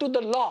yourself to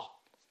the law,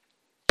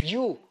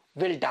 you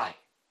will die.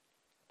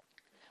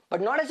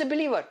 But not as a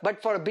believer.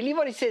 But for a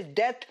believer, it says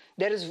death,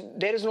 there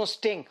is no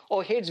sting. Oh,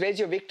 Hades, where's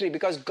your victory?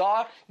 Because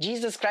God,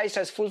 Jesus Christ,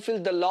 has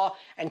fulfilled the law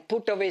and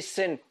put away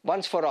sin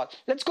once for all.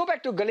 Let's go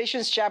back to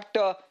Galatians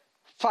chapter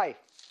 5.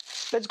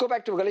 Let's go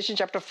back to Galatians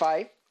chapter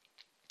 5.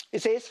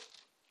 It says,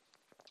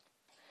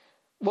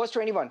 verse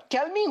 21,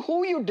 tell me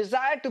who you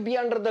desire to be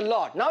under the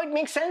law. Now it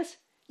makes sense.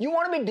 You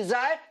want to be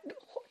desired?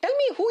 Tell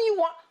me who you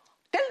want.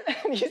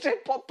 He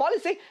said, Paul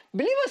is saying,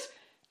 believers,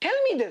 tell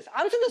me this.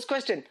 Answer this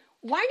question.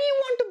 Why do you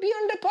want to be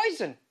under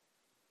poison?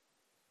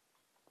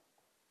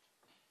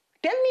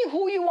 Tell me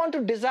who you want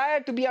to desire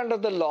to be under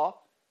the law.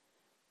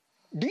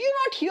 Do you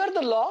not hear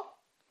the law?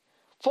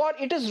 For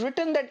it is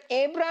written that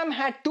Abraham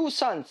had 2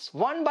 sons,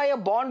 one by a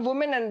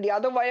bondwoman and the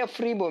other by a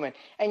free woman.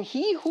 And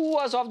he who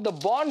was of the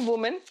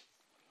bondwoman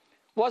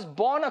was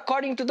born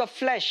according to the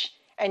flesh,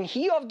 and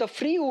he of the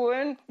free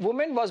woman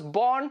was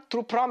born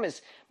through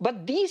promise.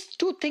 But these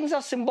 2 things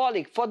are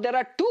symbolic, for there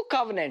are 2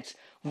 covenants.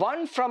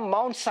 One from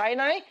Mount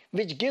Sinai,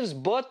 which gives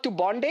birth to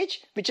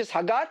bondage, which is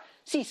Hagar.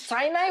 See,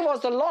 Sinai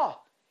was the law.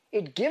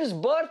 It gives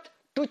birth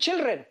to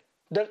children,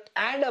 the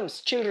Adam's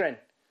children.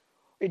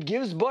 It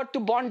gives birth to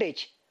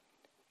bondage.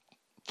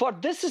 For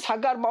this is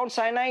Hagar, Mount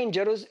Sinai in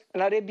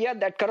Arabia,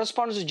 that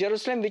corresponds to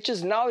Jerusalem, which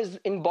is now is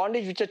in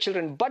bondage with her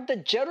children. But the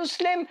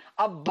Jerusalem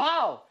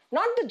above,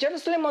 not the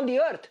Jerusalem on the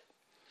earth,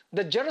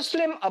 the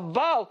Jerusalem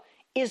above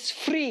is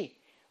free,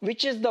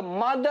 which is the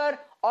mother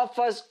of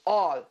us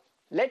all.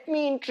 Let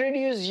me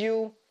introduce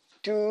you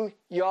to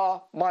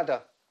your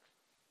mother.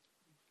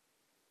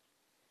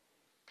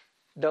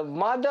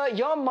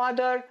 Your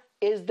mother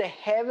is the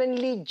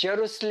heavenly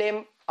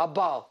Jerusalem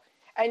above.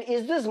 And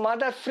is this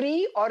mother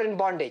free or in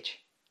bondage?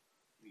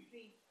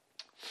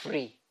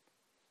 Free.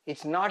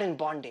 It's not in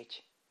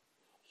bondage.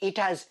 It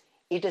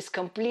is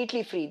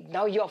completely free.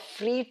 Now you're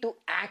free to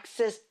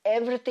access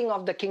everything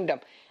of the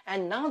kingdom.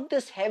 And now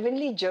this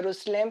heavenly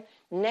Jerusalem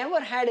never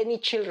had any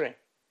children.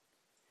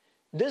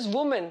 This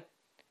woman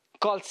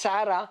called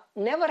Sarah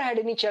never had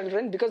any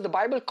children, because the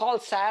Bible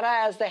calls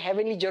Sarah as the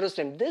heavenly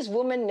Jerusalem. This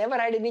woman never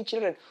had any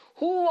children.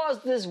 Who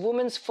was this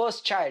woman's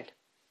first child?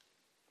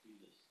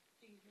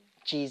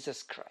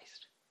 Jesus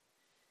Christ.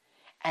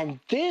 And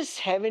this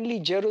heavenly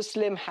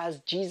Jerusalem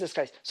has Jesus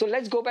Christ. So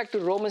let's go back to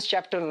Romans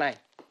chapter 9.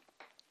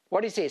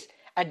 What he says,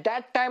 at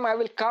that time I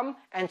will come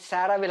and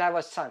Sarah will have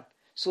a son.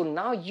 So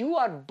now you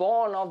are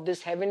born of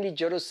this heavenly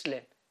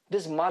Jerusalem,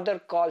 this mother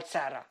called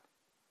Sarah.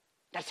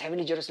 That's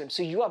heavenly Jerusalem.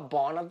 So you are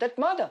born of that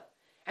mother.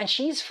 And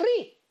she is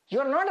free. You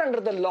are not under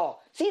the law.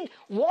 See,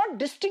 what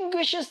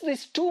distinguishes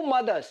these 2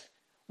 mothers?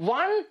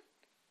 One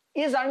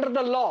is under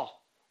the law.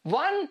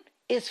 One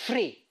is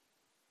free.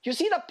 You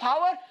see the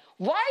power?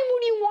 Why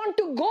would you want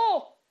to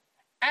go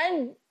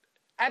and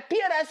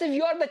appear as if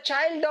you are the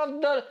child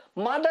of the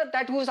mother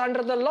that who is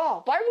under the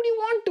law? Why would you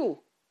want to?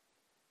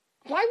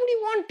 Why would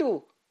you want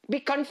to be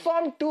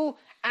conformed to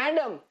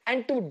Adam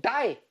and to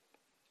die?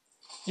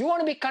 You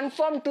want to be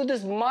conformed to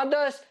this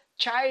mother's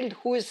child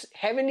who is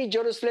heavenly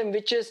Jerusalem,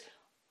 which is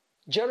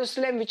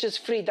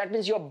free. That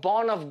means you're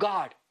born of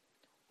God.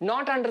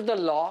 Not under the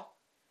law,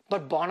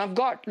 but born of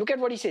God. Look at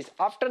what he says.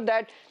 After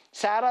that,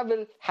 Sarah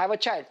will have a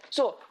child.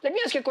 So, let me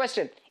ask you a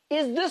question.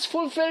 Is this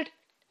fulfilled?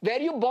 Were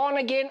you born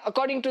again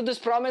according to this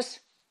promise?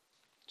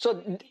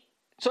 So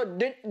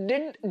did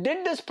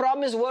this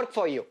promise work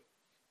for you?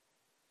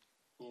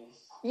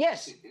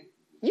 Yes.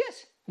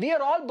 Yes. We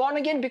are all born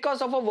again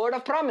because of a word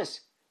of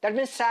promise. That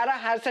means Sarah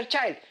has a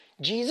child.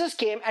 Jesus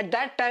came, at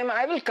that time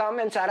I will come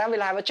and Sarah will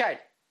have a child.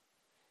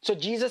 So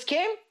Jesus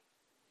came,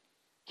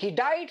 he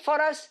died for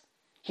us,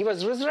 he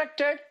was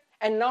resurrected,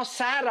 and now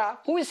Sarah,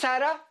 who is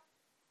Sarah?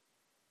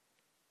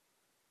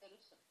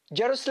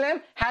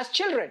 Jerusalem has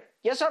children.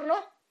 Yes or no?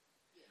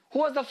 Who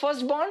was the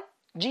firstborn?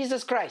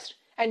 Jesus Christ.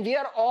 And we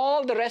are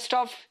all the rest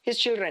of his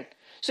children.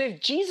 So if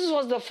Jesus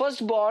was the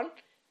firstborn,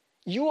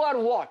 you are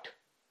what?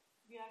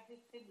 We are his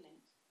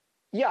siblings.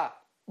 Yeah,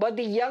 but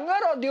the younger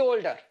or the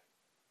older?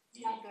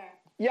 Younger.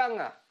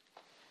 Younger.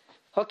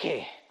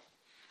 Okay.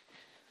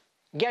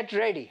 Get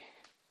ready.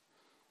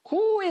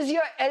 Who is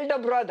your elder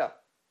brother?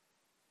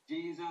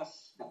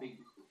 Jesus, the big.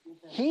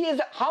 He is.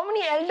 How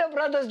many elder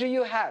brothers do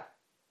you have?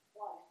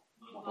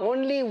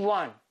 Only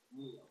one.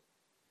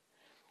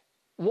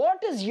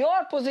 What is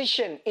your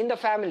position in the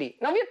family?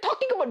 Now we are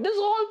talking about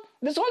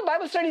this whole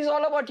Bible study is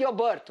all about your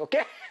birth,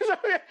 okay? So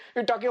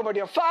we're talking about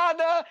your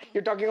father,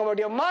 you're talking about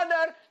your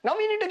mother. Now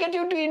we need to get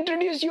you to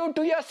introduce you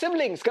to your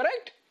siblings,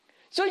 correct?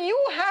 So you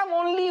have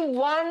only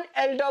one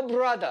elder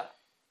brother.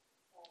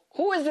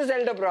 Who is this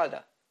elder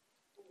brother?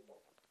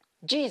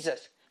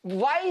 Jesus.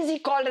 Why is he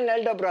called an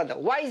elder brother?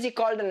 Why is he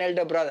called an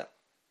elder brother?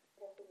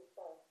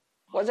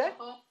 What's that?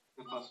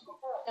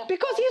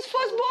 Because he is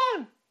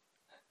firstborn.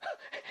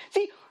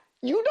 See,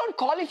 you don't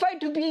qualify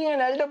to be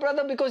an elder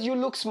brother because you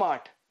look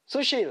smart.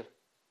 Sushil.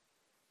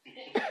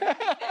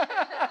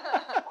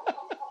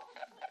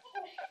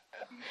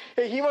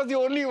 He was the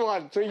only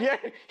one. So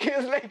he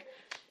was like,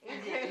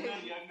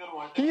 Younger,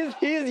 whatever.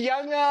 He's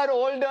younger,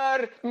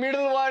 older,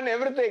 middle one,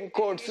 everything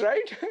quotes,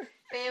 right?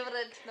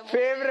 Favorite. The most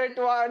Favorite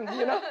one,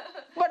 you know.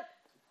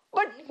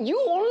 But you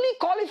only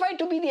qualify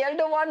to be the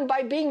elder one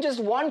by being just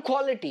one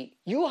quality.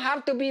 You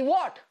have to be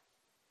what?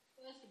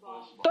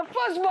 Firstborn. The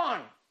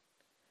firstborn.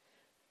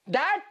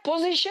 That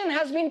position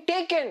has been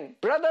taken,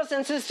 brothers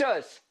and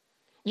sisters.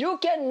 You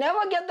can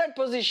never get that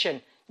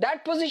position.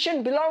 That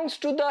position belongs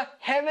to the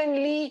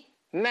heavenly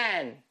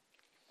man.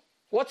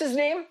 What's his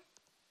name?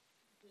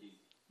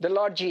 The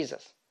Lord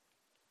Jesus.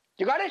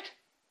 You got it?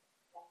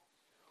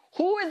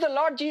 Who is the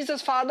Lord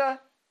Jesus' Father?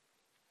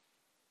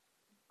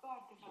 God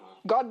the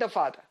Father. God the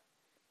Father.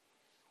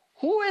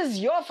 Who is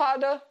your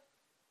Father?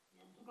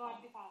 God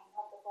the Father.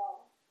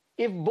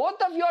 If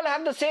both of you all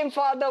have the same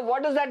Father,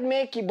 what does that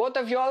make you? Both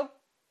of you all?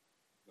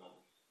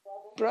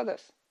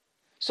 Brothers.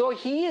 So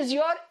he is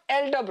your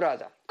elder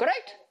brother,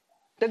 correct?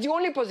 That's the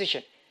only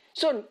position.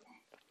 So,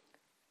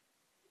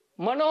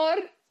 Manohar,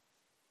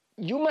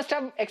 you must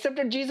have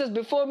accepted Jesus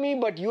before me,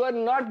 but you are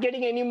not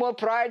getting any more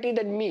priority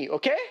than me,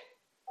 okay?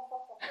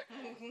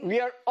 We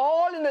are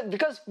all in the,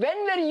 because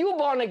when were you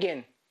born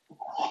again?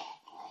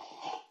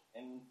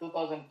 In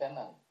 2010,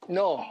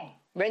 No.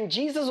 When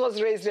Jesus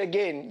was raised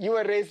again, you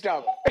were raised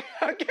up.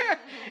 Okay?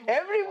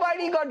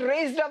 Everybody got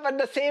raised up at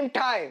the same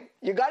time.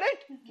 You got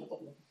it?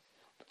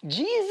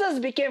 Jesus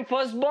became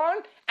firstborn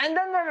and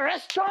then the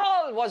rest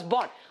all was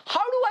born.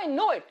 How do I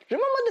know it?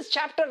 Remember this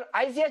chapter,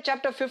 Isaiah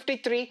chapter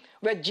 53,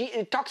 where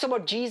it talks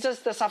about Jesus,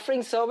 the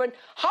suffering servant.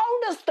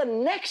 How does the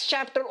next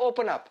chapter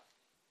open up?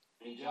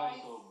 Rejoice,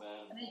 O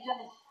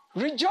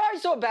barren.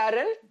 Rejoice, O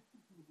barren.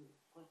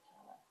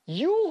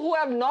 You who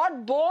have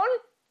not born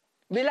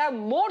will have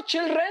more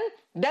children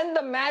than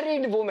the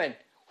married woman.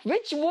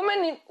 Which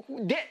woman?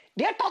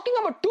 They are talking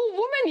about two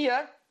women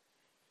here.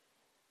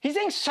 He's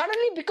saying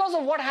suddenly because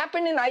of what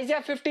happened in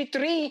Isaiah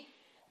 53,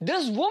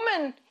 this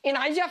woman in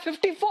Isaiah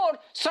 54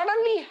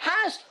 suddenly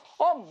has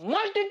a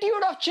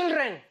multitude of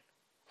children.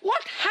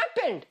 What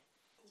happened?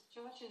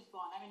 The church is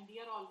born. I mean, we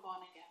are all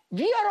born again.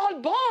 We are all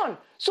born.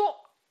 So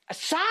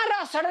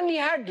Sarah suddenly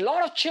had a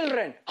lot of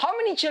children. How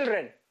many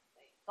children?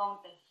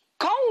 countless.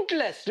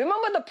 Countless.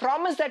 Remember the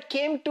promise that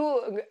came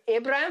to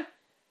Abraham?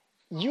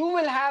 You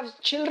will have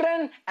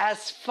children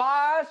as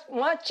far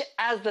much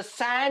as the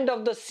sand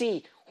of the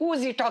sea. Who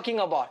is he talking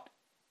about?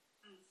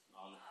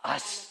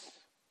 Us.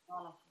 All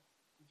of us.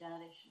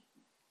 Generation.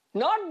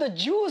 Not the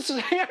Jews.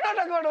 You're not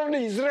talking about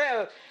only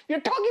Israel.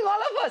 You're talking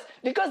all of us.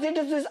 Because it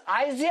is this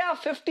Isaiah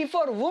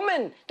 54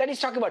 woman that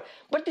he's talking about.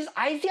 But this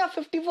Isaiah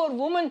 54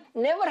 woman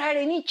never had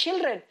any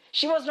children.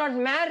 She was not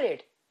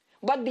married.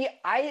 But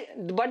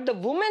the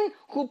woman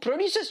who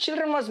produces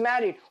children was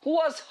married. Who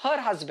was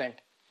her husband?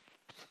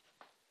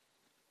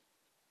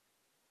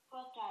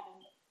 First Adam.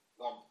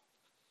 God.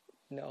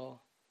 No.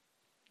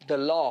 The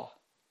law.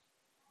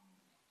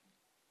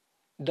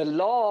 The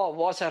law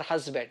was her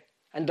husband.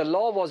 And the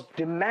law was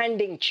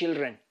demanding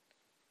children.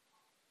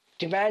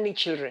 Demanding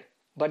children.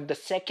 But the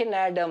second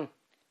Adam,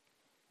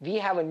 we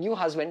have a new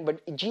husband,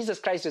 but Jesus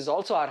Christ is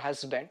also our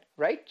husband,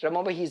 right?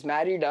 Remember, he's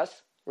married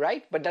us,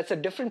 right? But that's a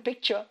different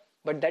picture.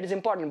 But that is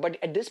important. But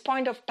at this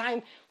point of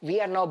time,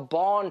 we are now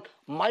born,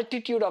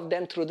 multitude of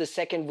them through the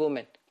second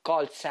woman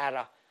called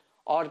Sarah,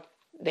 or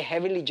the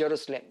heavenly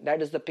Jerusalem.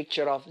 That is the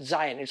picture of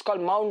Zion. It's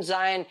called Mount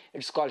Zion.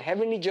 It's called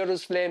heavenly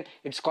Jerusalem.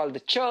 It's called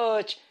the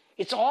church.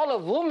 It's all a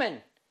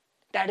woman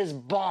that is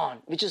born,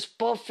 which is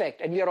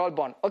perfect, and we are all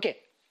born. Okay,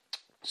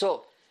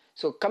 so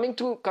coming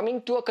to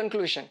a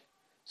conclusion.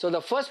 So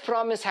the first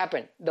promise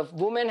happened. The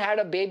woman had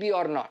a baby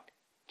or not.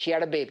 She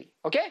had a baby.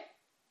 Okay?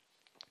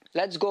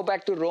 Let's go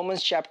back to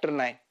Romans chapter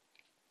 9.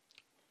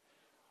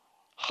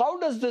 How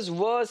does this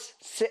verse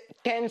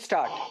 10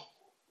 start?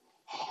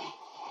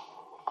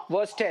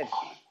 Verse 10.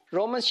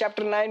 Romans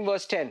chapter 9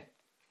 verse 10.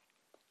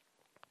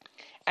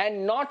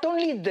 And not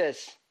only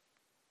this,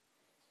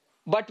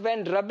 but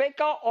when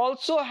Rebekah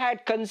also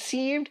had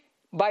conceived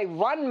by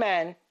one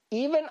man,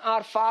 even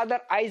our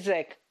father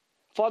Isaac,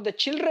 for the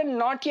children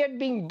not yet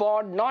being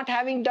born, not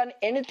having done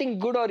anything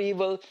good or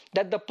evil,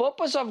 that the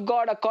purpose of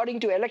God according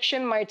to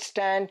election might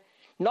stand,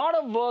 not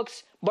of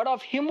works, but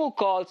of him who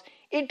calls,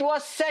 it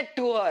was said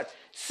to her.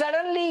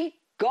 Suddenly,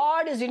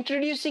 God is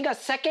introducing a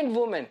second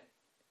woman.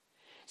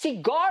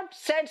 See, God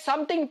said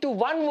something to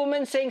one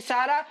woman saying,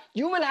 Sarah,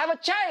 you will have a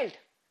child.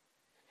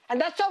 And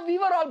that's how we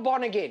were all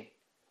born again.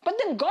 But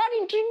then God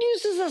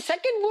introduces a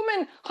second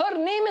woman. Her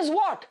name is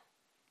what?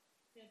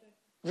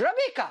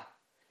 Rebecca.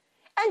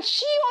 And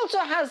she also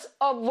has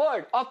a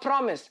word of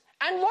promise.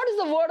 And what is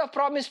the word of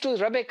promise to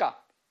Rebecca?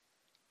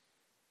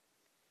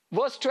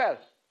 Verse 12.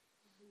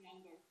 The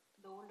younger.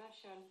 The older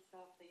shall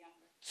serve the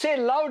younger. Say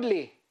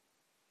loudly.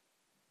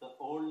 The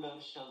older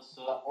shall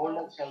serve. The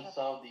older shall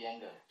serve the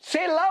younger.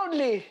 Say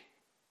loudly.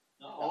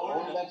 The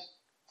older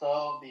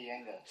serve the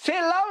younger. Say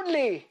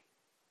loudly.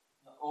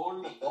 The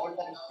older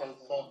shall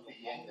serve the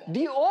younger.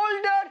 The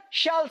older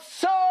shall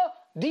serve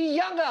the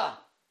younger.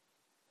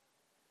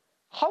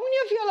 How many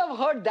of you all have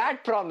heard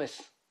that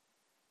promise?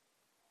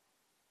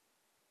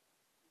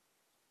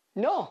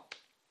 No.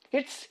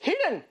 It's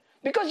hidden.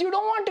 Because you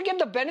don't want to get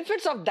the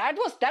benefits of that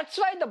verse. That's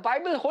why the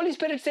Bible, Holy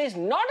Spirit says,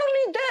 not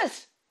only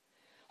this,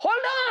 hold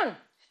on.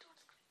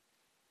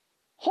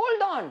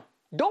 Hold on.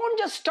 Don't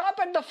just stop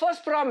at the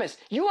first promise.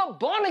 You are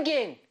born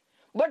again.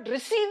 But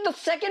receive the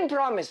second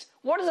promise.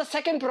 What is the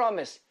second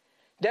promise?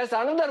 There's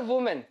another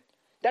woman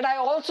that I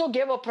also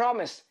gave a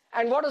promise.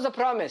 And what is the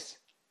promise?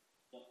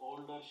 The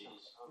older shall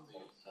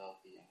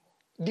serve the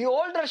younger. The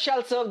older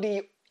shall serve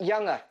the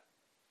younger.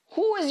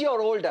 Who is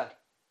your older?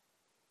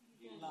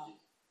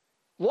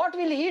 What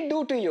will he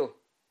do to you?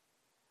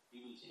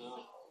 He will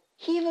serve.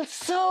 He will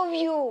serve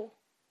you.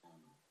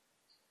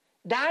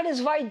 That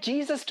is why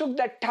Jesus took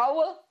that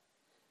towel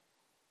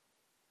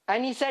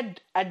and he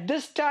said, at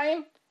this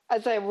time,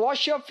 as I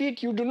wash your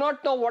feet, you do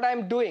not know what I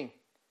am doing.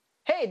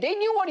 Hey, they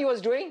knew what he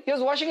was doing. He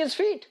was washing his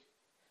feet.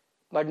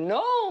 But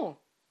no,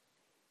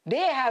 they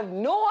have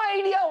no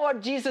idea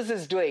what Jesus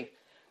is doing.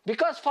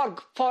 Because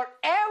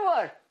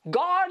forever,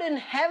 God in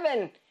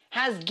heaven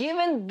has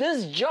given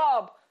this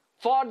job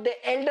for the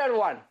elder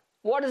one.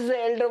 What is the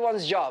elder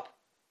one's job?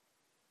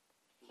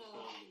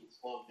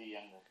 Serve the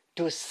younger.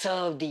 To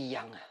serve the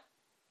younger.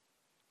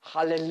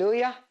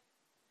 Hallelujah.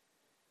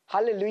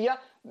 Hallelujah.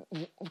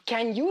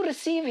 Can you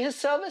receive his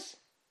service?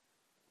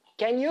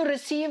 Can you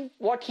receive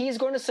what he is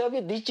going to serve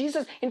you?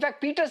 Jesus, in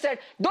fact, Peter said,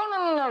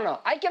 no.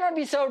 I cannot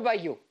be served by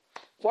you.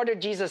 What did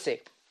Jesus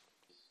say?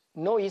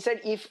 No, he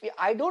said, if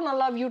I don't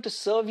allow you to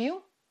serve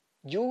you,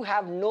 you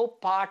have no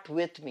part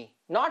with me.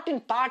 Not in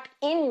part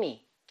in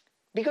me.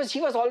 Because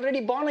he was already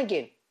born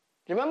again.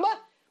 Remember?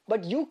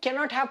 But you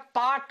cannot have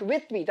part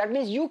with me. That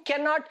means you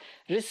cannot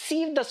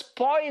receive the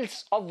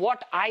spoils of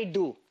what I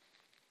do.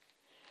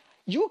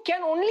 You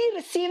can only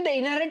receive the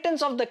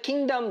inheritance of the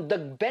kingdom, the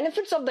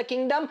benefits of the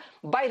kingdom,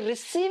 by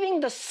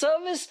receiving the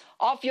service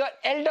of your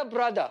elder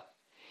brother.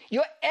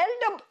 Your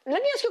elder,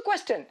 let me ask you a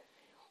question.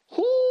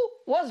 Who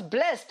was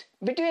blessed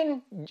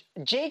between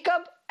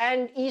Jacob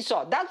and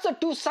Esau? That's the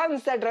two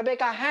sons that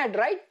Rebekah had,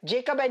 right?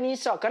 Jacob and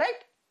Esau,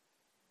 correct?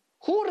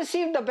 Who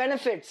received the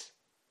benefits?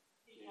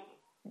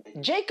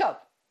 Jacob.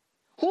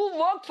 Who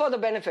worked for the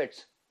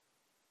benefits?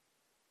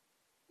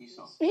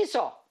 Esau.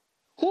 Esau.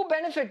 Who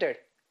benefited?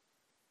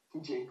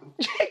 Jacob.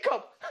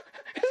 Jacob.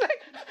 It's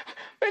like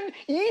when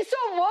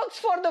Esau works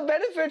for the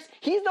benefits,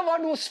 he's the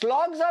one who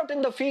slogs out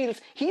in the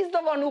fields. He's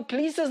the one who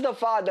pleases the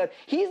father.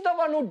 He's the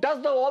one who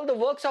does all the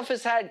works of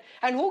his hand.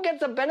 And who gets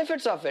the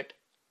benefits of it?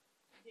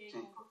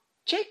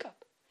 Jacob.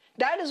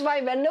 That is why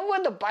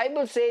whenever the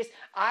Bible says,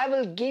 I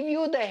will give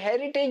you the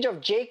heritage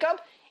of Jacob,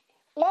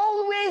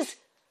 always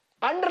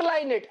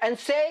underline it and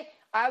say,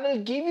 I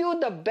will give you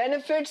the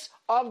benefits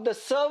of the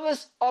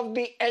service of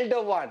the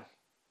elder one.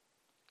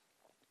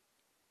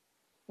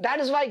 That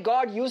is why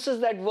God uses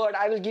that word,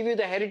 I will give you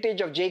the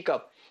heritage of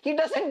Jacob. He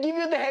doesn't give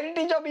you the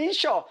heritage of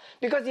Esau.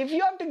 Because if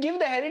you have to give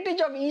the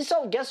heritage of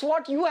Esau, guess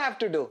what you have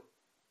to do?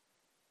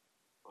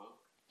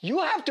 You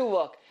have to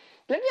work.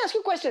 Let me ask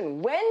you a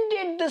question. When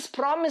did this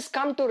promise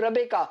come to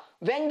Rebekah?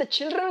 When the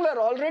children were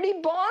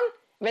already born?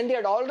 When they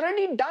had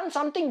already done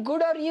something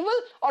good or evil?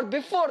 Or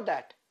before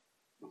that?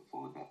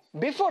 Before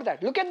that. Before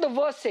that. Look at the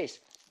verse says.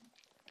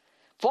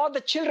 For the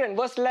children,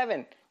 verse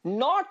 11,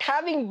 not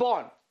having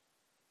born.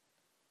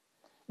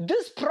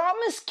 This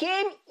promise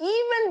came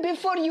even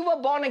before you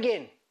were born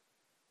again.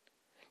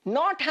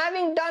 Not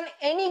having done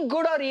any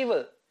good or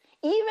evil.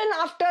 Even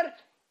after,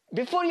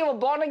 before you were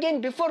born again,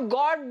 before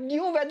God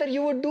knew whether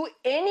you would do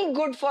any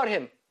good for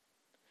him.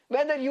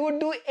 Whether you would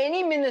do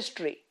any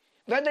ministry.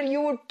 Whether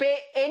you would pay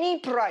any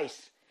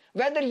price.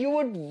 Whether you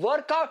would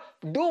work out,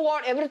 do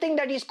everything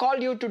that he's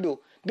called you to do.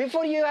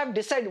 Before you have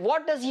decided,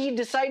 what does he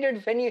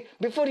decided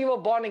before you were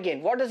born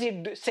again? What does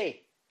he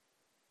say?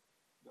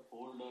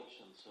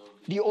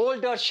 The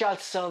older shall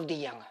serve the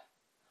younger.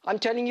 I'm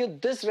telling you,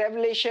 this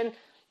revelation,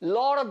 a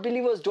lot of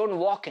believers don't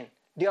walk in.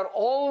 They are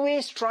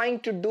always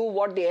trying to do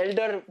what the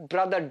elder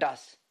brother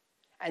does.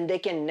 And they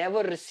can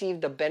never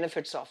receive the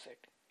benefits of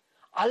it.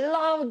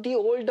 Allow the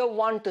older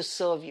one to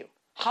serve you.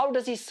 How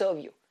does he serve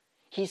you?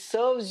 He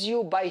serves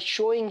you by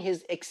showing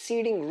his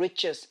exceeding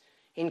riches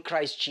in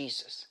Christ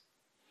Jesus.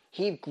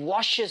 He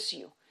washes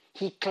you.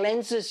 He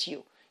cleanses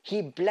you.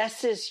 He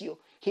blesses you.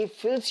 He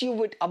fills you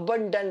with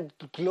abundant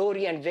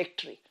glory and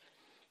victory.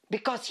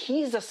 Because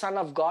he is the Son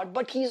of God,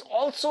 but he is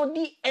also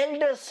the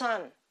elder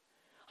son.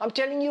 I'm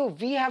telling you,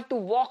 we have to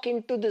walk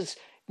into this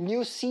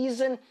new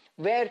season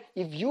where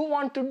if you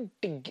want to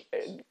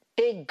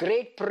take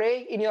great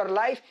prey in your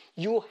life,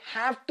 you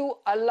have to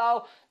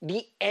allow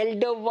the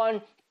elder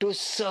one to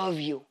serve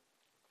you.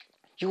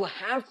 You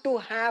have to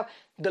have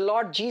the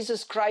Lord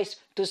Jesus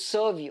Christ to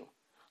serve you.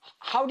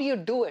 How do you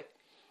do it?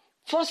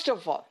 First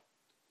of all,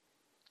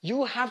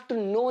 you have to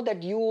know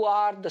that you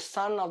are the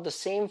son of the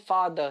same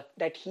father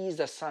that he is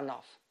the son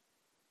of.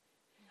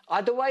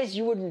 Otherwise,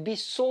 you would be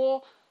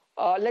so,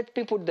 let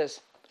me put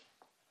this.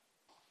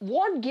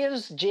 What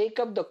gives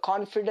Jacob the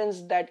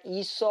confidence that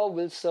Esau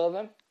will serve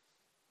him?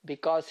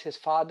 Because his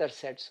father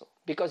said so.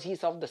 Because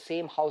he's of the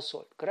same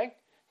household,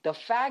 correct? The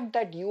fact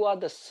that you are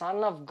the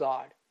son of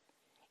God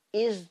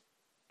is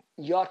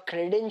your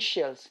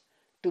credentials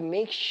to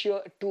make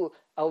sure, to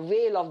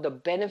avail of the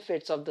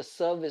benefits of the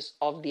service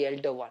of the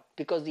elder one,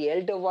 because the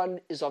elder one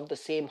is of the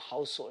same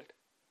household.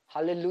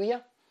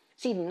 Hallelujah.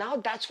 See, now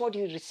that's what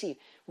you receive.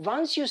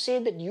 Once you say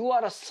that you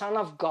are a son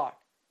of God,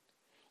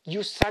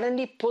 you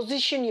suddenly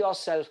position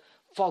yourself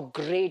for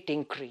great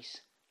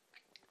increase.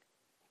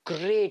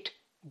 Great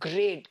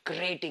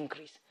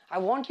increase. I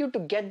want you to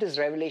get this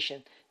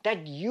revelation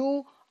that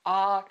you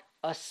are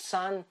a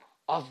son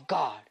of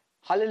God.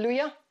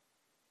 Hallelujah.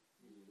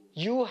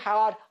 You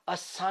are a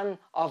son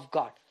of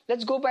God.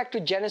 Let's go back to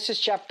Genesis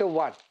chapter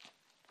 1.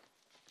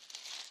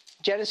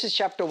 Genesis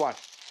chapter 1.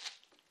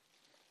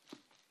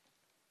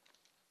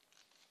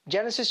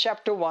 Genesis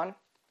chapter 1.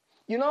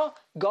 You know,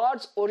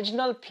 God's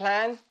original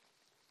plan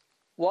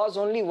was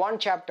only one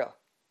chapter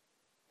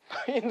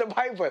in the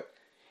Bible.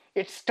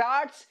 It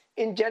starts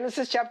in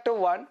Genesis chapter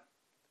 1,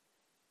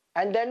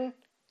 and then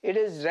it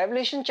is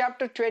Revelation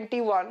chapter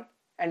 21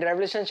 and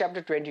Revelation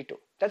chapter 22.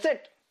 That's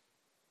it.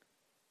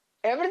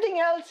 Everything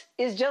else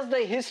is just the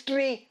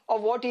history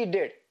of what he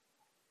did.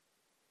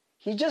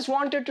 He just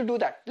wanted to do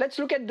that. Let's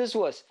look at this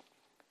verse.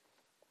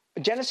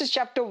 Genesis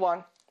chapter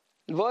 1,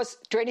 verse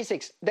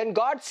 26. Then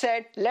God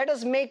said, let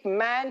us make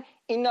man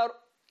in our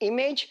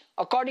image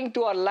according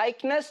to our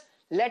likeness.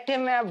 Let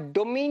him have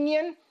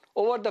dominion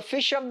over the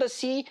fish of the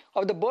sea,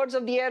 of the birds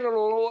of the air,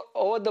 or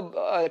over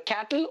the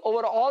cattle,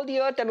 over all the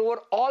earth, and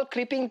over all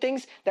creeping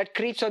things that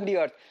creeps on the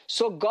earth.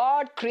 So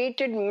God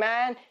created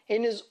man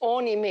in his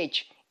own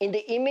image. In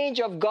the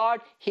image of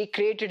God, he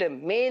created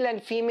him. Male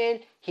and female,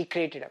 he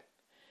created him.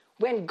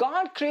 When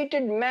God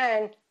created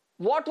man,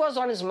 what was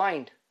on his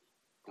mind?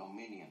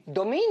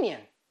 Dominion.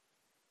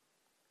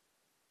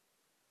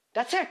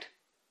 That's it.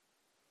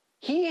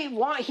 He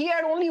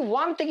had only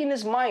one thing in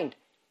his mind.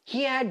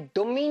 He had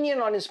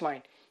dominion on his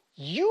mind.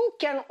 You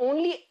can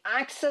only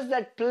access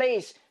that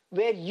place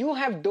where you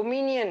have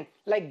dominion,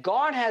 like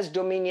God has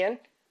dominion,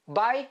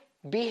 by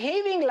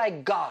behaving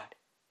like God.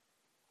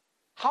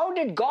 How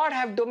did God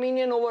have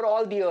dominion over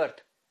all the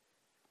earth?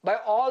 By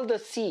all the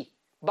sea.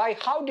 By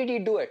how did he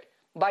do it?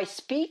 By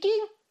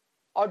speaking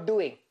or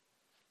doing?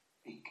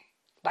 Speak.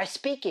 By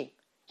speaking.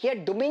 He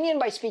had dominion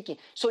by speaking.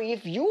 So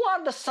if you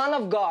are the son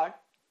of God,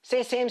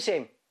 say same.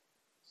 Same.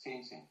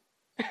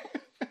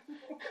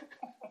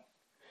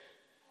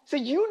 So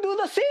you do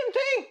the same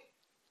thing.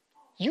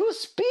 You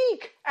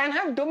speak and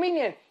have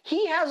dominion.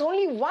 He has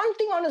only one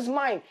thing on his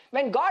mind.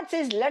 When God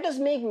says, let us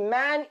make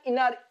man in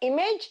our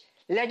image,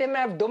 let him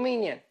have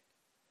dominion.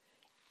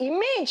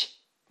 Image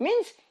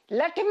means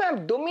let him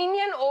have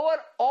dominion over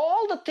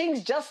all the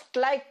things, just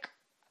like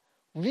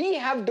we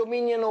have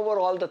dominion over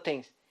all the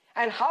things.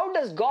 And how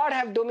does God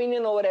have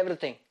dominion over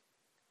everything?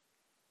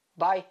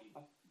 By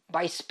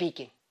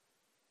speaking.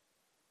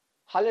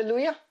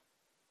 Hallelujah.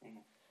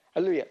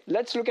 Hallelujah.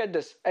 Let's look at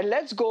this. And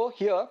let's go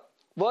here.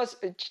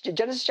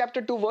 Genesis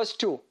chapter 2, verse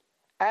 2.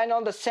 And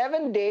on the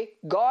seventh day,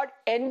 God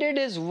ended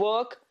his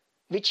work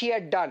which he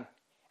had done.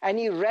 And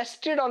he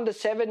rested on the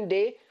seventh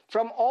day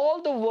from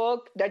all the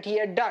work that he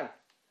had done.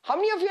 How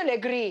many of you will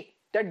agree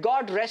that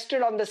God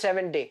rested on the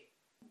seventh day?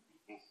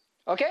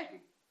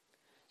 Okay?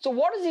 So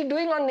what is he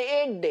doing on the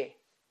eighth day?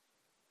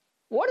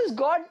 What is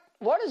God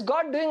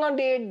doing on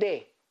the eighth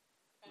day?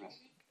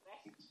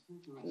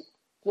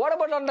 What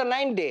about on the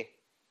ninth day?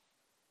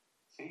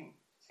 Same.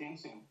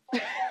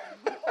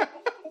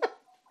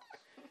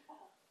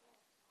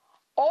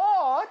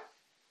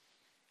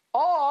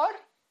 Or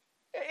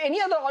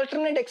any other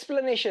alternate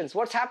explanations?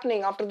 What's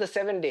happening after the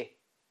seventh day?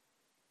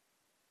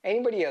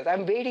 Anybody else?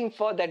 I'm waiting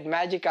for that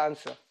magic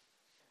answer.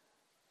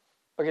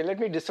 Okay, let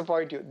me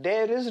disappoint you.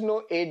 There is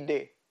no eighth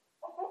day.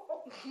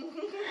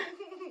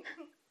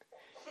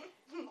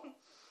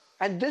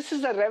 And this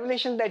is a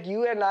revelation that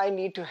you and I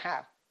need to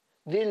have.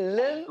 We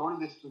live. I told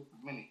this to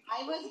many.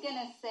 I was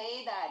gonna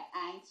say that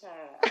answer,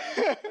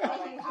 but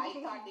I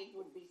thought it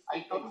would be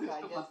I told stupid, this so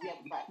I to just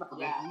many. kept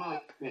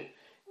quiet. Yeah.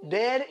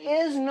 There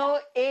is no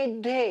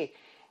eighth day.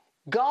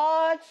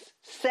 God's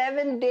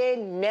seventh day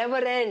never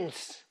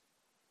ends.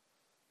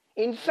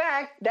 In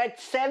fact,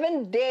 that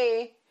seventh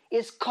day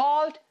is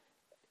called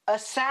a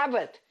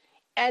Sabbath.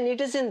 And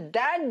it is in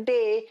that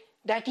day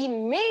that he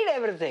made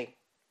everything.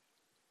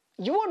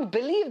 You won't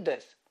believe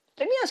this.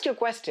 Let me ask you a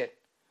question.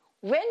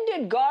 When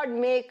did God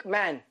make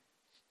man?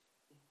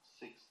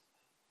 6.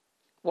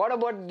 What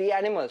about the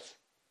animals?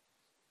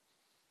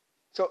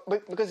 So,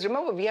 because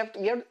remember, we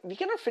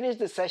cannot finish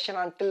this session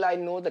until I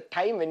know the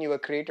time when you were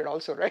created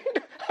also, right?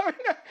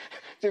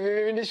 So we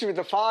finished with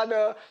the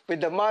father,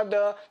 with the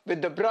mother,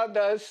 with the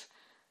brothers.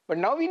 But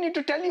now we need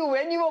to tell you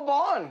when you were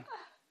born.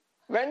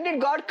 When did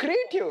God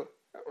create you,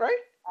 right?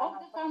 Of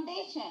the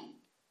foundation.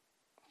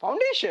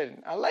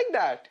 Foundation. I like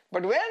that.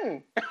 But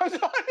when? I'm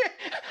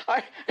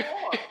sorry.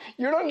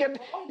 You don't get...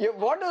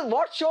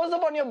 What shows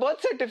up on your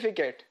birth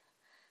certificate?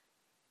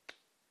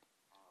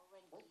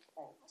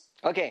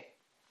 Okay.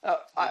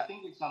 I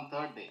think it's on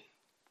 3rd day.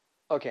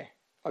 Okay.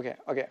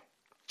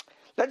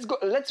 Let's go.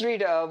 Let's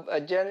read.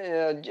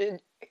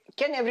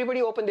 Can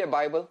everybody open their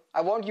Bible?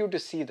 I want you to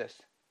see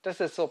this.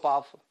 This is so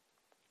powerful.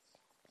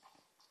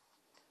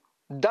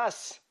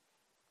 Thus,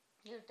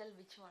 You tell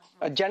which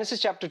one.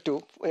 Genesis chapter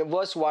 2,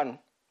 verse 1.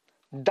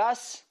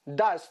 Thus,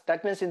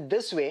 that means in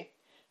this way,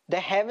 the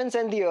heavens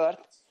and the earth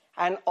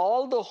and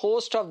all the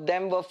host of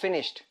them were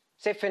finished.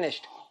 Say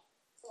finished.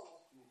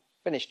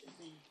 Finished.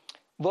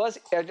 Verse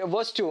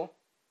 2.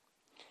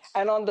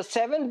 And on the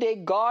seventh day,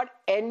 God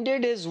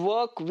ended his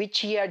work which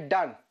he had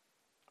done.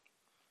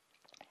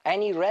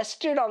 And he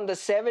rested on the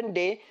seventh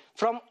day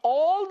from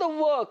all the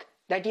work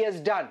that he has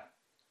done.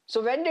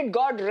 So when did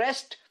God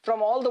rest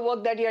from all the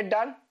work that he had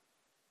done?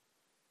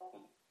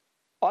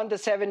 On the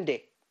seventh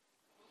day.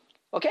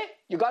 Okay,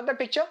 you got the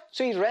picture?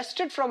 So he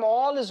rested from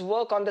all his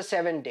work on the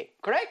seventh day.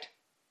 Correct?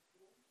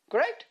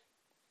 Correct?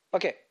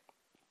 Okay.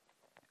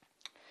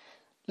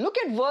 Look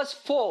at verse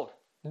 4.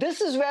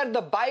 This is where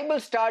the Bible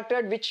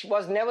started, which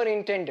was never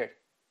intended.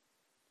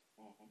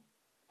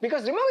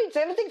 Because remember, it's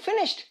everything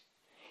finished.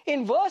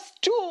 In verse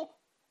 2,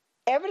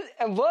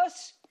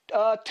 verse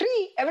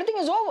 3, everything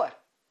is over.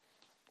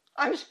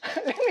 Let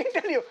me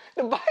tell you,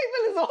 the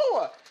Bible is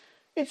over.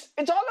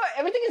 It's all,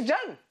 everything is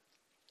done.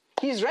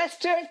 He's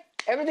rested,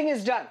 everything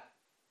is done.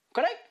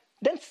 Correct?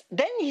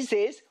 Then he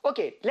says,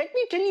 okay, let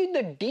me tell you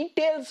the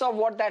details of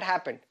what that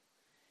happened.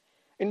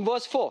 In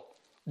verse 4,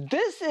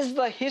 this is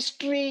the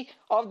history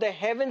of the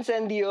heavens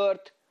and the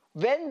earth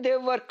when they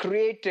were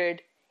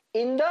created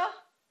in the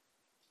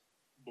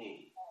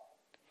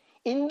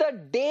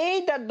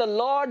day that the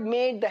Lord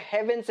made the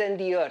heavens and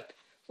the earth.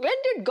 When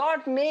did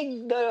God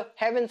make the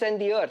heavens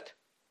and the earth?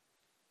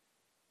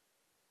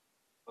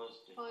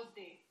 First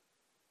day.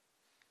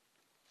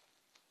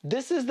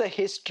 This is the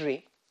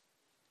history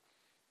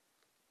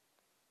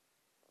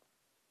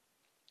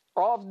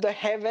of the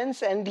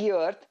heavens and the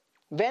earth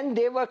when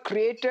they were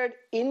created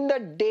in the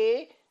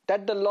day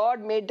that the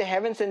Lord made the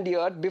heavens and the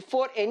earth,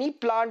 before any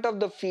plant of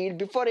the field,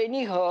 before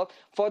any herb,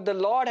 for the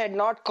Lord had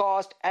not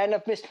caused and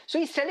of mist. So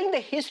he's telling the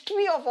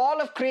history of all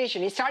of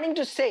creation. He's starting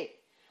to say.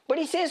 But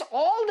he says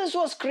all this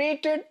was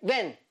created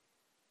when?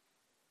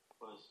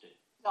 First day.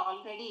 It's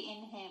already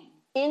in him.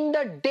 In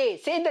the day.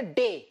 Say the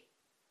day.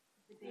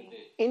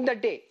 In the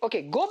day.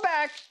 Okay, go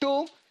back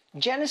to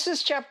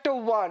Genesis chapter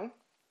 1,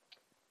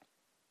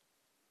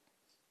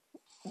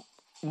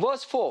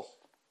 verse 4.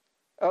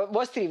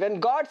 Verse 3, when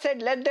God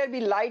said, let there be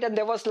light, and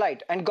there was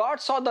light. And God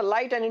saw the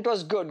light, and it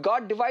was good.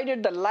 God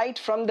divided the light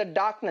from the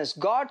darkness.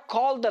 God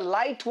called the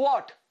light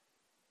what?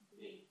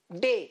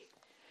 Day.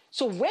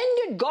 So when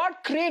did God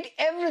create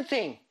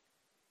everything?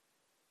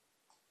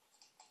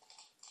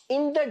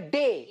 In the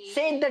day.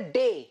 Say the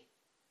day.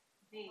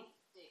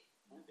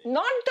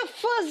 Not the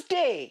first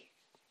day.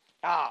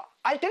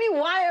 I'll tell you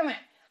why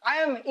I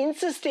am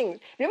insisting.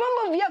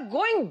 Remember, we are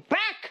going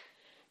back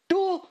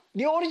to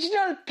the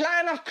original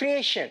plan of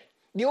creation.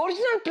 The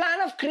original plan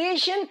of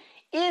creation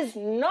is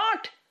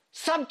not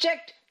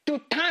subject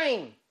to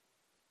time.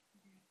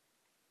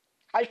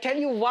 I'll tell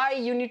you why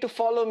you need to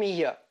follow me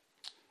here.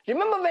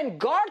 Remember, when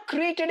God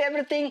created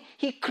everything,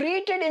 he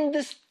created in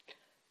this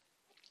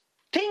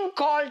thing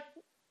called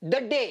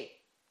the day.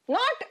 Not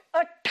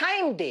a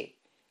time day.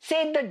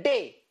 Say the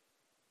day.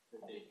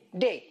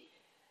 Day.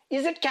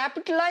 Is it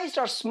capitalized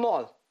or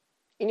small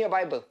in your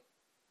Bible?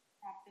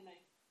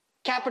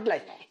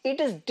 Capitalized. It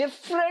is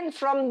different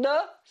from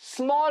the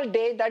small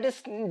day that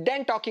is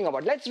then talking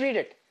about. Let's read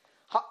it.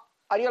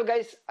 Are you all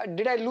guys,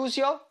 did I lose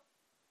you?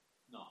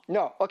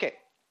 No. Okay.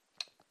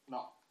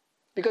 No.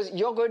 Because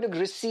you're going to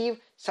receive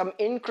some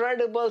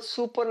incredible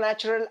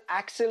supernatural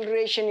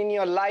acceleration in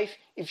your life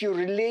if you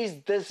release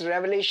this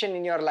revelation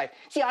in your life.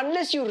 See,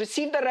 unless you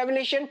receive the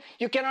revelation,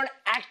 you cannot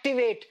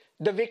activate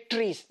the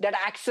victories that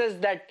access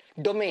that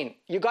domain.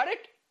 You got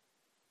it?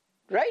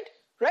 Right?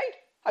 Right?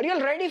 Are you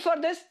all ready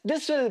for this?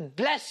 This will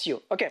bless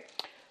you. Okay.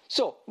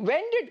 So,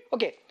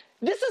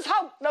 this is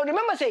how, now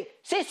remember say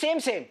same.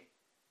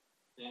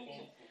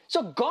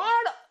 So,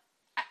 God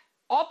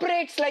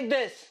operates like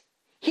this.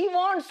 He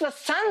wants the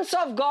sons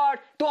of God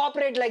to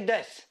operate like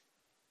this.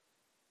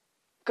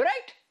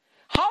 Correct?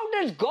 How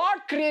does God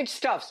create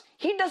stuff?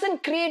 He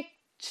doesn't create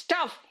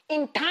stuff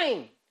in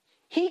time.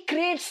 He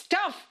creates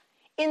stuff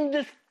in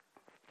this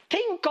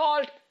thing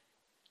called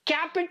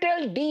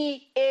capital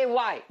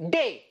D-A-Y.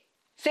 Day.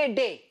 Say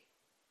day.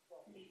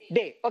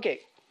 Day.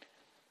 Okay.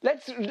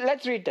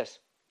 Let's read this.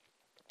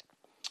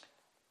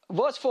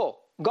 Verse 4.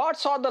 God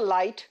saw the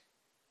light.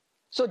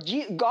 So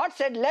God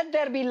said, let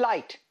there be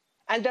light.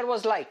 And there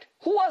was light.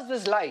 Who was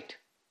this light?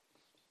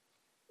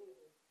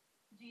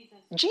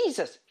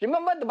 Jesus.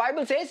 Remember, the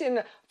Bible says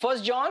in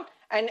 1 John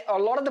and a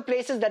lot of the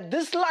places that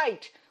this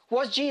light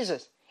was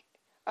Jesus.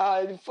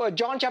 For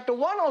John chapter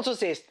 1 also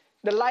says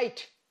the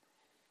light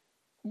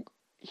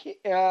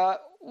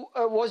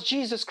was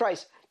Jesus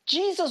Christ.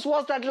 Jesus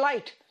was that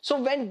light.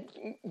 So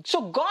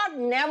God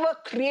never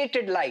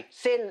created light.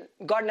 Say,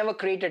 God never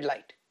created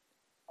light.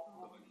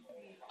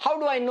 How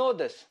do I know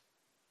this?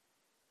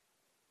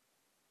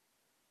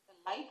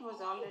 The light was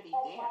already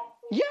there.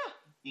 Yeah.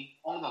 He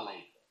called the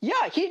light.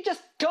 Yeah, he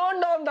just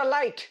turned on the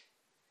light.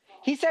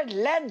 He said,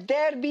 let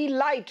there be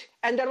light.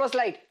 And there was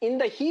light. In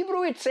the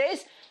Hebrew it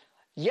says,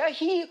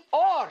 Yahi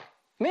or,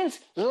 means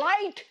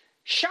light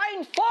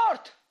shine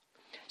forth.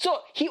 So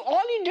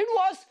all he did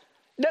was,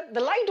 the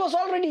light was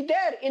already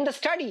there in the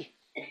study.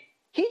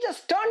 He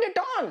just turned it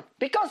on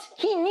because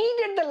he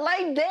needed the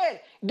light there.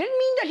 Didn't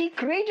mean that he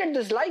created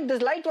this light.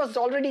 This light was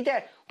already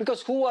there.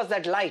 Because who was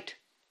that light?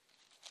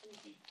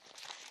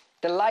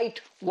 The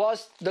light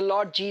was the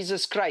Lord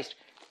Jesus Christ.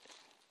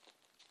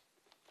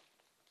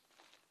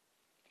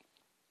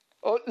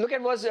 Oh, look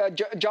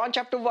at John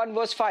chapter 1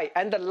 verse 5.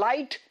 And the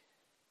light,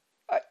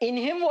 in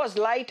him was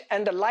light,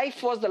 and the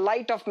life was the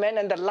light of men,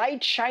 and the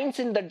light shines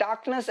in the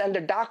darkness, and the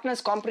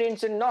darkness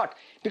comprehends it not.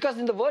 Because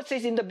in the word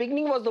says, in the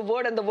beginning was the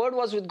word, and the word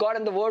was with God,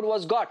 and the word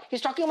was God.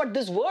 He's talking about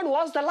this word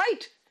was the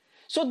light.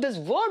 So this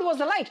word was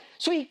the light.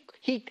 So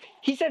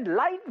he said,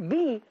 light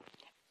be,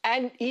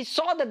 and he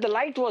saw that the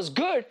light was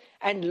good,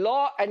 and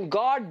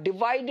God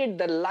divided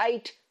the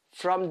light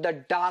from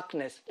the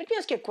darkness. Let me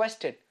ask you a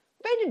question.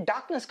 Where did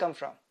darkness come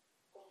from?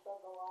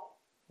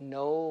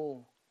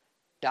 No.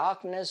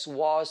 Darkness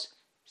was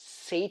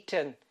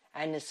Satan,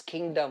 and his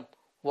kingdom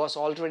was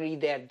already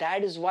there.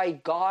 That is why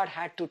God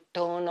had to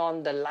turn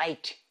on the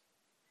light.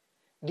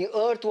 The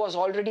earth was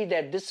already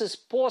there. This is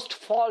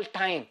post-fall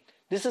time.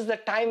 This is the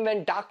time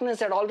when darkness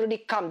had already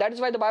come. That is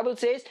why the Bible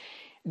says,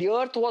 the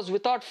earth was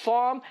without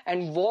form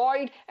and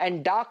void,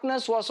 and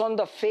darkness was on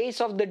the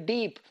face of the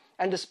deep,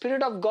 and the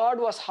Spirit of God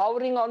was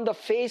hovering on the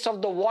face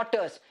of the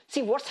waters.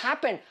 See what's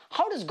happened.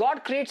 How does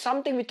God create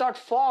something without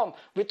form,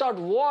 without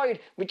void,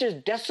 which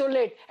is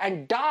desolate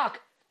and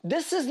dark?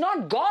 This is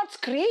not God's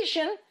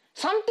creation.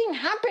 Something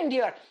happened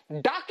here.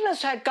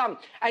 Darkness had come,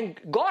 and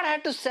God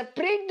had to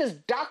separate this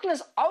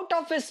darkness out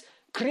of his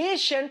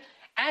creation.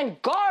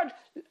 And God,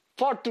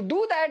 to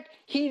do that,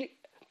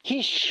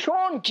 he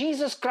shone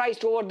Jesus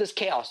Christ over this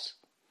chaos.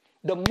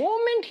 The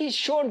moment he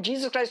shone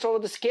Jesus Christ over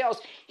this chaos,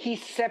 he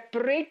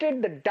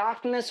separated the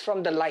darkness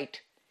from the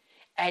light,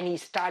 and he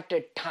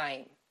started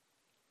time.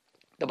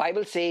 The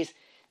Bible says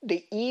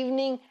the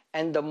evening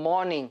and the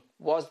morning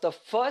was the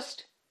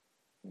first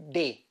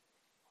day.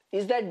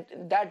 Is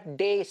that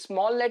day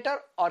small letter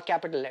or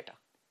capital letter?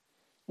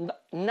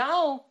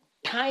 Now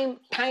time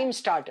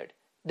started.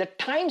 The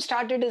time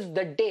started is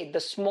the day,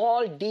 the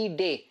small d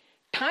day.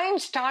 Time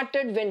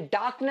started when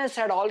darkness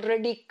had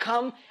already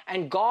come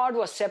and God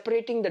was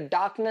separating the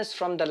darkness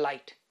from the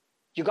light.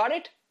 You got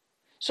it?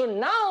 So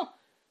now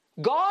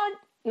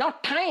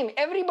time,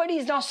 everybody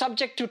is now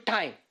subject to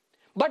time.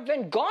 But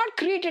when God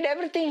created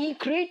everything, he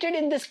created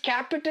in this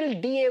capital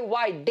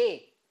D-A-Y,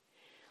 day.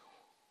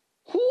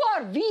 Who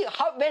are we?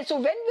 So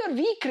when were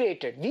we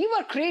created? We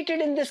were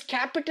created in this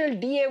capital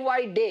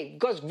D-A-Y, day,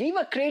 because we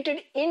were created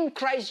in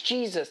Christ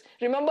Jesus.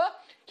 Remember,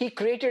 he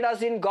created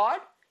us in God.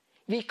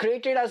 We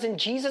created us in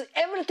Jesus.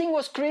 Everything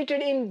was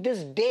created in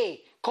this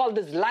day, called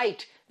this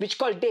light, which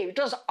called day. It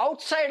was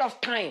outside of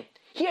time.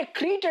 He had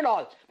created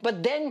all,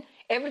 but then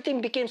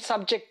everything became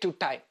subject to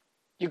time.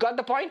 You got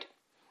the point?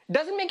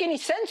 Doesn't make any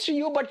sense to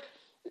you, but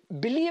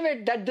believe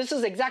it that this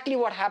is exactly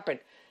what happened.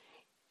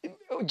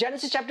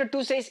 Genesis chapter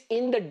 2 says,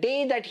 in the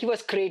day that he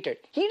was created.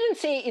 He didn't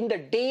say in the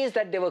days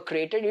that they were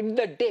created, in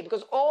the day,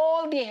 because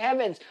all the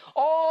heavens,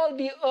 all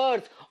the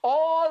earth,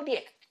 all the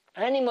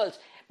animals,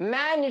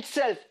 man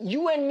itself,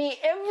 you and me,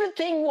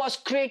 everything was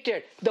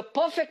created. The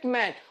perfect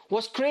man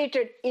was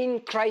created in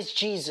Christ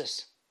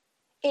Jesus.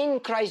 In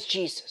Christ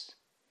Jesus.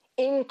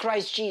 In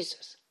Christ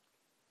Jesus.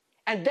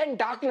 And then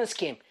darkness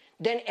came.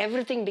 Then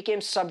everything became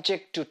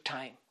subject to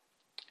time.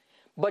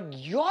 But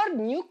your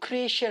new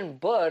creation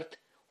birth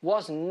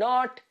was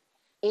not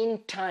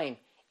in time.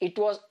 It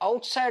was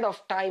outside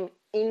of time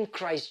in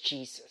Christ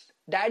Jesus.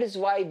 That is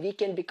why we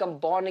can become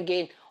born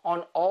again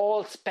on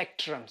all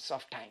spectrums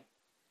of time.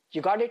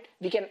 You got it?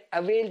 We can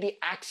avail the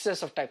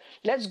access of time.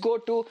 Let's go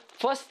to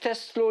 1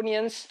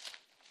 Thessalonians.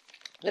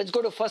 Let's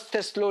go to 1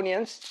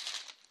 Thessalonians.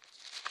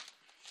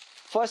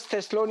 1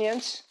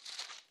 Thessalonians.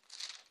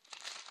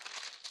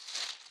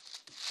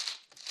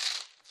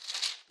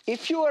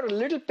 If you are a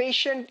little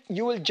patient,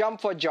 you will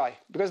jump for joy,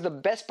 because the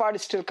best part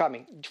is still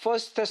coming. 1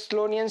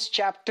 Thessalonians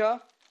chapter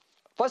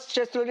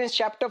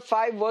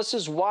 5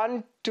 verses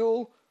 1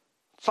 to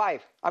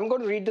 5. I'm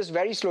going to read this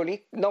very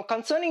slowly. Now,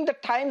 concerning the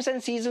times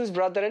and seasons,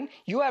 brethren,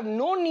 you have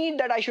no need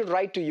that I should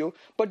write to you,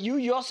 but you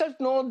yourself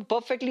know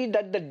perfectly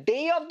that the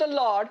day of the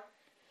Lord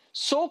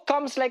so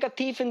comes like a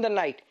thief in the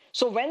night.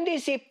 So when they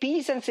say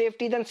peace and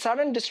safety, then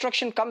sudden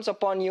destruction comes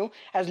upon you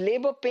as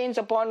labor pains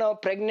upon a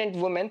pregnant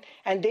woman,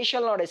 and they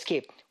shall not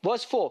escape.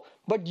 Verse 4,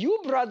 but you,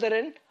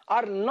 brethren,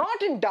 are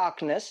not in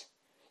darkness,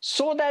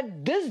 so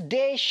that this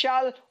day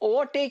shall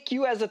overtake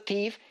you as a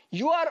thief.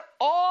 You are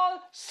all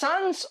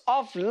sons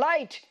of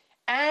light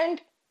and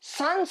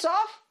sons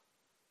of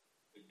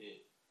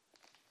day.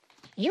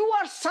 You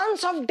are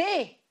sons of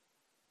day.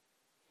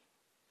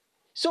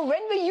 So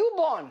when were you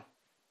born?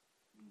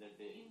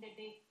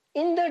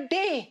 In the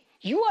day.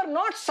 You are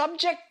not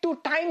subject to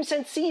times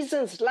and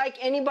seasons like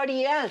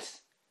anybody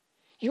else.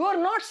 You are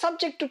not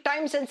subject to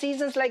times and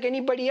seasons like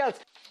anybody else.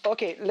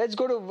 Okay, let's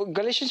go to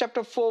Galatians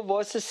chapter 4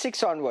 verses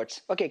 6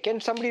 onwards. Okay, can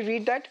somebody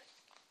read that?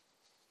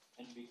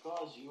 And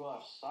because you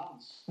are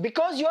sons,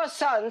 because you are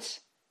sons,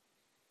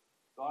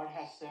 God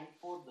has sent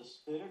forth the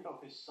Spirit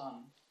of His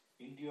Son,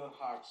 into your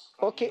hearts,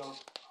 crying Okay. out,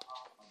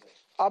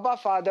 Abba, Father. Abba,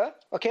 Father,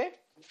 okay?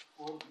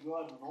 For you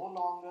are no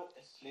longer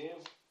a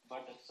slave,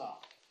 but a son.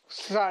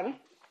 Son,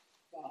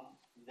 Son,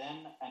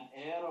 then an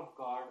heir of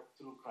God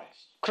through Christ.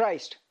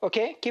 Christ,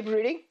 okay? Keep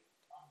reading.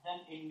 Then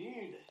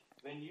indeed,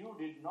 when you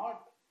did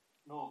not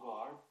know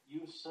God,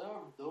 you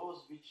served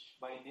those which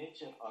by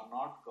nature are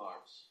not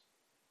gods.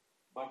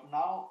 But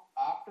now,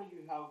 after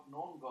you have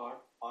known God,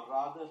 or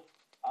rather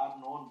are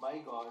known by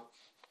God,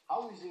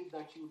 how is it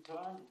that you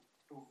turn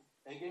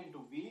again to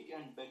weak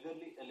and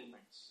beggarly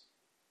elements,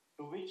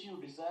 to which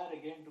you desire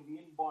again to be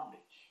in bondage?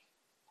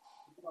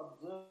 You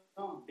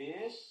observe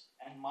days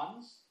and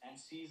months and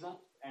seasons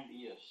and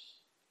years.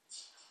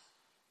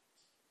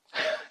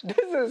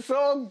 This is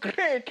so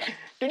great.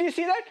 Did you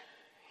see that?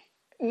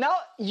 Now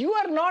you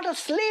are not a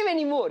slave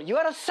anymore. You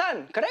are a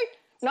son, correct?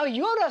 Now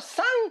you are a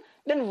son,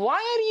 then why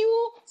are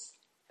you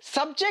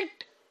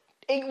subject?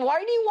 Why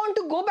do you want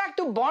to go back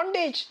to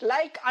bondage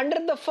like under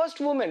the first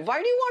woman?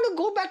 Why do you want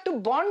to go back to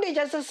bondage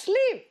as a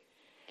slave?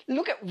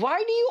 Look at, why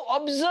do you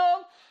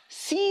observe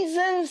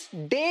seasons,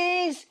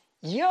 days,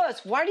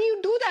 years? Why do you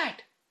do that?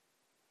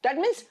 That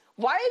means,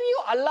 why are you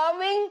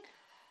allowing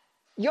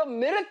your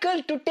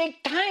miracle to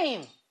take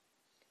time?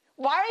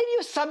 Why are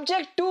you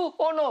subject to,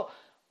 oh no,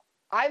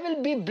 I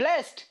will be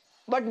blessed,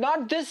 but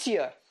not this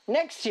year,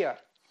 next year.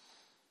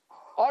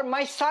 Or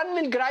my son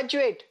will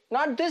graduate,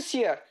 not this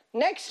year,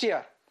 next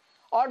year.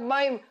 Or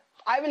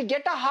I will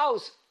get a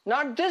house,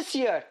 not this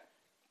year,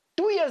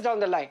 2 years down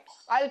the line.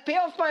 I'll pay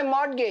off my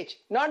mortgage,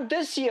 not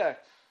this year,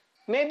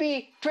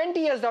 maybe 20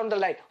 years down the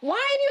line. Why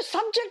are you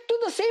subject to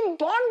the same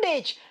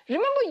bondage?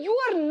 Remember, you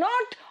are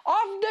not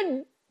of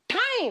the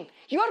time.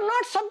 You are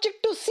not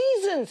subject to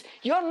seasons.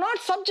 You are not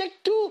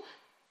subject to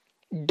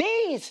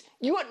days.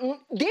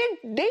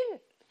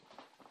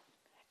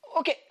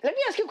 Okay, let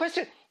me ask you a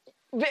question.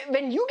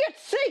 When you get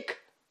sick,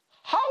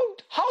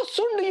 how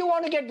soon do you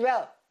want to get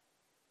well?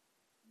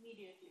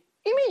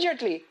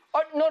 Immediately.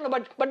 Or no,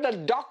 but the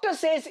doctor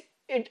says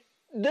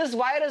this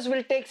virus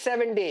will take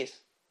 7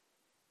 days.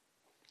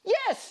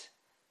 Yes.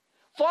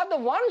 For the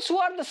ones who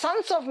are the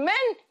sons of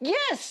men,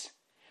 yes.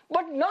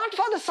 But not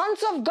for the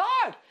sons of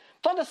God.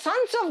 For the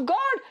sons of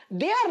God,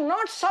 they are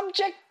not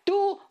subject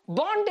to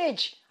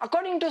bondage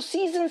according to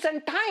seasons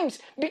and times,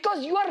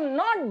 because you are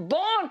not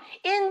born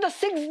in the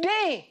 6th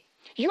day.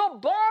 You are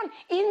born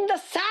in the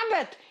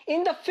Sabbath,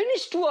 in the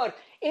finished work,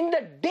 in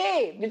the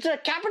day, which is a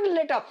capital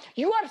letter.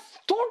 You are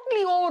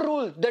totally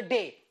overruled the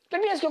day.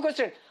 Let me ask you a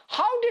question.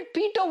 How did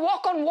Peter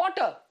walk on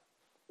water?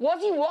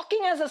 Was he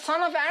walking as a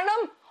son of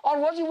Adam,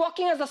 or was he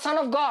walking as the son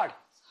of God?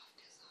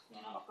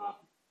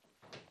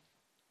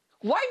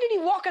 Why did he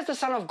walk as the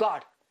son of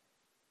God?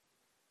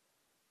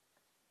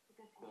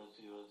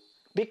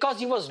 Because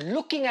he was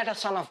looking at a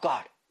son of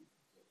God.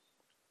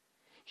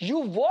 You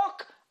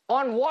walk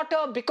on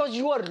water because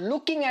you are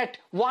looking at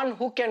one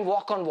who can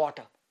walk on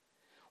water.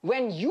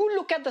 When you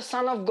look at the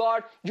Son of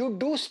God, you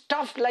do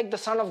stuff like the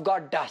Son of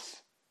God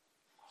does.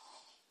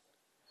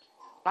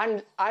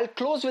 And I'll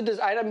close with this.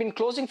 I have been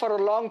closing for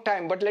a long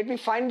time, but let me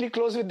finally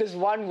close with this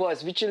one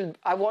verse, which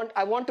I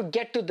want to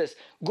get to this.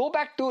 Go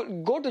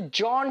to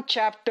John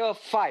chapter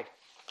 5.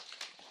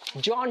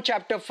 John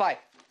chapter 5.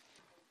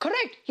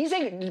 Correct.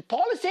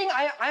 Paul is saying,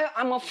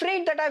 I'm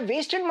afraid that I've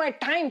wasted my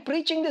time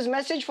preaching this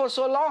message for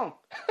so long.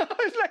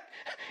 It's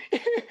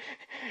like,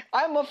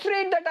 I'm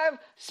afraid that I've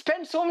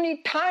spent so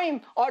many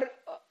time or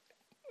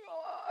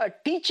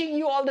teaching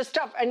you all this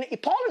stuff. And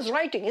Paul is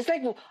writing, it's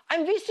like,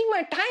 I'm wasting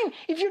my time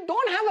if you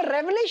don't have a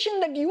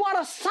revelation that you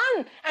are a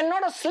son and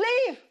not a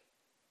slave.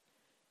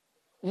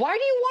 Why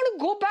do you want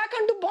to go back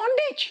into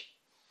bondage?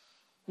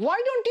 Why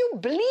don't you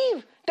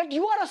believe that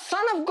you are a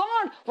son of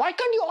God? Why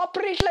can't you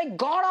operate like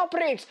God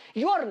operates?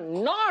 You are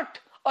not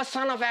a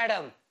son of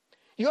Adam.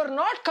 You are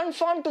not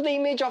conformed to the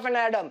image of an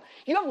Adam.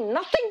 You have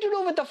nothing to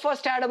do with the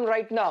first Adam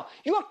right now.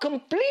 You are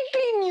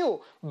completely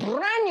new,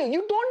 brand new.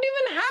 You don't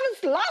even have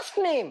his last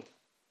name.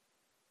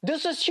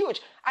 This is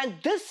huge. And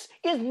this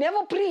is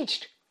never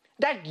preached,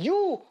 that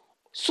you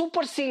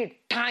supersede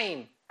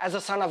time as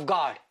a son of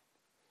God.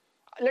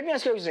 Let me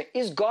ask you a question.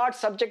 Is God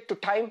subject to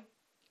time?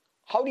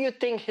 How do you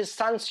think his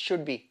sons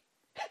should be?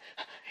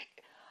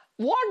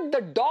 What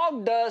the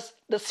dog does,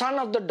 the son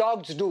of the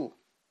dogs do.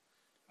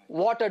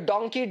 What a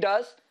donkey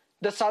does,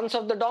 the sons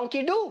of the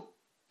donkey do.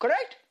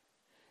 Correct?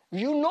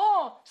 You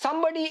know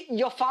somebody,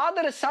 your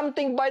father is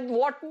something by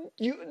what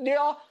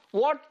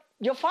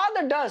your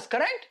father does.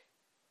 Correct?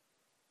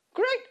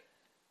 Correct?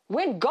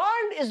 When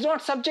God is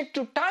not subject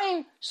to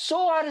time,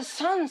 so are his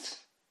sons.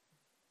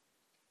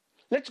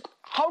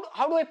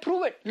 How do I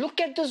prove it? Look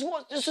at this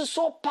verse. This is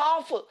so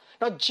powerful.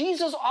 Now,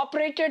 Jesus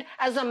operated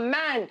as a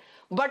man,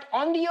 but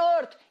on the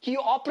earth, he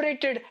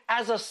operated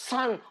as a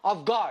son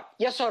of God.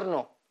 Yes or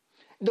no?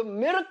 The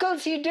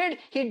miracles he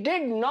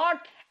did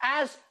not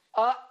as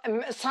a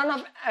son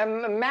of a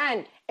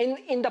man,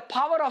 in the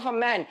power of a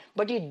man,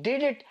 but he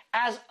did it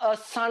as a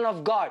son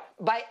of God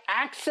by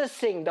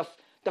accessing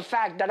the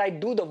fact that I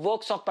do the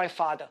works of my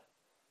father.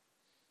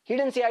 He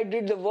didn't say I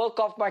did the work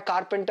of my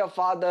carpenter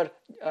father,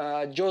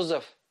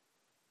 Joseph.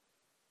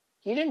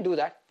 He didn't do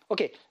that.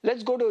 Okay,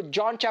 let's go to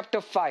John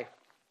chapter 5.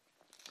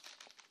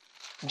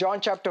 John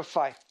chapter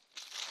 5.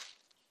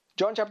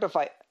 John chapter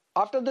 5.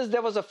 After this,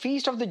 there was a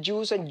feast of the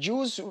Jews,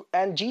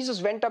 and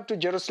Jesus went up to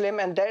Jerusalem,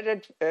 and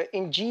there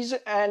in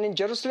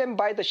Jerusalem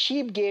by the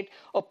sheep gate,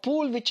 a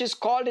pool which is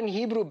called in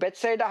Hebrew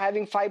Bethsaida,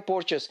 having 5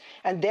 porches.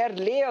 And there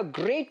lay a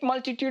great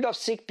multitude of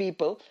sick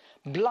people,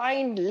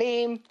 blind,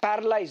 lame,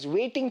 paralyzed,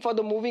 waiting for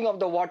the moving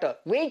of the water.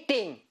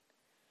 Waiting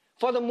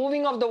for the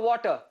moving of the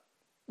water.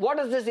 What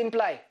does this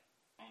imply?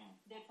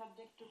 They're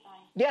subject to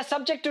time. They are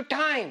subject to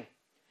time.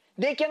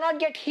 They cannot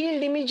get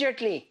healed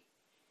immediately.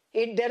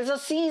 There is a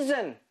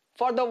season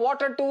for the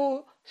water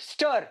to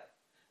stir.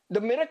 The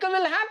miracle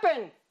will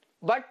happen,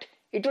 but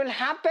it will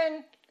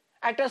happen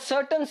at a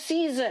certain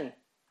season.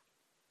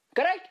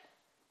 Correct?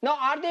 Now,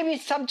 are they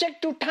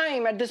subject to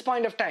time at this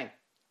point of time?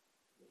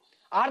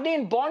 Are they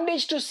in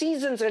bondage to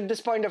seasons at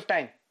this point of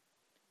time?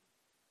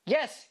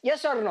 Yes.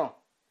 Yes or no?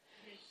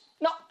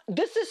 Now,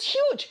 this is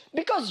huge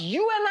because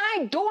you and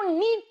I don't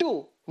need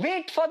to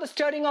wait for the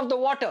stirring of the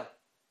water.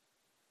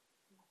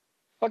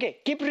 Okay,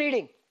 keep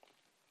reading.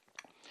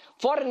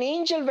 For an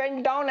angel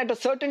went down at a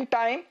certain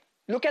time.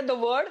 Look at the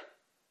word.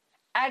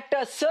 At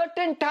a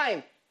certain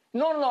time.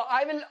 No,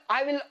 I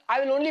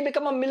will only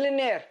become a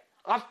millionaire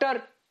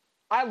after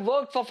I've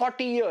worked for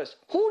 40 years.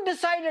 Who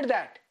decided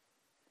that?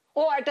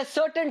 Oh, at a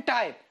certain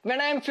time, when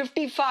I am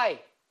 55.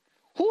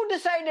 Who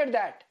decided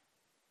that?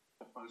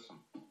 The person.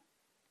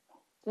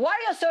 Why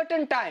a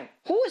certain time?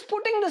 Who is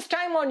putting this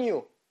time on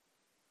you?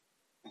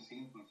 The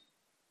same person.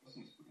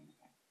 Person is putting the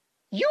time.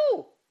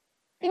 You!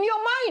 In your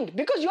mind,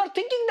 because you are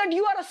thinking that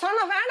you are a son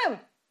of Adam.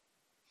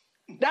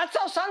 That's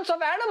how sons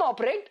of Adam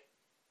operate.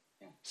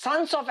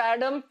 Sons of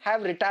Adam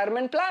have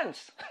retirement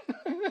plans.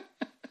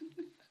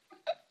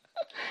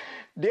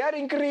 Their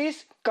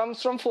increase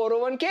comes from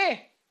 401k.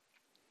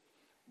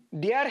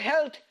 Their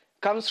health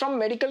comes from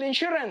medical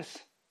insurance.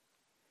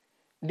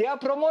 Their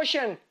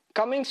promotion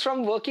comes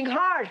from working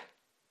hard.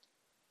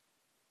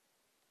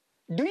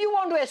 Do you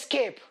want to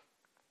escape?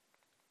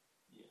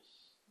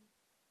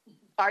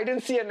 I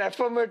didn't see an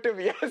affirmative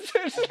yes.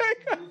 It's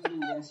like, Absolutely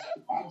yes.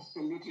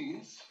 Absolutely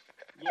yes.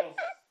 Yes.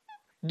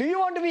 do you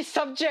want to be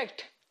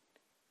subject?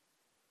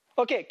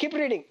 Okay, keep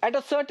reading. At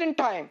a certain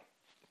time,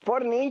 for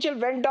an angel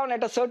went down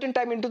at a certain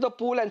time into the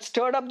pool and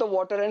stirred up the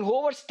water, and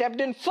whoever stepped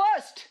in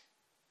first,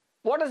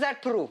 what does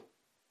that prove?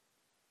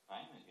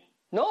 Time again.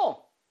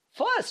 No.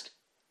 First,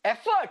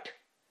 effort,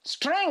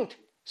 strength,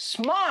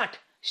 smart,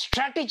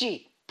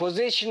 strategy,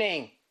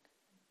 positioning.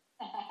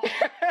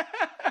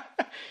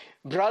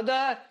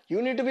 Brother,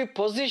 you need to be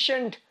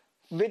positioned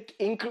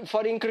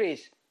for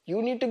increase.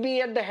 You need to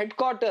be at the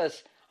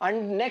headquarters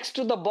and next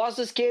to the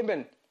boss's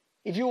cabin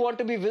if you want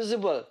to be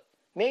visible.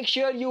 Make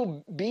sure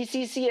you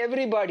BCC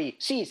everybody.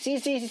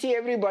 CCC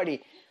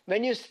everybody.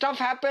 When your stuff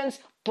happens,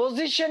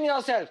 position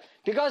yourself.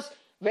 Because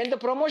when the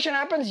promotion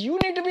happens, you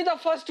need to be the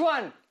first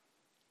one.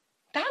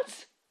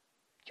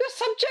 You're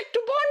subject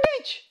to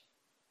bondage.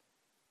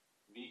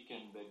 Weak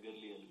and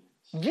beggarly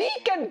elements.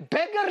 Weak and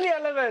beggarly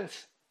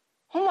elements.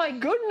 Oh my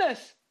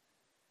goodness.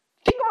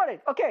 Think about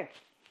it. Okay.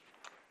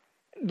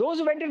 Those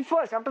who went in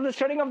first, after the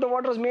stirring of the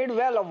water was made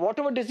well of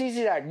whatever disease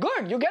he had.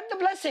 Good, you get the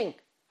blessing.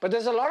 But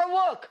there's a lot of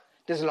work.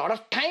 There's a lot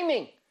of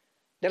timing.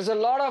 There's a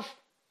lot of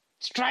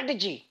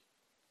strategy.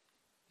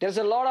 There's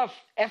a lot of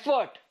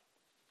effort.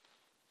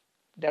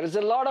 There is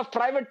a lot of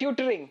private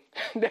tutoring.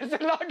 There's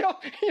a lot of,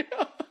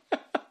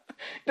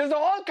 there's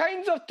all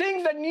kinds of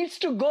things that needs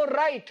to go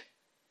right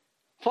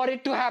for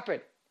it to happen.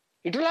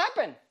 It will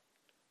happen.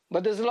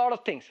 But there's a lot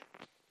of things.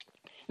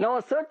 Now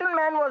a certain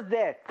man was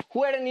there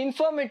who had an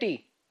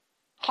infirmity.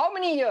 How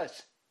many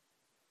years?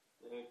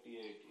 38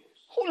 years.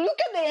 Oh, look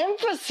at the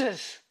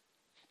emphasis.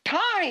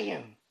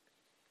 Time.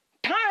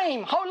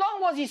 How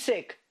long was he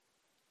sick?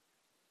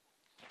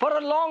 For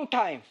a long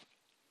time.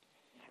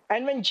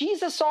 And when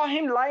Jesus saw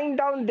him lying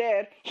down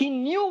there, he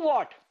knew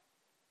what?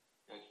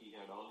 That he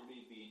had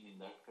already been in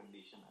that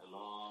condition a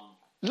long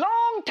time.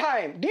 Long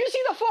time. Do you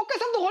see the focus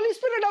of the Holy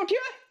Spirit out here?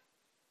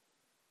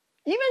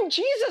 Even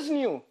Jesus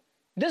knew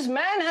this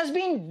man has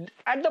been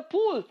at the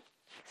pool,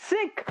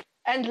 sick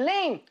and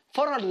lame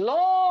for a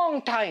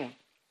long time.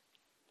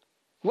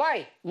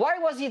 Why? Why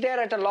was he there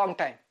at a long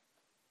time?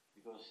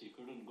 Because he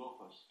couldn't go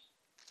first.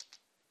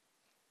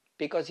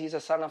 Because he's a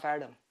son of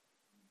Adam.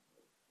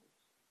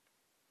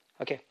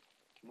 Okay.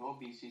 No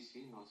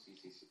BCC, no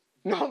CCC.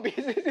 No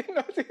BCC,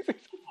 no CCC.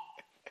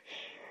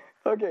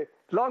 Okay,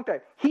 long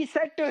time. He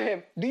said to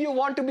him, do you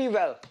want to be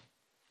well?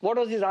 What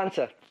was his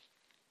answer?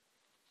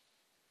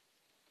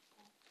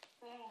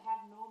 Sir, I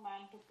have no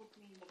man to put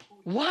me in the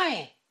pool.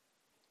 Why?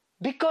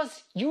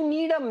 Because you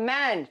need a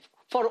man.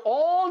 For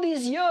all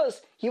these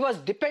years, he was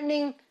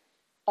depending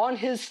on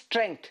his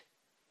strength.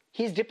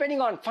 He's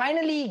depending on,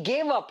 finally he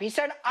gave up. He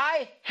said,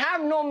 I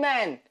have no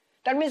man.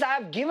 That means I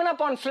have given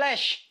up on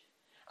flesh.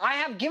 I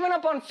have given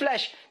up on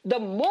flesh. The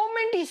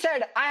moment he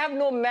said, I have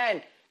no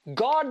man,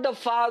 God the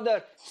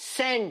Father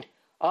sent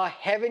a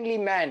heavenly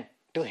man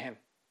to him.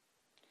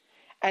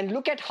 And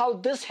look at how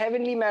this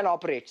heavenly man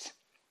operates.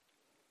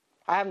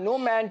 I have no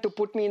man to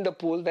put me in the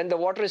pool when the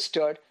water is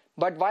stirred,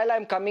 but while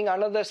I'm coming,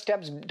 another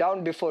steps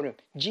down before him.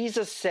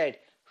 Jesus said,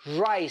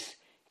 rise,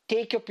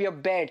 take up your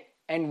bed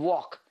and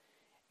walk.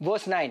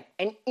 Verse 9,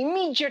 and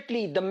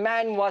immediately the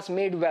man was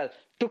made well,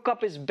 took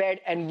up his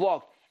bed and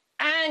walked.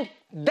 And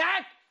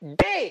that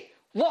day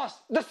was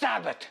the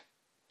Sabbath.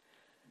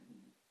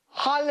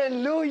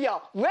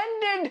 Hallelujah. When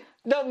did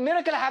the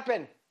miracle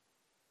happen?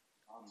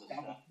 On the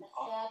Sabbath.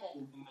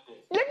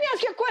 Let me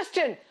ask you a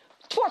question.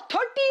 For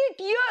 38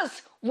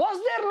 years, was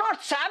there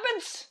not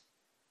Sabbaths?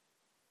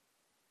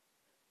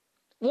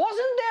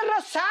 Wasn't there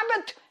a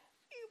Sabbath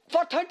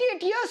for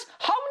 38 years?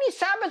 How many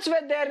Sabbaths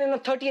were there in the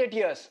 38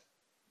 years?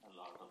 A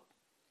lot of.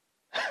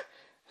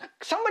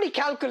 Somebody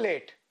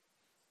calculate.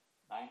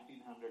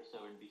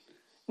 1976.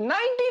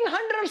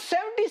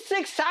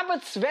 1976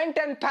 Sabbaths went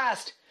and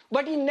passed,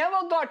 but he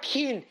never got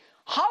healed.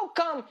 How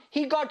come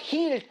he got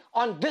healed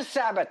on this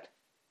Sabbath?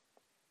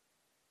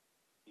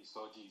 He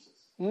saw Jesus.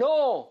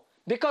 No,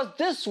 because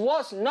this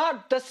was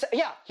not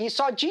he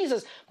saw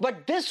Jesus,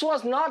 but this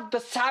was not the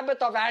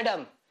Sabbath of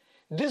Adam.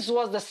 This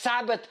was the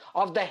Sabbath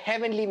of the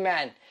heavenly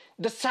man.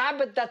 The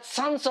Sabbath that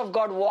sons of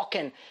God walk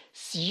in.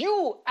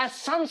 You as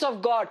sons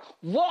of God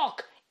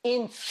walk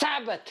in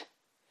Sabbath.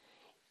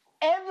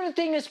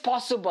 Everything is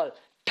possible.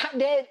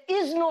 There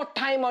is no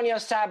time on your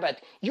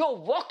Sabbath. You're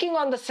walking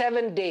on the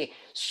seventh day.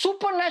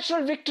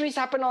 Supernatural victories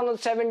happen on the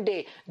seventh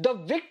day. The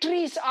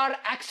victories are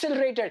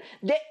accelerated.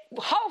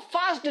 How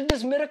fast did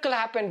this miracle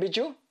happen,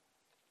 Biju?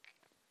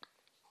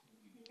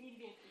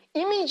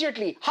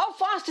 Immediately. How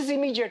fast is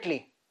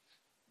immediately?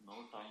 No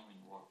time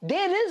involved.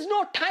 There is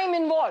no time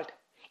involved.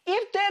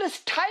 If there is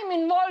time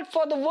involved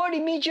for the word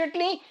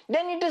immediately,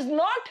 then it is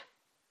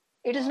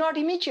not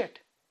immediate.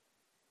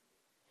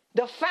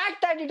 The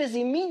fact that it is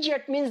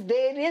immediate means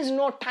there is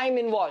no time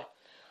involved.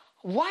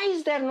 Why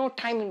is there no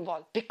time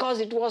involved? Because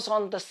it was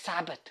on the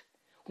Sabbath.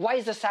 Why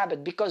is the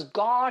Sabbath? Because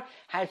God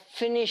had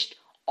finished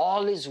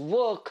all his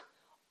work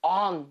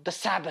on the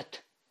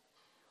Sabbath.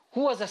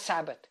 Who was the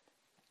Sabbath?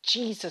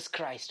 Jesus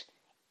Christ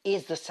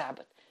is the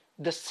Sabbath.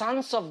 The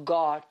sons of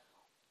God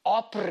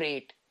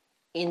operate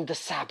in the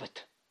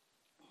Sabbath.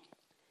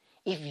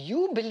 If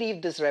you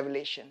believe this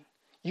revelation,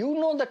 you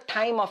know the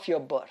time of your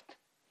birth.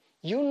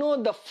 You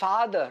know the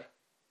father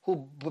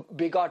who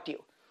begot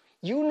you.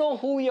 You know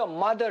who your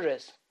mother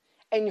is.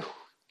 And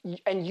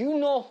you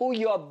know who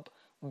your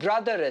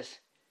brother is.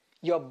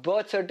 Your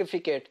birth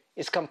certificate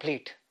is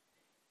complete.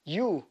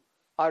 You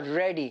are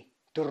ready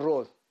to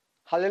roll.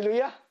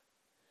 Hallelujah.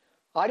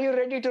 Are you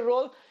ready to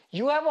roll?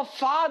 You have a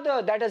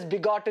father that has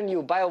begotten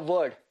you by a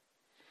word.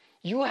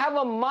 You have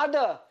a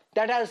mother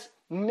that has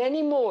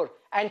many more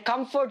and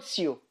comforts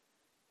you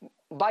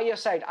by your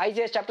side.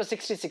 Isaiah chapter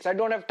 66. I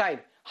don't have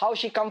time. How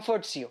she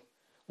comforts you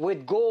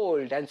with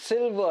gold and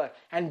silver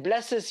and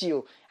blesses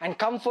you and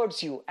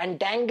comforts you and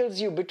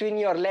dangles you between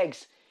your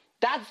legs.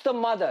 That's the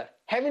mother,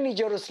 heavenly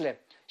Jerusalem.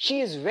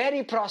 She is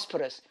very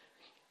prosperous.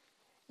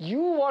 You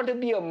want to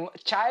be a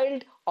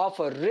child of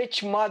a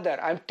rich mother.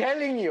 I'm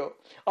telling you,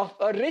 of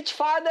a rich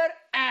father,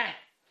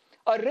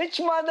 a rich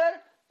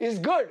mother is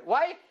good.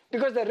 Why?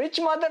 Because the rich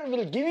mother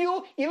will give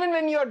you even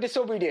when you are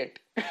disobedient.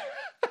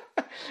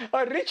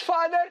 A rich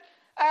father,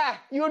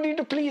 you need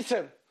to please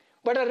him.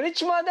 But a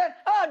rich mother,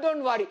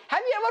 don't worry.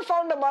 Have you ever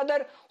found a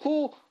mother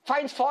who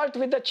finds fault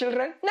with the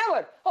children?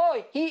 Never.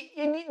 Oh,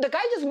 the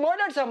guy just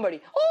murdered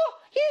somebody. Oh,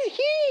 he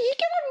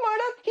cannot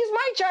murder. He's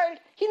my child.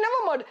 He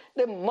never murdered.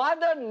 The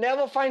mother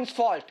never finds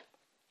fault.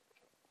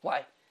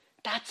 Why?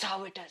 That's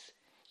how it is.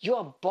 You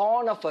are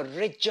born of a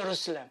rich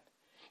Jerusalem.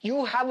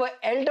 You have an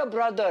elder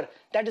brother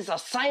that his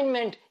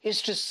assignment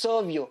is to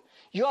serve you.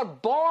 You are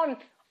born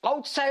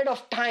outside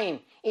of time,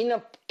 in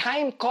a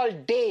time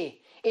called day,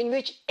 in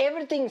which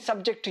everything is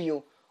subject to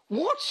you.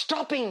 What's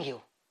stopping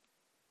you?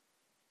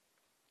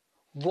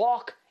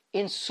 Walk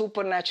in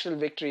supernatural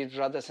victory,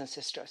 brothers and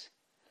sisters.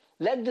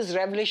 Let this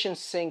revelation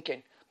sink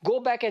in. Go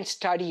back and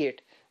study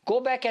it. Go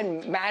back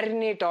and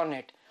marinate on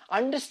it.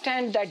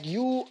 Understand that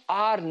you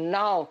are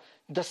now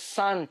the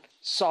sons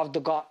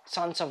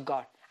of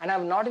God. And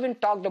I've not even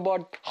talked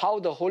about how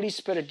the Holy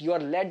Spirit, you are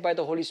led by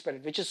the Holy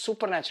Spirit, which is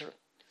supernatural.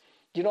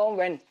 You know,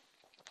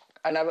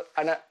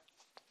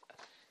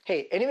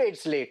 hey, anyway,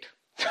 it's late.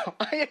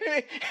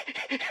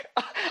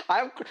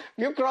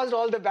 We've crossed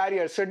all the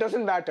barriers, so it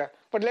doesn't matter.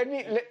 But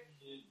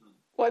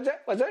what's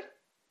that?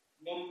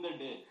 We are in the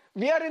day.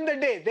 We are in the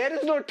day. There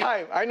is no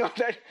time. I know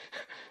that.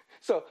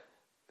 So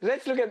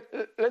let's look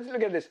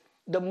at this.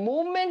 The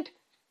moment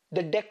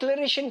the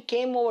declaration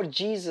came over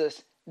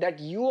Jesus that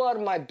you are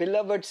my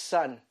beloved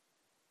son,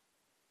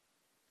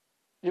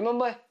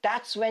 remember,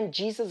 that's when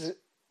Jesus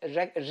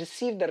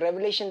received the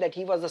revelation that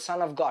he was the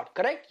Son of God.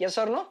 Correct? Yes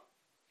or no?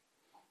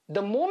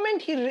 The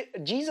moment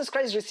Jesus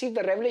Christ received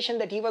the revelation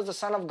that he was the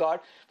Son of God,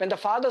 when the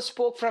Father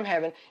spoke from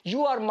heaven,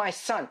 you are my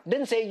son.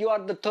 Didn't say you are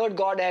the third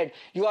Godhead.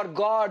 You are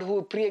God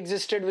who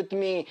pre-existed with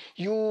me.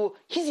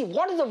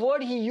 What is the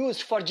word he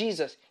used for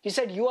Jesus? He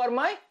said, you are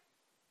my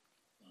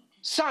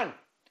son.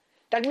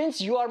 That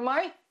means you are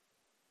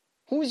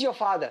who's your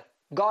father?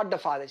 God the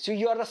Father. So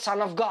you are the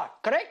Son of God.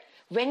 Correct?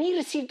 When he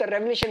received the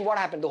revelation, what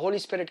happened? The Holy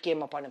Spirit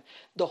came upon him.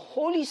 The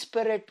Holy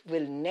Spirit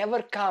will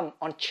never come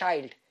on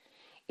child.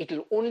 It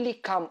will only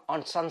come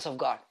on sons of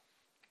God.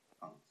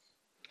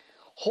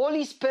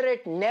 Holy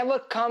Spirit never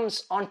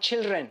comes on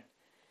children.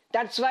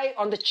 That's why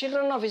on the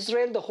children of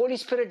Israel, the Holy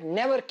Spirit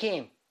never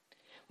came.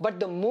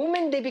 But the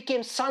moment they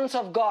became sons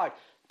of God,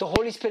 the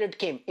Holy Spirit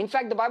came. In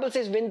fact, the Bible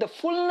says when the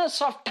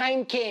fullness of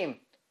time came,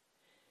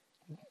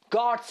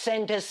 God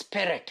sent His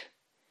Spirit.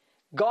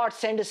 God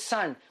sent His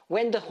Son.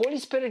 When the Holy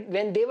Spirit,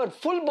 when they were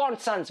full-born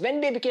sons,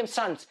 when they became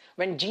sons,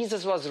 when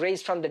Jesus was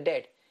raised from the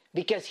dead,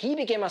 because He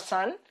became a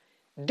son,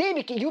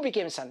 you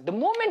became a son. The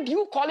moment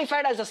you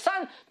qualified as a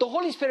son, the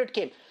Holy Spirit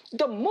came.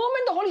 The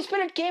moment the Holy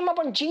Spirit came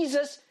upon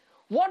Jesus,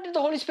 what did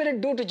the Holy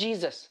Spirit do to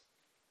Jesus?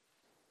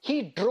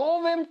 He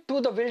drove Him to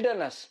the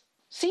wilderness.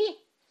 See,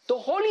 the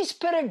Holy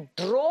Spirit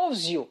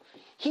droves you.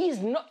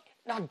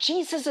 Now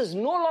Jesus is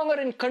no longer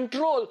in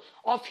control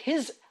of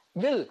His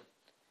will.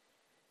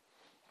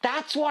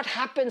 That's what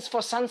happens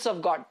for sons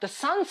of God. The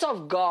sons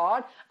of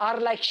God are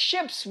like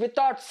ships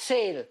without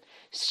sail.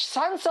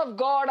 Sons of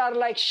God are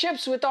like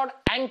ships without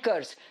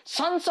anchors.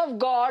 Sons of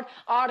God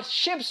are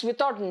ships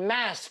without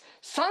masts.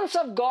 Sons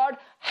of God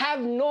have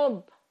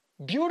no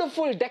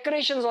beautiful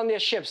decorations on their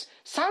ships.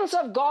 Sons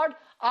of God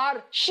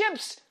are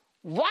ships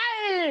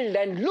wild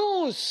and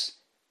loose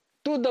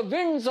to the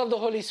winds of the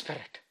Holy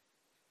Spirit.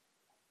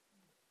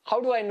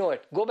 How do I know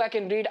it? Go back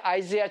and read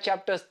Isaiah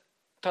chapter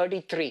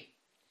 33.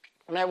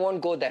 And I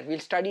won't go there. We'll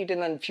study it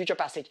in a future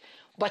passage.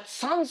 But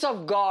sons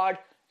of God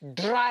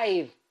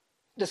drive.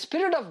 The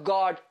Spirit of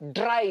God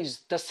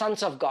drives the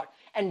sons of God.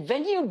 And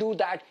when you do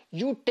that,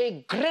 you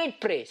take great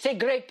prey. Say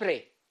great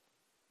prey.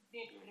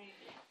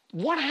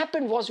 What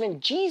happened was when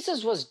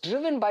Jesus was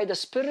driven by the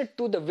Spirit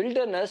to the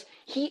wilderness,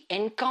 He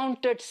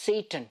encountered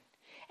Satan.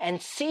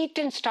 And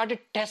Satan started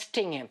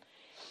testing Him.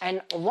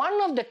 And one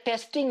of the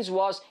testings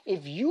was,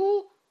 if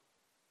you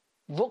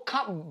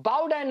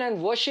bow down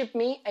and worship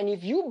me, and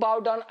if you bow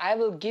down, I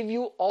will give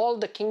you all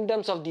the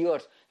kingdoms of the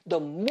earth.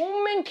 The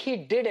moment he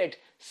did it,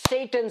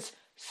 Satan's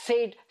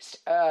fate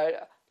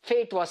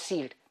was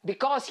sealed,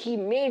 because he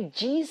made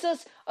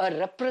Jesus a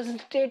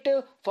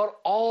representative for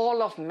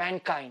all of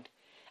mankind.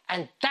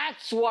 And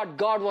that's what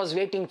God was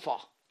waiting for.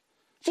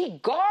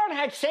 See, God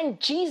had sent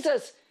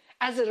Jesus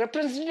as a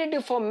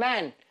representative for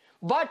man,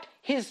 but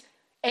his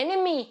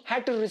enemy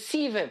had to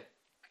receive him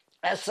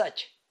as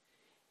such.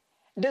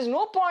 There's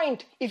no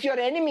point if your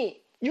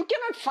enemy, you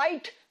cannot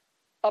fight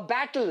a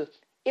battle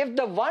if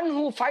the one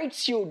who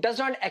fights you does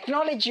not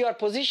acknowledge your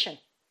position.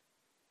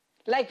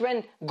 Like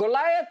when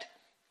Goliath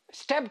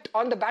stepped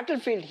on the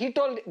battlefield, he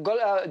told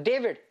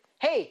David,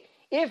 hey,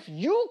 if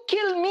you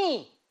kill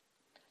me,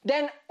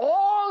 then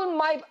all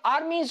my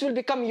armies will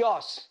become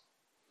yours.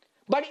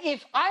 But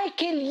if I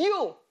kill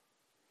you,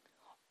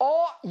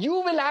 or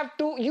you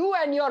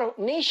and your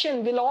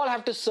nation will all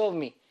have to serve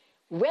me.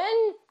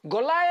 When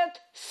Goliath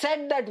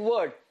said that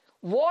word,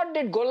 what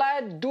did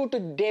Goliath do to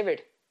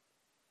David?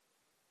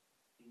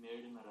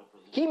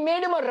 He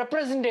made him a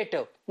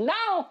representative.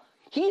 Now,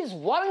 he is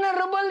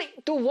vulnerable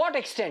to what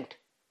extent?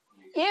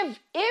 If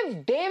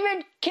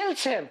David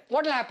kills him,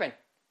 what will happen?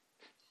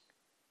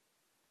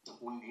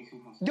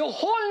 The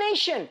whole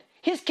nation,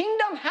 his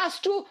kingdom has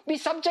to be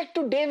subject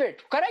to David,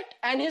 correct?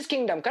 And his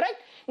kingdom,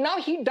 correct? Now,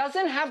 he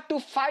doesn't have to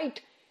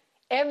fight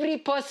every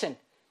person.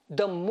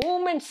 The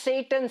moment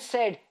Satan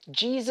said,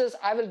 Jesus,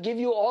 I will give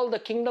you all the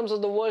kingdoms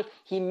of the world,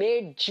 he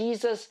made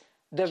Jesus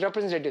the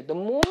representative. The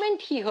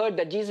moment he heard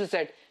that, Jesus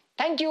said,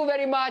 thank you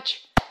very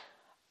much,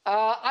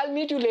 I'll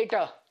meet you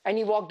later. And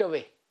he walked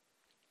away.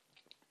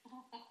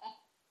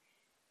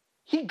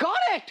 He got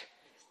it.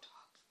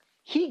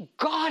 He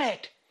got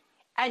it.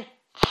 And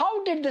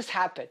how did this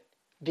happen?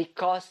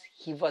 Because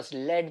he was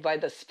led by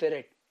the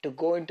Spirit to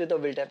go into the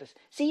wilderness.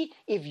 See,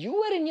 if you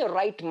were in your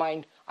right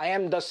mind, I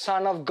am the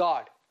Son of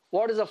God.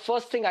 What is the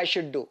first thing I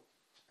should do?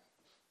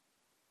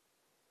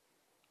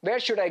 Where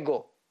should I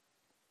go?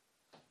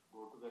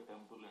 Go to the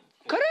temple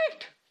and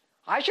Correct.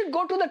 I should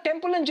go to the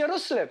temple in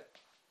Jerusalem.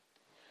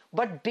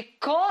 But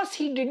because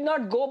he did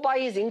not go by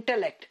his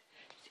intellect,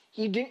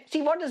 he didn't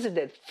see, what is it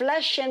there?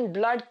 Flesh and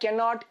blood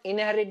cannot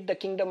inherit the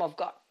kingdom of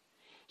God.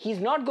 He's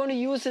not going to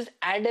use his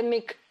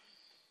Adamic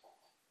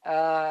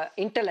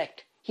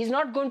intellect. He's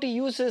not going to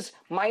use his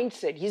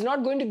mindset. He's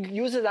not going to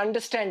use his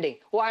understanding.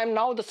 Oh, I am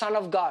now the Son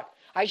of God.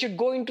 I should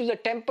go into the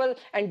temple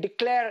and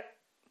declare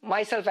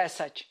myself as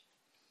such.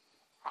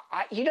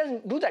 He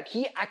doesn't do that.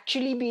 He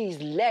actually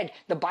is led.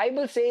 The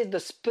Bible says the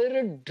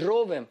Spirit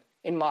drove him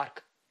in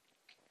Mark.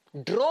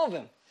 Drove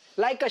him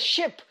like a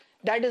ship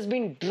that has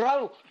been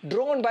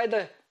drawn by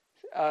the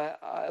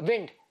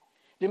wind.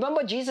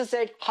 Remember, Jesus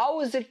said, how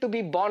is it to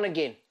be born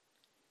again?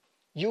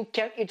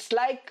 It's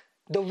like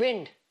the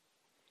wind.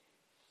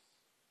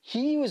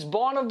 He who is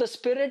born of the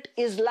Spirit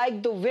is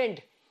like the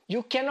wind.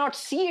 You cannot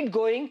see it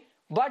going,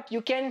 but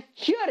you can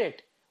hear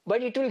it.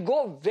 But it will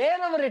go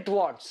wherever it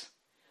wants.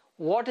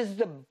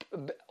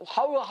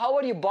 How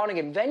are you born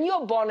again? When you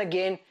are born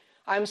again,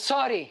 I'm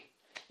sorry,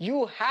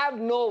 you have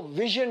no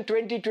Vision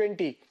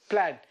 2020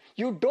 plan.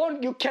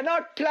 You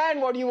cannot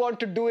plan what you want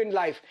to do in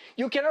life.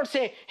 You cannot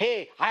say,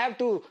 hey, I have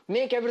to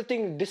make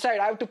everything decide.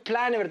 I have to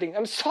plan everything.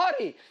 I'm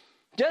sorry.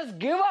 Just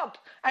give up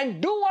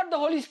and do what the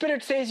Holy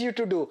Spirit says you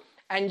to do.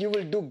 And you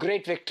will do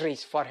great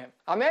victories for Him.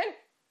 Amen?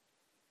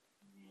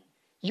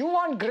 You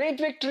want great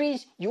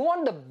victories. You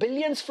want the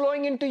billions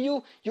flowing into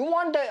you. You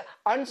want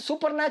the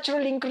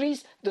supernatural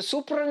increase, the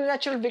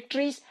supernatural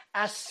victories.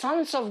 As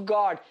sons of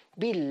God,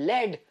 be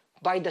led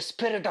by the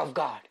Spirit of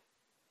God.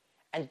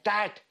 And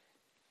that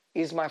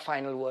is my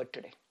final word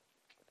today.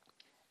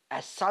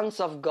 As sons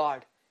of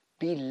God,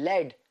 be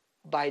led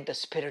by the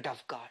Spirit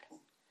of God.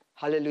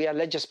 Hallelujah.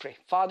 Let's just pray.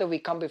 Father, we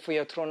come before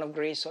your throne of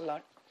grace, O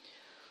Lord.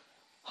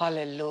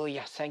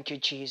 Hallelujah. Thank you,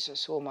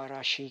 Jesus. Oh,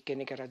 Marashi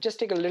Kenikara. Just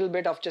take a little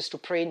bit of just to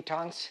pray in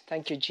tongues.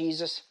 Thank you,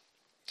 Jesus.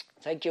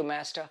 Thank you,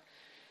 Master.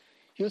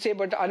 You'll say,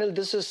 but Anil,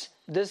 this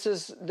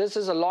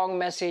is a long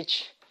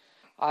message.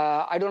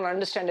 I don't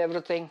understand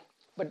everything.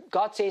 But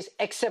God says,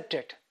 accept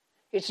it.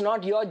 It's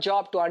not your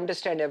job to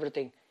understand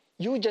everything.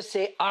 You just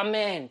say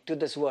amen to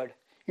this word.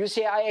 You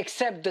say, I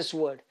accept this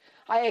word.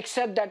 I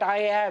accept that I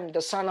am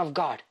the Son of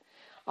God.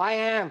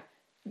 I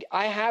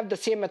have the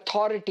same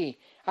authority.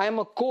 I am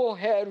a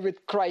co-heir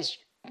with Christ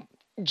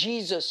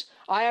Jesus.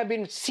 I have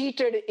been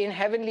seated in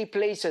heavenly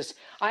places.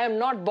 I am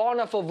not born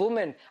of a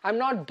woman. I'm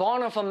not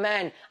born of a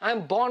man.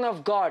 I'm born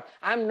of God.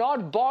 I'm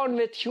not born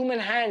with human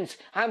hands.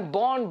 I'm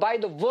born by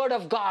the word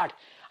of God.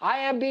 I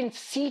have been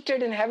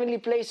seated in heavenly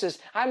places.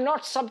 I'm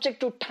not subject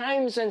to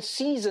times and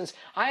seasons.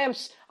 I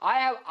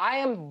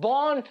am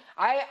born.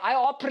 I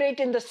operate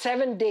in the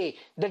seventh day,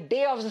 the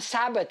day of the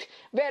Sabbath,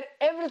 where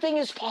everything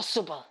is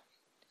possible.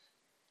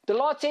 The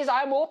Lord says,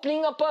 I'm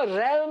opening up a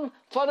realm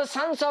for the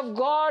sons of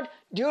God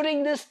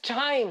during this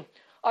time.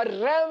 A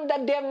realm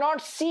that they have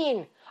not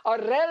seen. A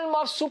realm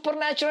of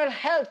supernatural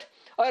health.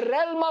 A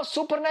realm of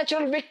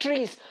supernatural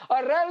victories.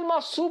 A realm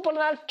of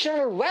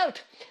supernatural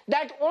wealth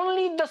that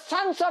only the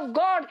sons of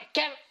God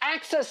can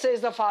access, says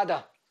the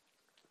Father.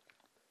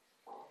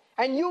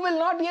 And you will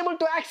not be able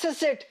to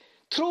access it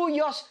through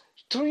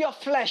your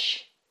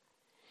flesh.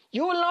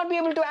 You will not be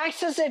able to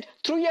access it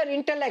through your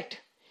intellect.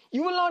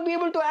 You will not be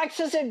able to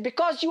access it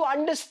because you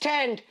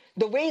understand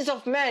the ways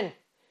of men.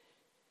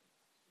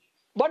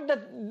 But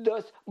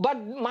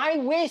my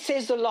ways,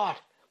 says the Lord,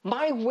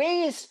 my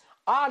ways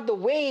are the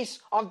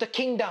ways of the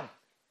kingdom.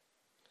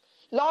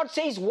 Lord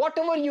says,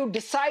 whatever you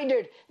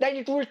decided that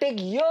it will take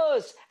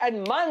years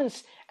and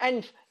months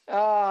and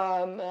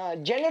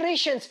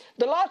generations,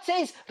 the Lord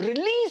says,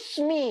 release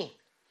me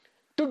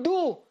to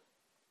do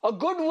a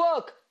good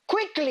work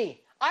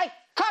quickly. I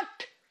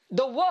cut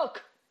the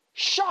work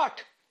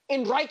short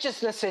in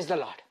righteousness, says the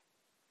Lord.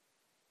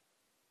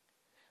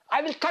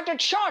 I will cut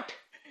it short.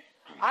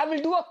 I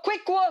will do a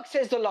quick work,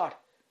 says the Lord,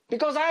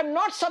 because I am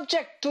not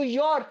subject to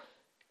your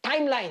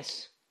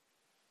timelines.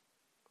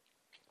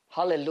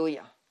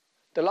 Hallelujah.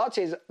 The Lord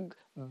says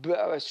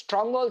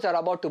strongholds are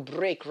about to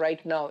break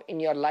right now in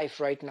your life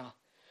right now.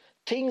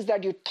 Things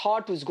that you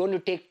thought was going to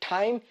take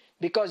time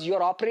because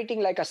you're operating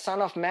like a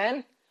son of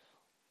man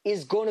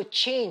is going to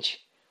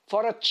change.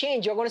 For a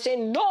change, you're going to say,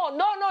 no,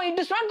 it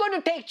is not going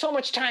to take so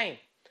much time.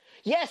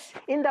 Yes,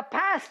 in the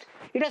past,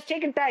 it has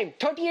taken time.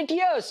 38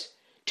 years,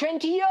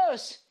 20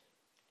 years,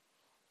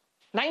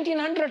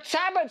 1900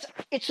 Sabbaths.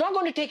 It's not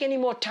going to take any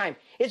more time.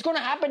 It's going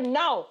to happen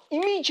now,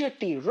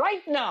 immediately,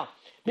 right now,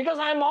 because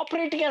I'm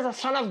operating as a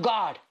son of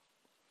God.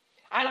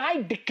 And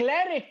I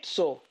declare it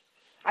so.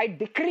 I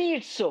decree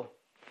it so.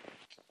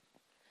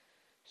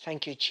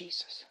 Thank you,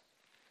 Jesus.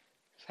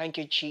 Thank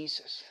you,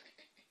 Jesus.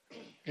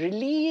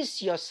 Release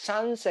your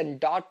sons and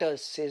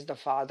daughters, says the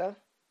Father,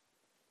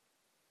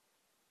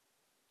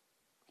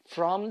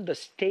 from the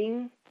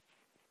sting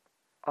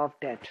of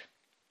death.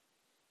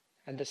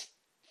 And the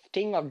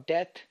sting of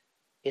death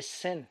is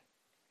sin.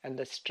 And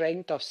the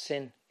strength of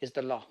sin is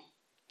the law.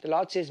 The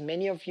Lord says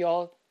many of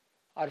y'all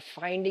are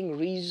finding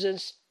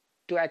reasons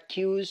to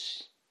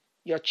accuse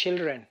your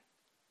children.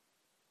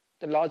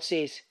 The Lord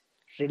says,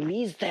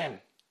 release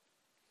them.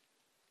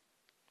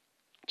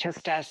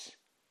 Just as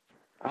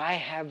I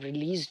have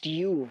released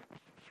you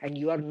and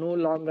you are no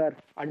longer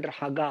under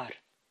Hagar.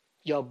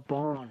 You're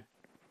born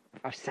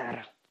of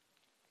Sarah.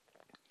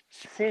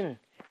 Sin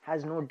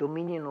has no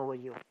dominion over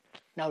you.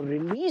 Now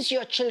release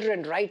your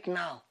children right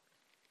now.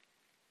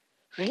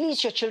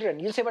 Release your children.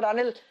 You'll say, but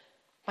Anil,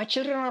 my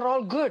children are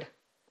all good.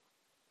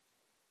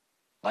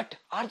 But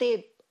are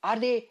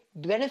they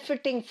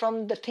benefiting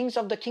from the things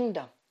of the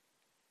kingdom?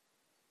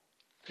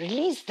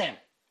 Release them.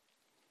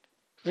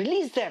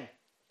 Release them.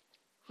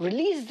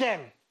 Release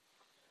them.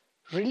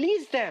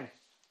 Release them.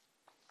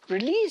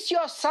 Release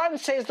your son,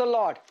 says the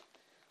Lord.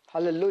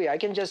 Hallelujah. I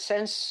can just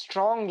sense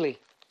strongly.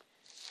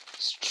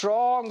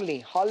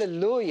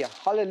 Hallelujah.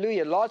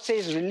 Hallelujah. Lord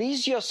says,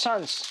 release your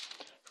sons.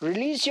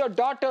 Release your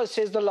daughters,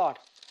 says the Lord.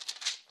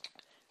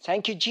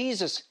 Thank you,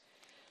 Jesus.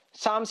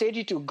 Psalms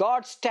 82.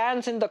 God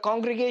stands in the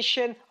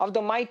congregation of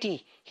the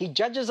mighty. He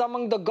judges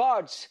among the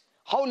gods.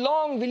 How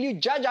long will you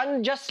judge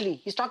unjustly?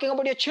 He's talking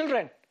about your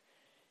children.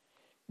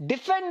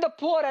 Defend the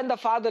poor and the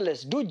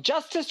fatherless. Do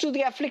justice to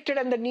the afflicted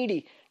and the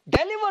needy.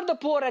 Deliver the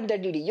poor and the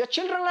needy. Your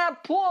children are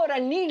poor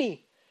and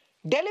needy.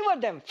 Deliver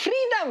them.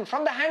 Free them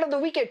from the hand of the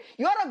wicked.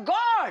 You are a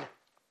God.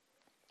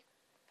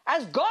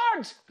 As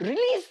gods,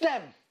 release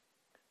them.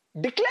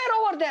 Declare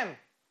over them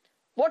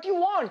what you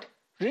want.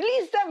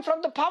 Release them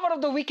from the power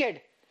of the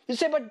wicked. You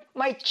say, but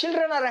my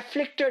children are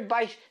afflicted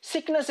by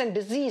sickness and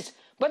disease.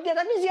 But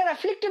that means they are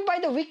afflicted by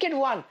the wicked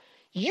one.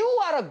 You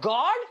are a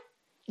God.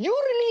 You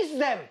release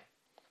them.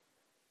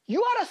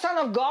 You are a son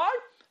of God.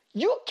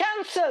 You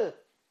cancel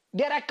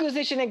their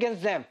accusation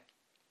against them.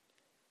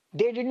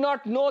 They did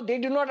not know, they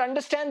do not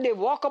understand, they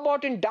walk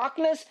about in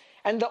darkness,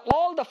 and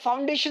all the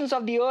foundations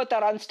of the earth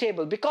are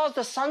unstable because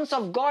the sons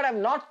of God have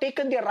not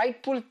taken their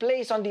rightful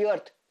place on the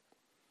earth.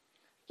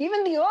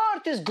 Even the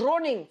earth is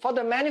groaning for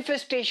the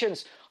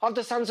manifestations of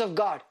the sons of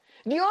God.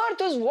 The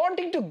earth is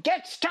wanting to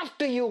get stuff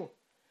to you,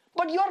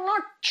 but you are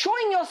not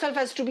showing yourself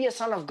as to be a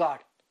son of God.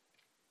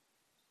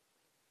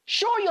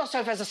 Show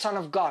yourself as a son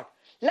of God.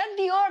 Let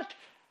the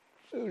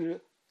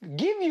earth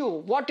give you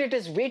what it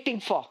is waiting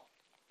for.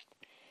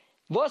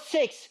 Verse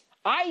 6,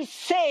 I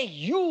say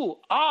you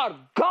are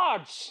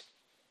gods,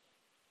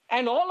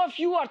 and all of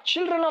you are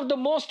children of the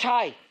Most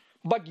High,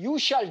 but you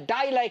shall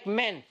die like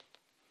men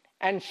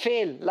and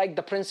fail like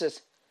the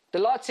princes. The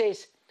Lord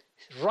says,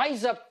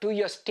 rise up to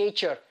your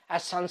stature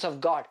as sons of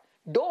God.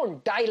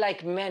 Don't die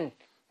like men.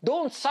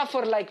 Don't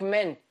suffer like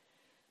men.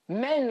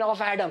 Men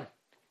of Adam.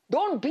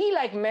 Don't be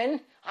like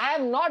men. I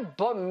have not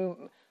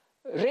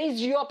raised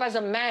you up as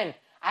a man.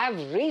 I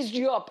have raised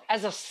you up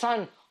as a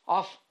son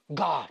of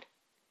God.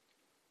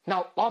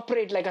 Now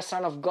operate like a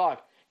son of God.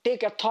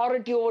 Take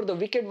authority over the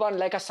wicked one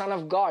like a son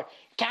of God.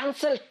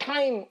 Cancel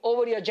time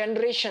over your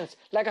generations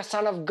like a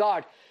son of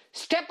God.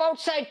 Step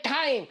outside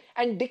time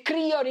and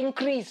decree your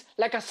increase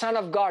like a son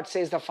of God,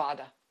 says the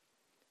Father.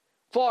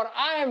 For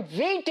I am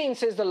waiting,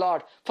 says the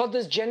Lord, for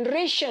this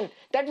generation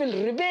that will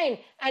remain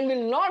and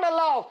will not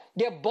allow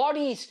their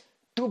bodies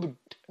to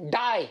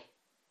die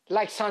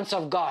like sons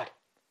of God.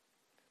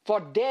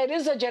 For there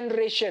is a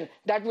generation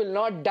that will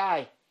not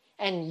die,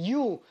 and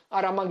you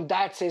are among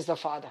that, says the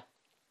Father.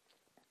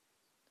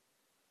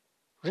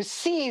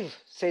 Receive,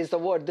 says the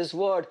word, this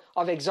word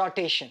of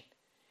exhortation,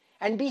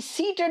 and be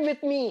seated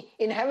with me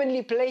in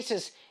heavenly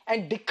places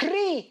and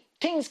decree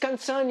things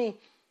concerning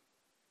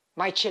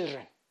my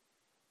children.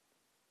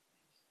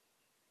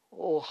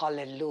 Oh,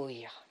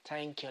 hallelujah.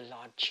 Thank you,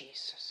 Lord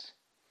Jesus.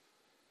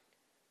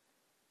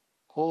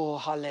 Oh,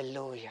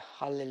 hallelujah,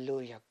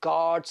 hallelujah.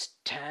 God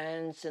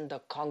stands in the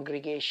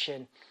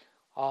congregation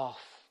of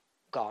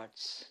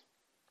gods.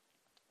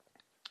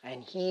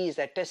 And He is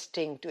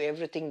attesting to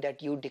everything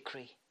that you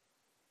decree.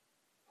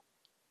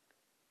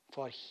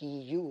 For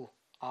you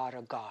are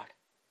a God.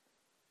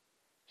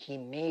 He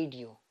made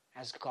you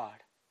as God.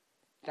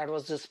 That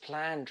was His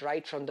plan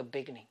right from the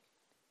beginning.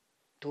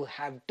 To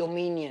have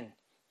dominion.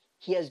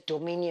 He has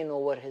dominion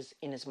over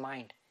in His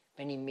mind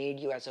when He made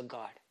you as a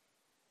God.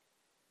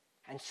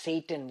 And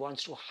Satan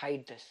wants to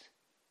hide this.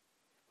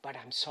 But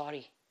I'm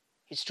sorry,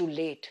 it's too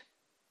late.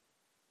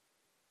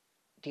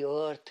 The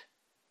earth,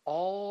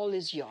 all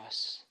is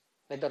yours.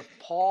 Whether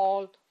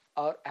Paul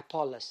or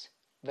Apollos,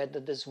 whether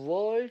this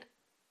world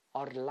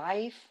or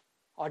life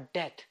or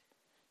death,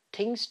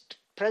 things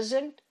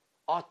present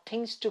or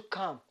things to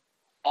come,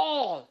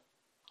 all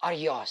are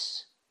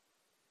yours.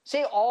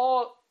 Say,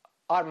 all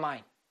are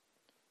mine.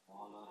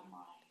 All are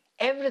mine.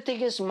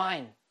 Everything is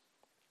mine.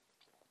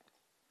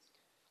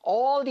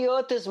 All the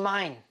earth is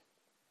mine.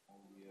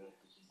 All the earth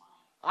is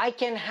mine. I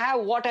can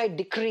have what I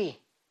decree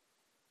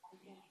I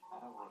can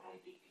have what I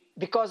decree.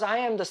 because I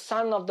am the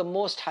Son of the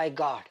Most High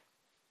God.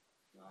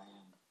 I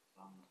am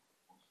from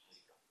the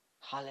Most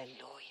High God.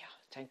 Hallelujah.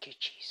 Thank you,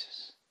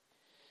 Jesus.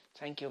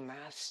 Thank you,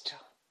 Master.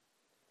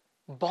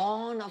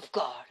 Born of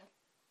God.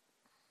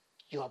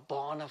 You are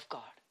born of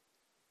God.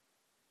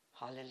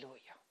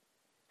 Hallelujah.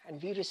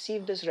 And we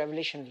receive this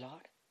revelation,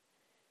 Lord.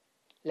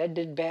 Let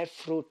it bear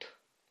fruit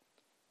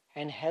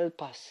and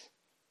help us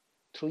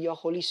through your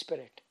Holy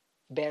Spirit.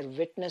 Bear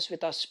witness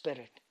with our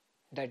spirit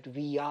that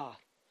we are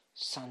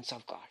sons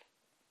of God.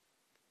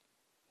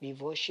 We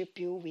worship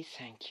you. We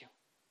thank you.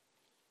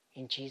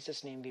 In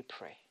Jesus' name we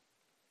pray.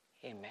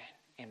 Amen.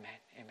 Amen.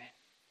 Amen.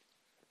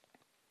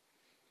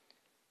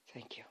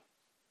 Thank you.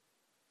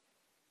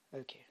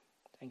 Okay.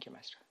 Thank you,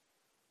 Master.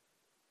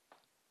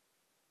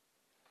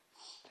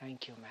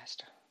 Thank you,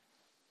 Master.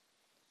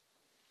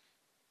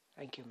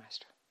 Thank you,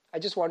 Master.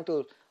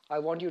 I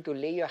want you to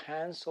lay your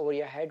hands over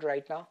your head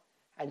right now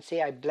and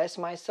say, I bless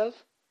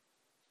myself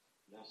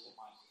Bless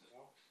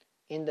myself.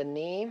 in the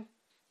name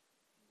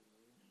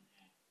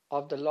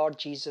of the Lord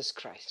Jesus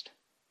Christ,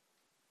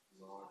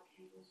 Lord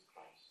Jesus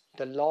Christ,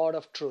 the Lord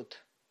of truth,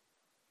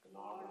 the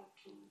Lord of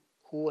truth,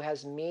 who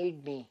has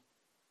made me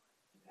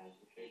who has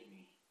made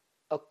me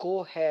a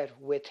co-heir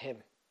with Him.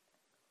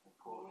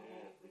 a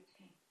co-heir with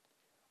Him.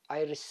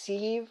 I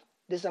receive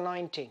this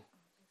anointing.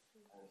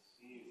 I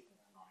receive the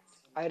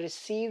anointing. I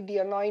receive the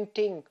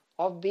anointing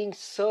of being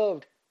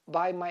served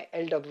by my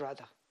elder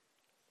brother.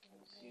 I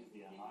receive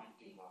the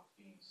anointing of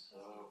being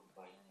served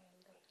by my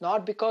elder,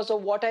 Not because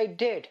of what I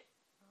did,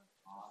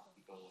 not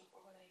because of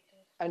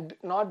and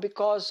not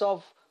because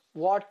of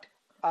what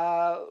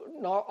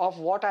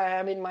I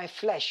am in my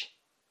flesh,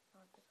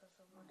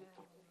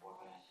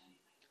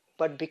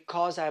 but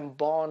because I am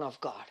born of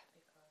God.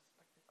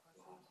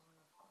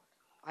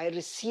 I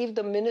receive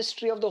the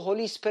ministry of the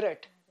Holy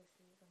Spirit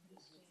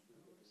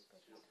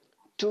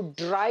to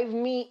drive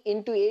me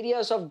into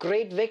areas of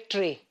great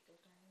victory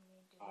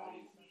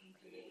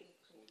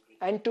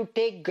and to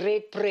take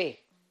great prey.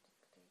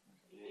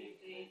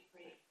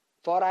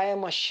 For I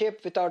am a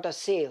ship without a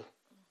sail.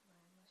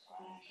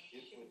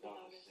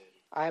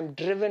 I am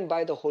driven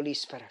by the Holy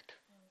Spirit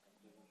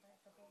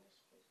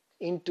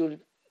into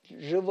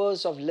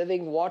rivers of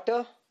living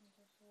water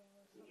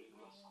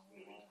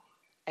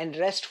and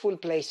restful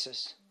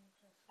places.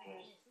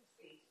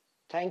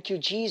 Thank you,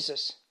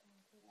 Jesus.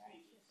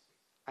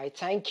 I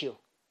thank you,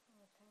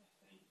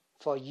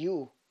 for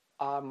you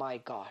are my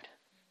God.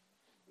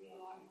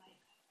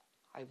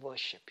 I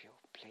worship you,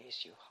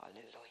 praise you,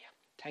 hallelujah.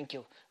 Thank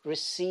you.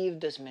 Receive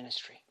this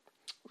ministry.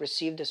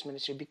 Receive this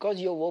ministry. Because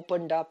you have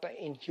opened up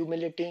in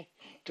humility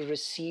to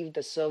receive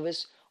the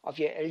service of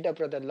your elder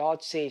brother,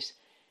 Lord says,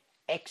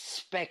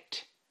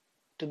 expect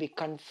to be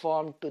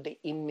conformed to the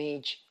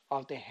image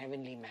of the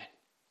heavenly man.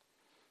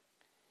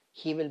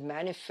 He will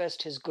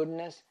manifest his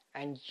goodness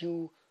and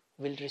you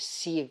will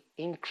receive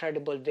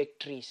incredible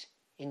victories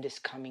in these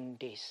coming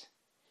days.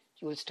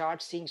 You will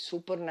start seeing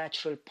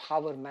supernatural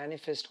power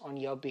manifest on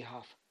your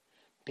behalf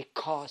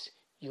because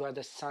you are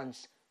the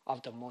sons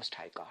of the Most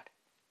High God.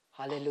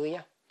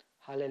 Hallelujah.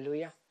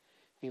 Hallelujah.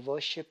 We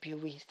worship you.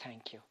 We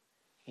thank you.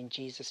 In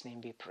Jesus'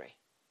 name we pray.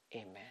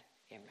 Amen.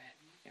 Amen.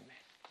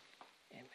 Amen.